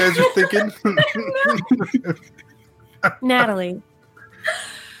that what you guys are thinking? Natalie,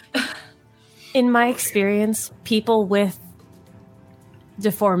 in my experience, people with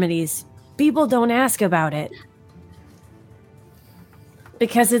deformities, people don't ask about it.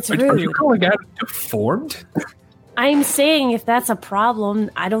 Because it's rude. Are you calling Adam deformed? I'm saying if that's a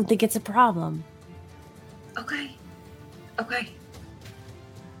problem, I don't think it's a problem. Okay. All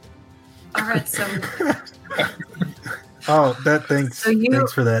right, so...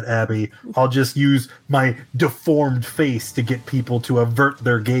 Thanks for that, Abby. I'll just use my deformed face to get people to avert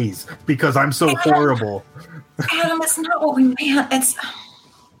their gaze because I'm so horrible. Adam, that's not what we meant.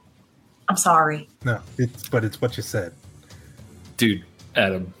 I'm sorry. No, it's what you said. Dude.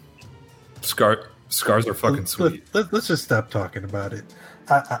 Adam, scars are fucking sweet. Let's just stop talking about it.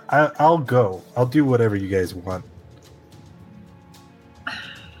 I'll go. I'll do whatever you guys want.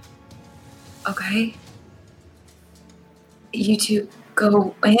 Okay. You two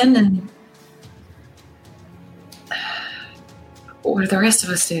go in, and what do the rest of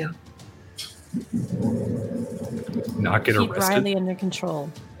us do? Not get Keep arrested. Riley under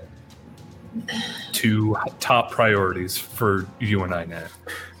control. Two top priorities for you and I, Nat.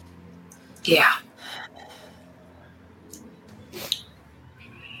 Yeah.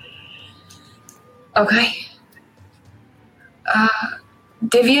 Okay.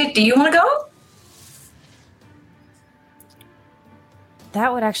 Divya, do you want to go?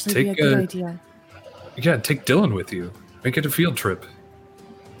 That would actually be a good idea. Yeah, take Dylan with you. Make it a field trip.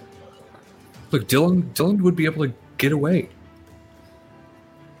 Look, Dylan would be able to get away.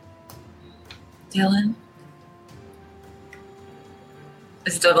 Dylan?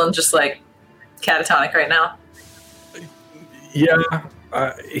 Is Dylan just like catatonic right now? Yeah,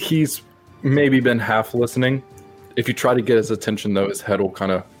 he's maybe been half listening. If you try to get his attention, though, his head will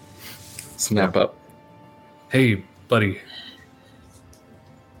kind of snap up. Hey, buddy.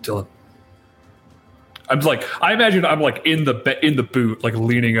 Dylan. I imagine I'm like in the boot, like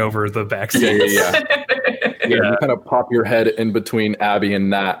leaning over the back seat. Yeah. You kind of pop your head in between Abby and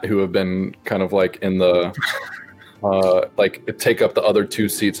Nat, who have been kind of like in the take up the other two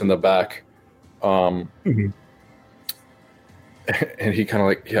seats in the back. Mm-hmm. And he kind of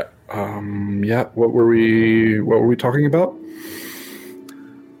like, what were we talking about?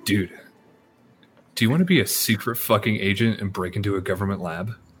 Dude, do you want to be a secret fucking agent and break into a government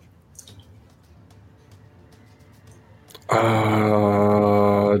lab?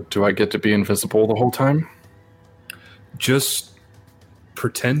 Do I get to be invisible the whole time? Just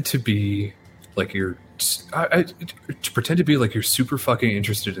pretend to be like you're super fucking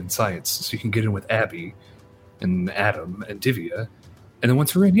interested in science, so you can get in with Abby and Adam and Divya, and then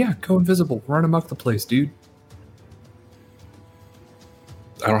once we're in, go invisible, run amok the place, dude.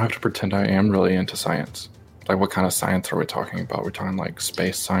 I don't have to pretend I am really into science. Like, what kind of science are we talking about? We're talking like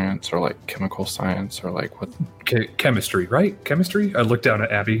space science or like chemical science or like what? Chemistry, right? Chemistry? I looked down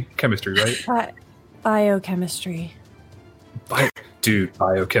at Abby. Chemistry, right? Biochemistry. Dude,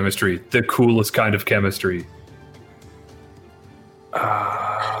 biochemistry. The coolest kind of chemistry.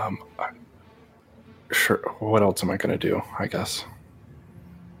 Sure. What else am I going to do, I guess?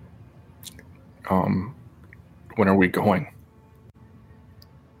 When are we going?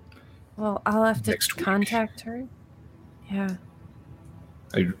 Well, I'll have to contact her. Yeah.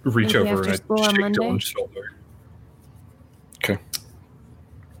 I reach Maybe over and I after school on shake Monday? Dylan's shoulder. Okay.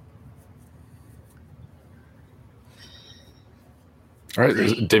 All right.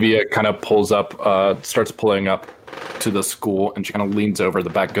 Divya kind of pulls up, starts pulling up to the school, and she kind of leans over the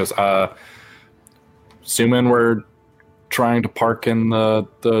back and goes, assuming we're trying to park in the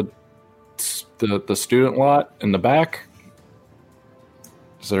student lot in the back.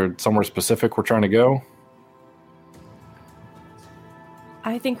 Is there somewhere specific we're trying to go?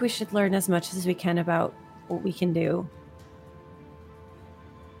 I think we should learn as much as we can about what we can do.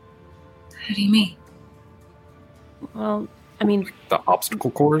 How do you mean? Well, I mean... The obstacle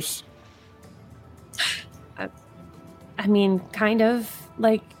course? I mean, kind of.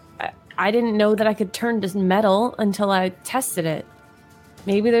 Like, I didn't know that I could turn to metal until I tested it.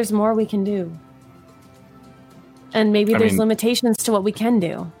 Maybe there's more we can do. And maybe there's limitations to what we can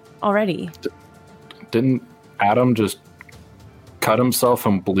do already. Didn't Adam just cut himself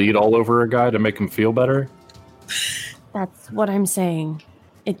and bleed all over a guy to make him feel better? That's what I'm saying.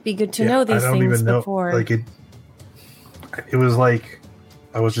 It'd be good to know these things before. Like it was like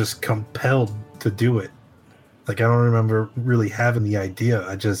I was just compelled to do it. Like I don't remember really having the idea.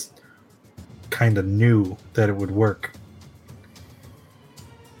 I just kind of knew that it would work.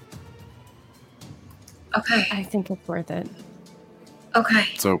 Okay. I think it's worth it. Okay.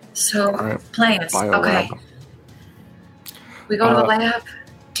 So right. Plans. Bio okay. lab. We go to the lab.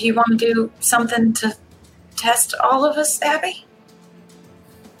 Do you want to do something to test all of us, Abby?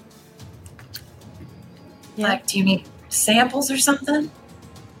 Yeah. Like, do you need samples or something?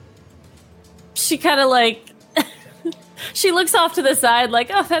 She kind of like... she looks off to the side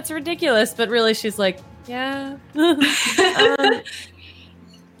like, oh, that's ridiculous. But really, she's like, yeah.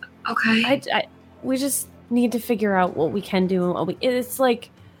 Okay. We just need to figure out what we can do and what we... It's like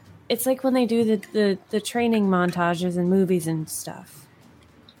when they do the training montages in movies and stuff.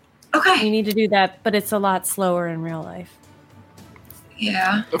 Okay. We need to do that, but it's a lot slower in real life.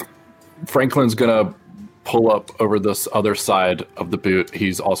 Yeah. Franklin's gonna pull up over this other side of the boot.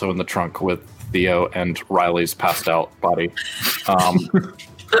 He's also in the trunk with Theo and Riley's passed out body.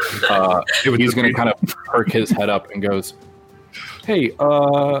 He's gonna kind of perk his head up and goes, hey,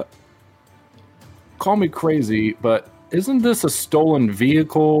 call me crazy, but isn't this a stolen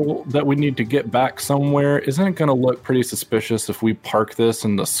vehicle that we need to get back somewhere? Isn't it going to look pretty suspicious if we park this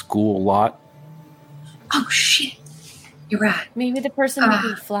in the school lot? Oh, shit. You're right. Maybe the person who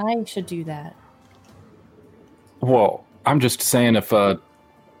can fly should do that. Well, I'm just saying if a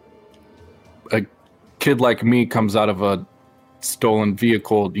kid like me comes out of a stolen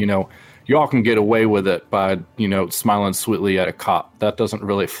vehicle, y'all can get away with it by, smiling sweetly at a cop. That doesn't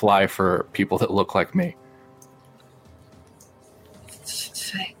really fly for people that look like me.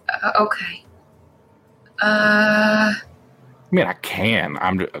 Okay. I mean, I can.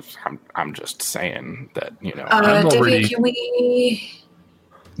 I'm just saying that, I'm already... Can we...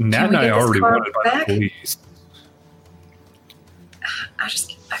 Nat and I already wanted by the police.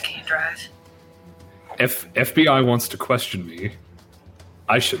 I can't drive. If FBI wants to question me,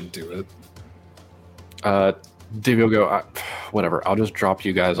 I shouldn't do it. Davey will go, whatever, I'll just drop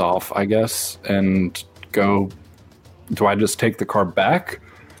you guys off, I guess, and go. Do I just take the car back?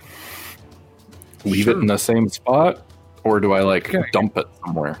 Leave it in the same spot? Or do I, dump it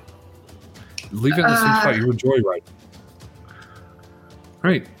somewhere? Leave it in the same spot. You were joyriding.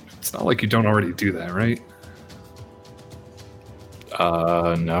 Right. It's not like you don't already do that, right?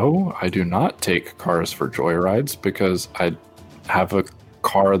 No, I do not take cars for joyrides because I have a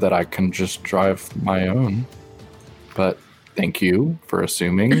car that I can just drive my own. But thank you for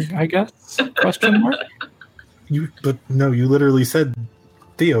assuming, I guess? Question mark? You literally said,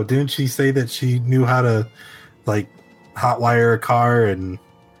 Theo, didn't she say that she knew how to hotwire a car and...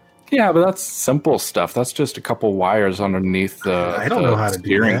 Yeah, but that's simple stuff. That's just a couple wires underneath the I don't know how to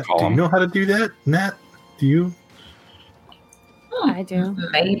do that. Column. Do you know how to do that, Nat? Do you? I do.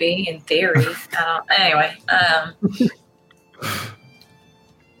 Maybe, in theory. Anyway.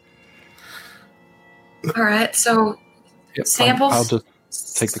 All right, so yep, samples. I'll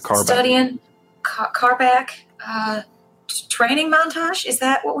just take the car back. Studying, car back. Training montage. Is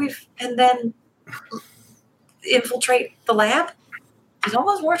that what we've? And then infiltrate the lab. Did all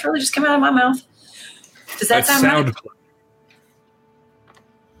those words really just come out of my mouth? Does that sound right?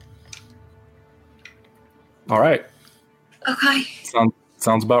 All right. Okay.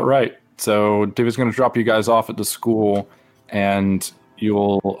 Sounds about right. So David's going to drop you guys off at the school, and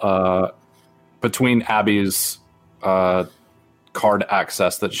you'll between Abby's card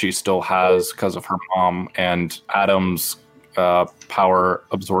access that she still has because of her mom and Adam's power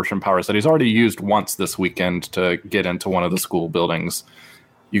absorption powers that he's already used once this weekend to get into one of the school buildings.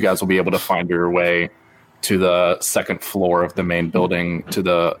 You guys will be able to find your way to the second floor of the main building to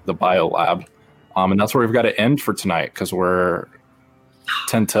the bio lab. And that's where we've got to end for tonight because we're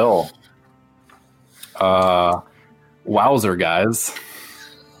 10 till. Wowzer, guys.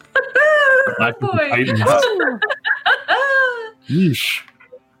 Yeesh.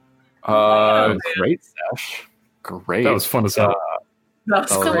 Great, Sesh. Great. That was fun as hell.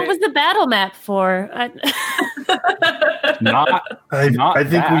 So what was the battle map for? I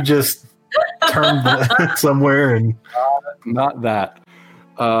think we just turned somewhere and not that.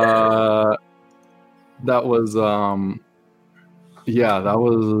 That was that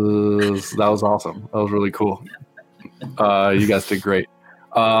was awesome. That was really cool. You guys did great.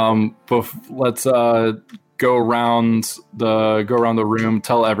 But let's go around the room.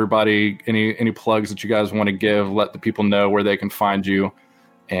 Tell everybody any plugs that you guys want to give. Let the people know where they can find you,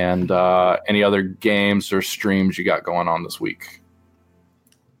 and any other games or streams you got going on this week.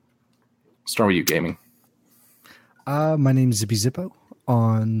 Start with you, gaming. My name is Zippy Zippo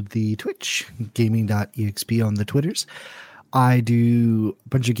on the Twitch, gaming.exp on the Twitters. I do a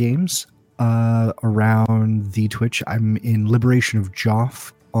bunch of games around the Twitch. I'm in Liberation of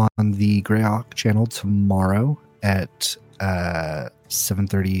Joff on the Greyhawk channel tomorrow at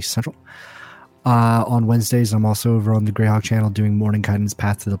 7:30 Central. On Wednesdays, I'm also over on the Greyhawk channel doing Morningkind's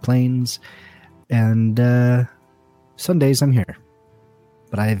Path to the Plains. And Sundays, I'm here.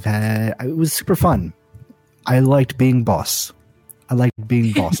 But it was super fun. I liked being boss. I liked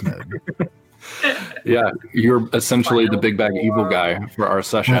being boss mode. Yeah, you're essentially the big bag evil guy for our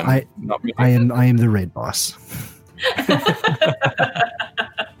session. I am the raid boss.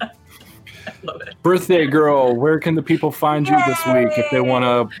 Birthday girl, where can the people find you this week if they want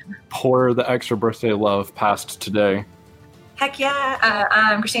to pour the extra birthday love past today? Heck yeah.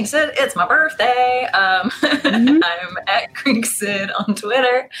 I'm Christina Sid. It's my birthday. I'm at Creek Sid on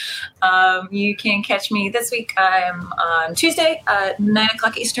Twitter. You can catch me this week. I'm on Tuesday at 9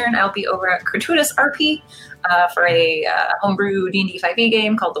 o'clock Eastern. I'll be over at Gratuitous RP for a homebrew D&D 5e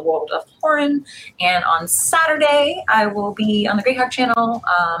game called The World of Horin. And on Saturday, I will be on the Greyhawk channel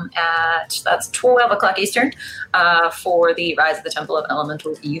that's 12 o'clock Eastern for the Rise of the Temple of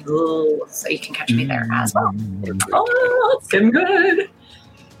Elemental Evil. So you can catch me there as well. Oh, it's getting good.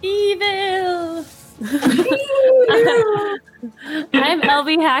 Evil. I'm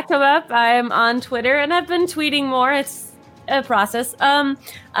LB Hackabup. I'm on Twitter and I've been tweeting more. It's a process. I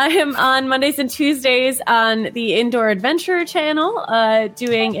am on Mondays and Tuesdays on the Indoor Adventure channel,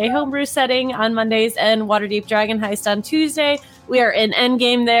 doing a homebrew setting on Mondays and Waterdeep Dragon Heist on Tuesday. We are in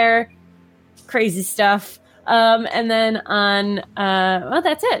Endgame there. Crazy stuff. And then on,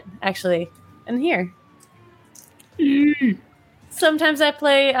 that's it, actually. And here. Sometimes I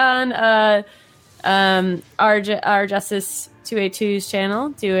play on our Justice 282's channel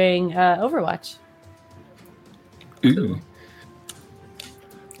doing Overwatch. Ooh.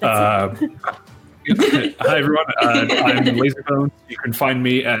 Hi everyone, I'm Lazybones. You can find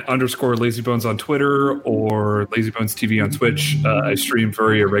me at _Lazybones on Twitter or Lazybones TV on Twitch. I stream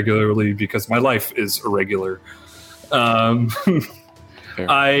very irregularly because my life is irregular. I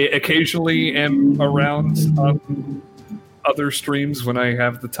occasionally am around on other streams when I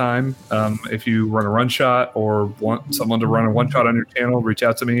have the time. If you run a run shot or want someone to run a one shot on your channel, reach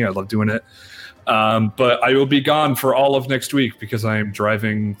out to me. I love doing it. But I will be gone for all of next week because I am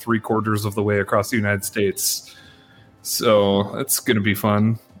driving 3/4 of the way across the United States. So that's going to be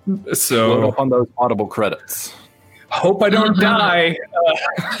fun. So load up on those Audible credits. Hope I don't die.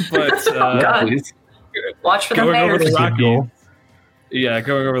 But watch for the bears. Yeah,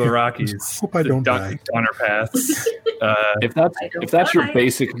 going over the Rockies. Hope I don't die. Donner paths. If that's your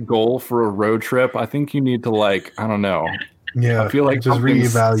basic goal for a road trip, I think you need to I don't know. Yeah, I feel like just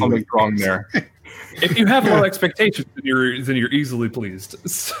reevaluate something wrong there. If you have low expectations, then you're easily pleased.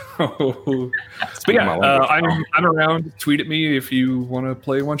 So, but yeah, I'm around. Tweet at me if you want to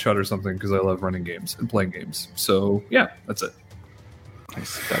play one shot or something because I love running games and playing games. So yeah, that's it.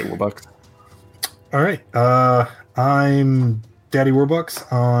 Nice, Daddy Warbucks. All right, I'm Daddy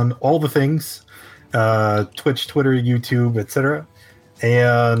Warbucks on all the things, Twitch, Twitter, YouTube, etc.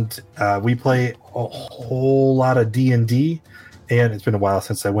 And we play a whole lot of D&D. And it's been a while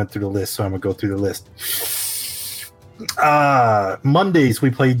since I went through the list, so I'm going to go through the list. Mondays, we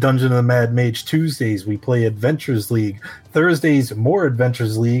play Dungeon of the Mad Mage. Tuesdays, we play Adventures League. Thursdays, more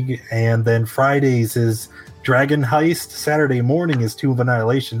Adventures League. And then Fridays is Dragon Heist. Saturday morning is Tomb of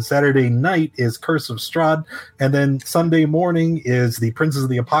Annihilation. Saturday night is Curse of Strahd. And then Sunday morning is the Princes of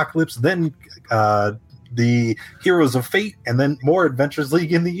the Apocalypse. Then the Heroes of Fate. And then more Adventures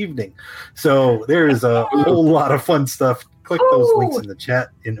League in the evening. So there is a whole lot of fun stuff. Click those links in the chat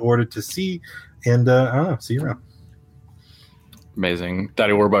in order to see. And I don't know. See you around. Amazing.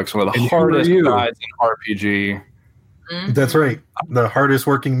 Daddy Warbucks, one of the hardest guys in RPG. Mm-hmm. That's right. The hardest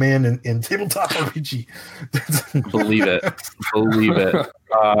working man in tabletop RPG. Believe it. Believe it.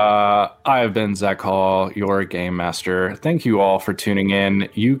 I have been Zach Hall, your game master. Thank you all for tuning in.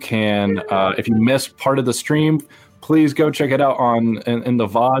 You can, if you missed part of the stream, please go check it out in the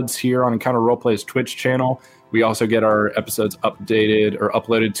VODs here on Encounter Roleplay's Twitch channel. We also get our episodes updated or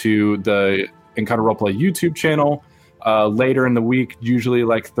uploaded to the Encounter Roleplay YouTube channel later in the week, usually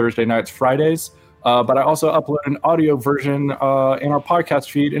like Thursday nights, Fridays. But I also upload an audio version in our podcast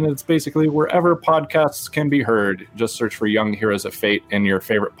feed, and it's basically wherever podcasts can be heard. Just search for Young Heroes of Fate in your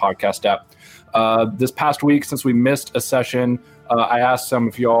favorite podcast app. This past week, since we missed a session, I asked some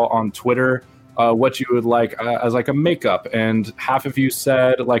of y'all on Twitter what you would like as like a makeup, and half of you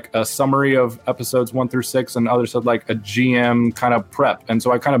said like a summary of episodes 1 through 6, and others said like a GM kind of prep. And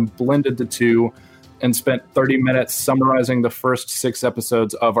so I kind of blended the two and spent 30 minutes summarizing the first 6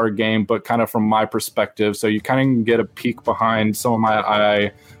 episodes of our game, but kind of from my perspective. So you kind of get a peek behind some of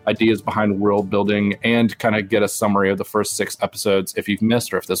my ideas behind world building and kind of get a summary of the first 6 episodes if you've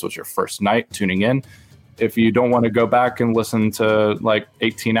missed, or if this was your first night tuning in. If you don't want to go back and listen to like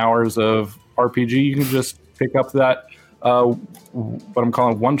 18 hours of RPG, you can just pick up that, what I'm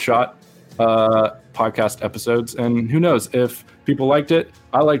calling one-shot podcast episodes. And who knows, if people liked it,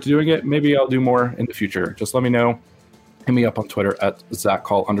 I liked doing it, maybe I'll do more in the future. Just let me know. Hit me up on Twitter at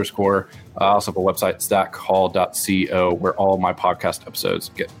ZachHall_. I also have a website, ZachHall.co, where all my podcast episodes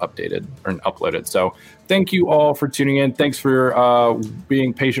get updated or uploaded. So thank you all for tuning in. Thanks for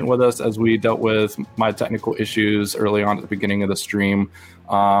being patient with us as we dealt with my technical issues early on at the beginning of the stream.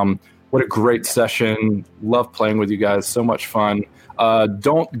 What a great session. Love playing with you guys. So much fun.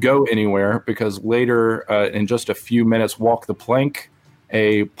 Don't go anywhere, because later in just a few minutes, Walk the Plank,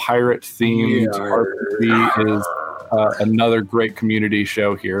 a pirate-themed RPG, is another great community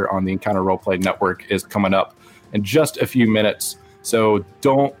show here on the Encounter Roleplay Network, is coming up in just a few minutes. So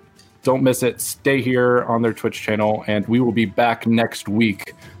don't miss it. Stay here on their Twitch channel, and we will be back next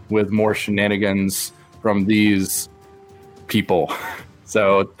week with more shenanigans from these people.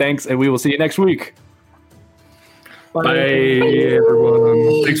 So thanks, and we will see you next week. Bye,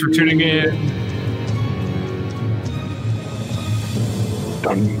 everyone. Thanks for tuning in.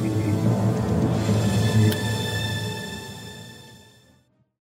 Done.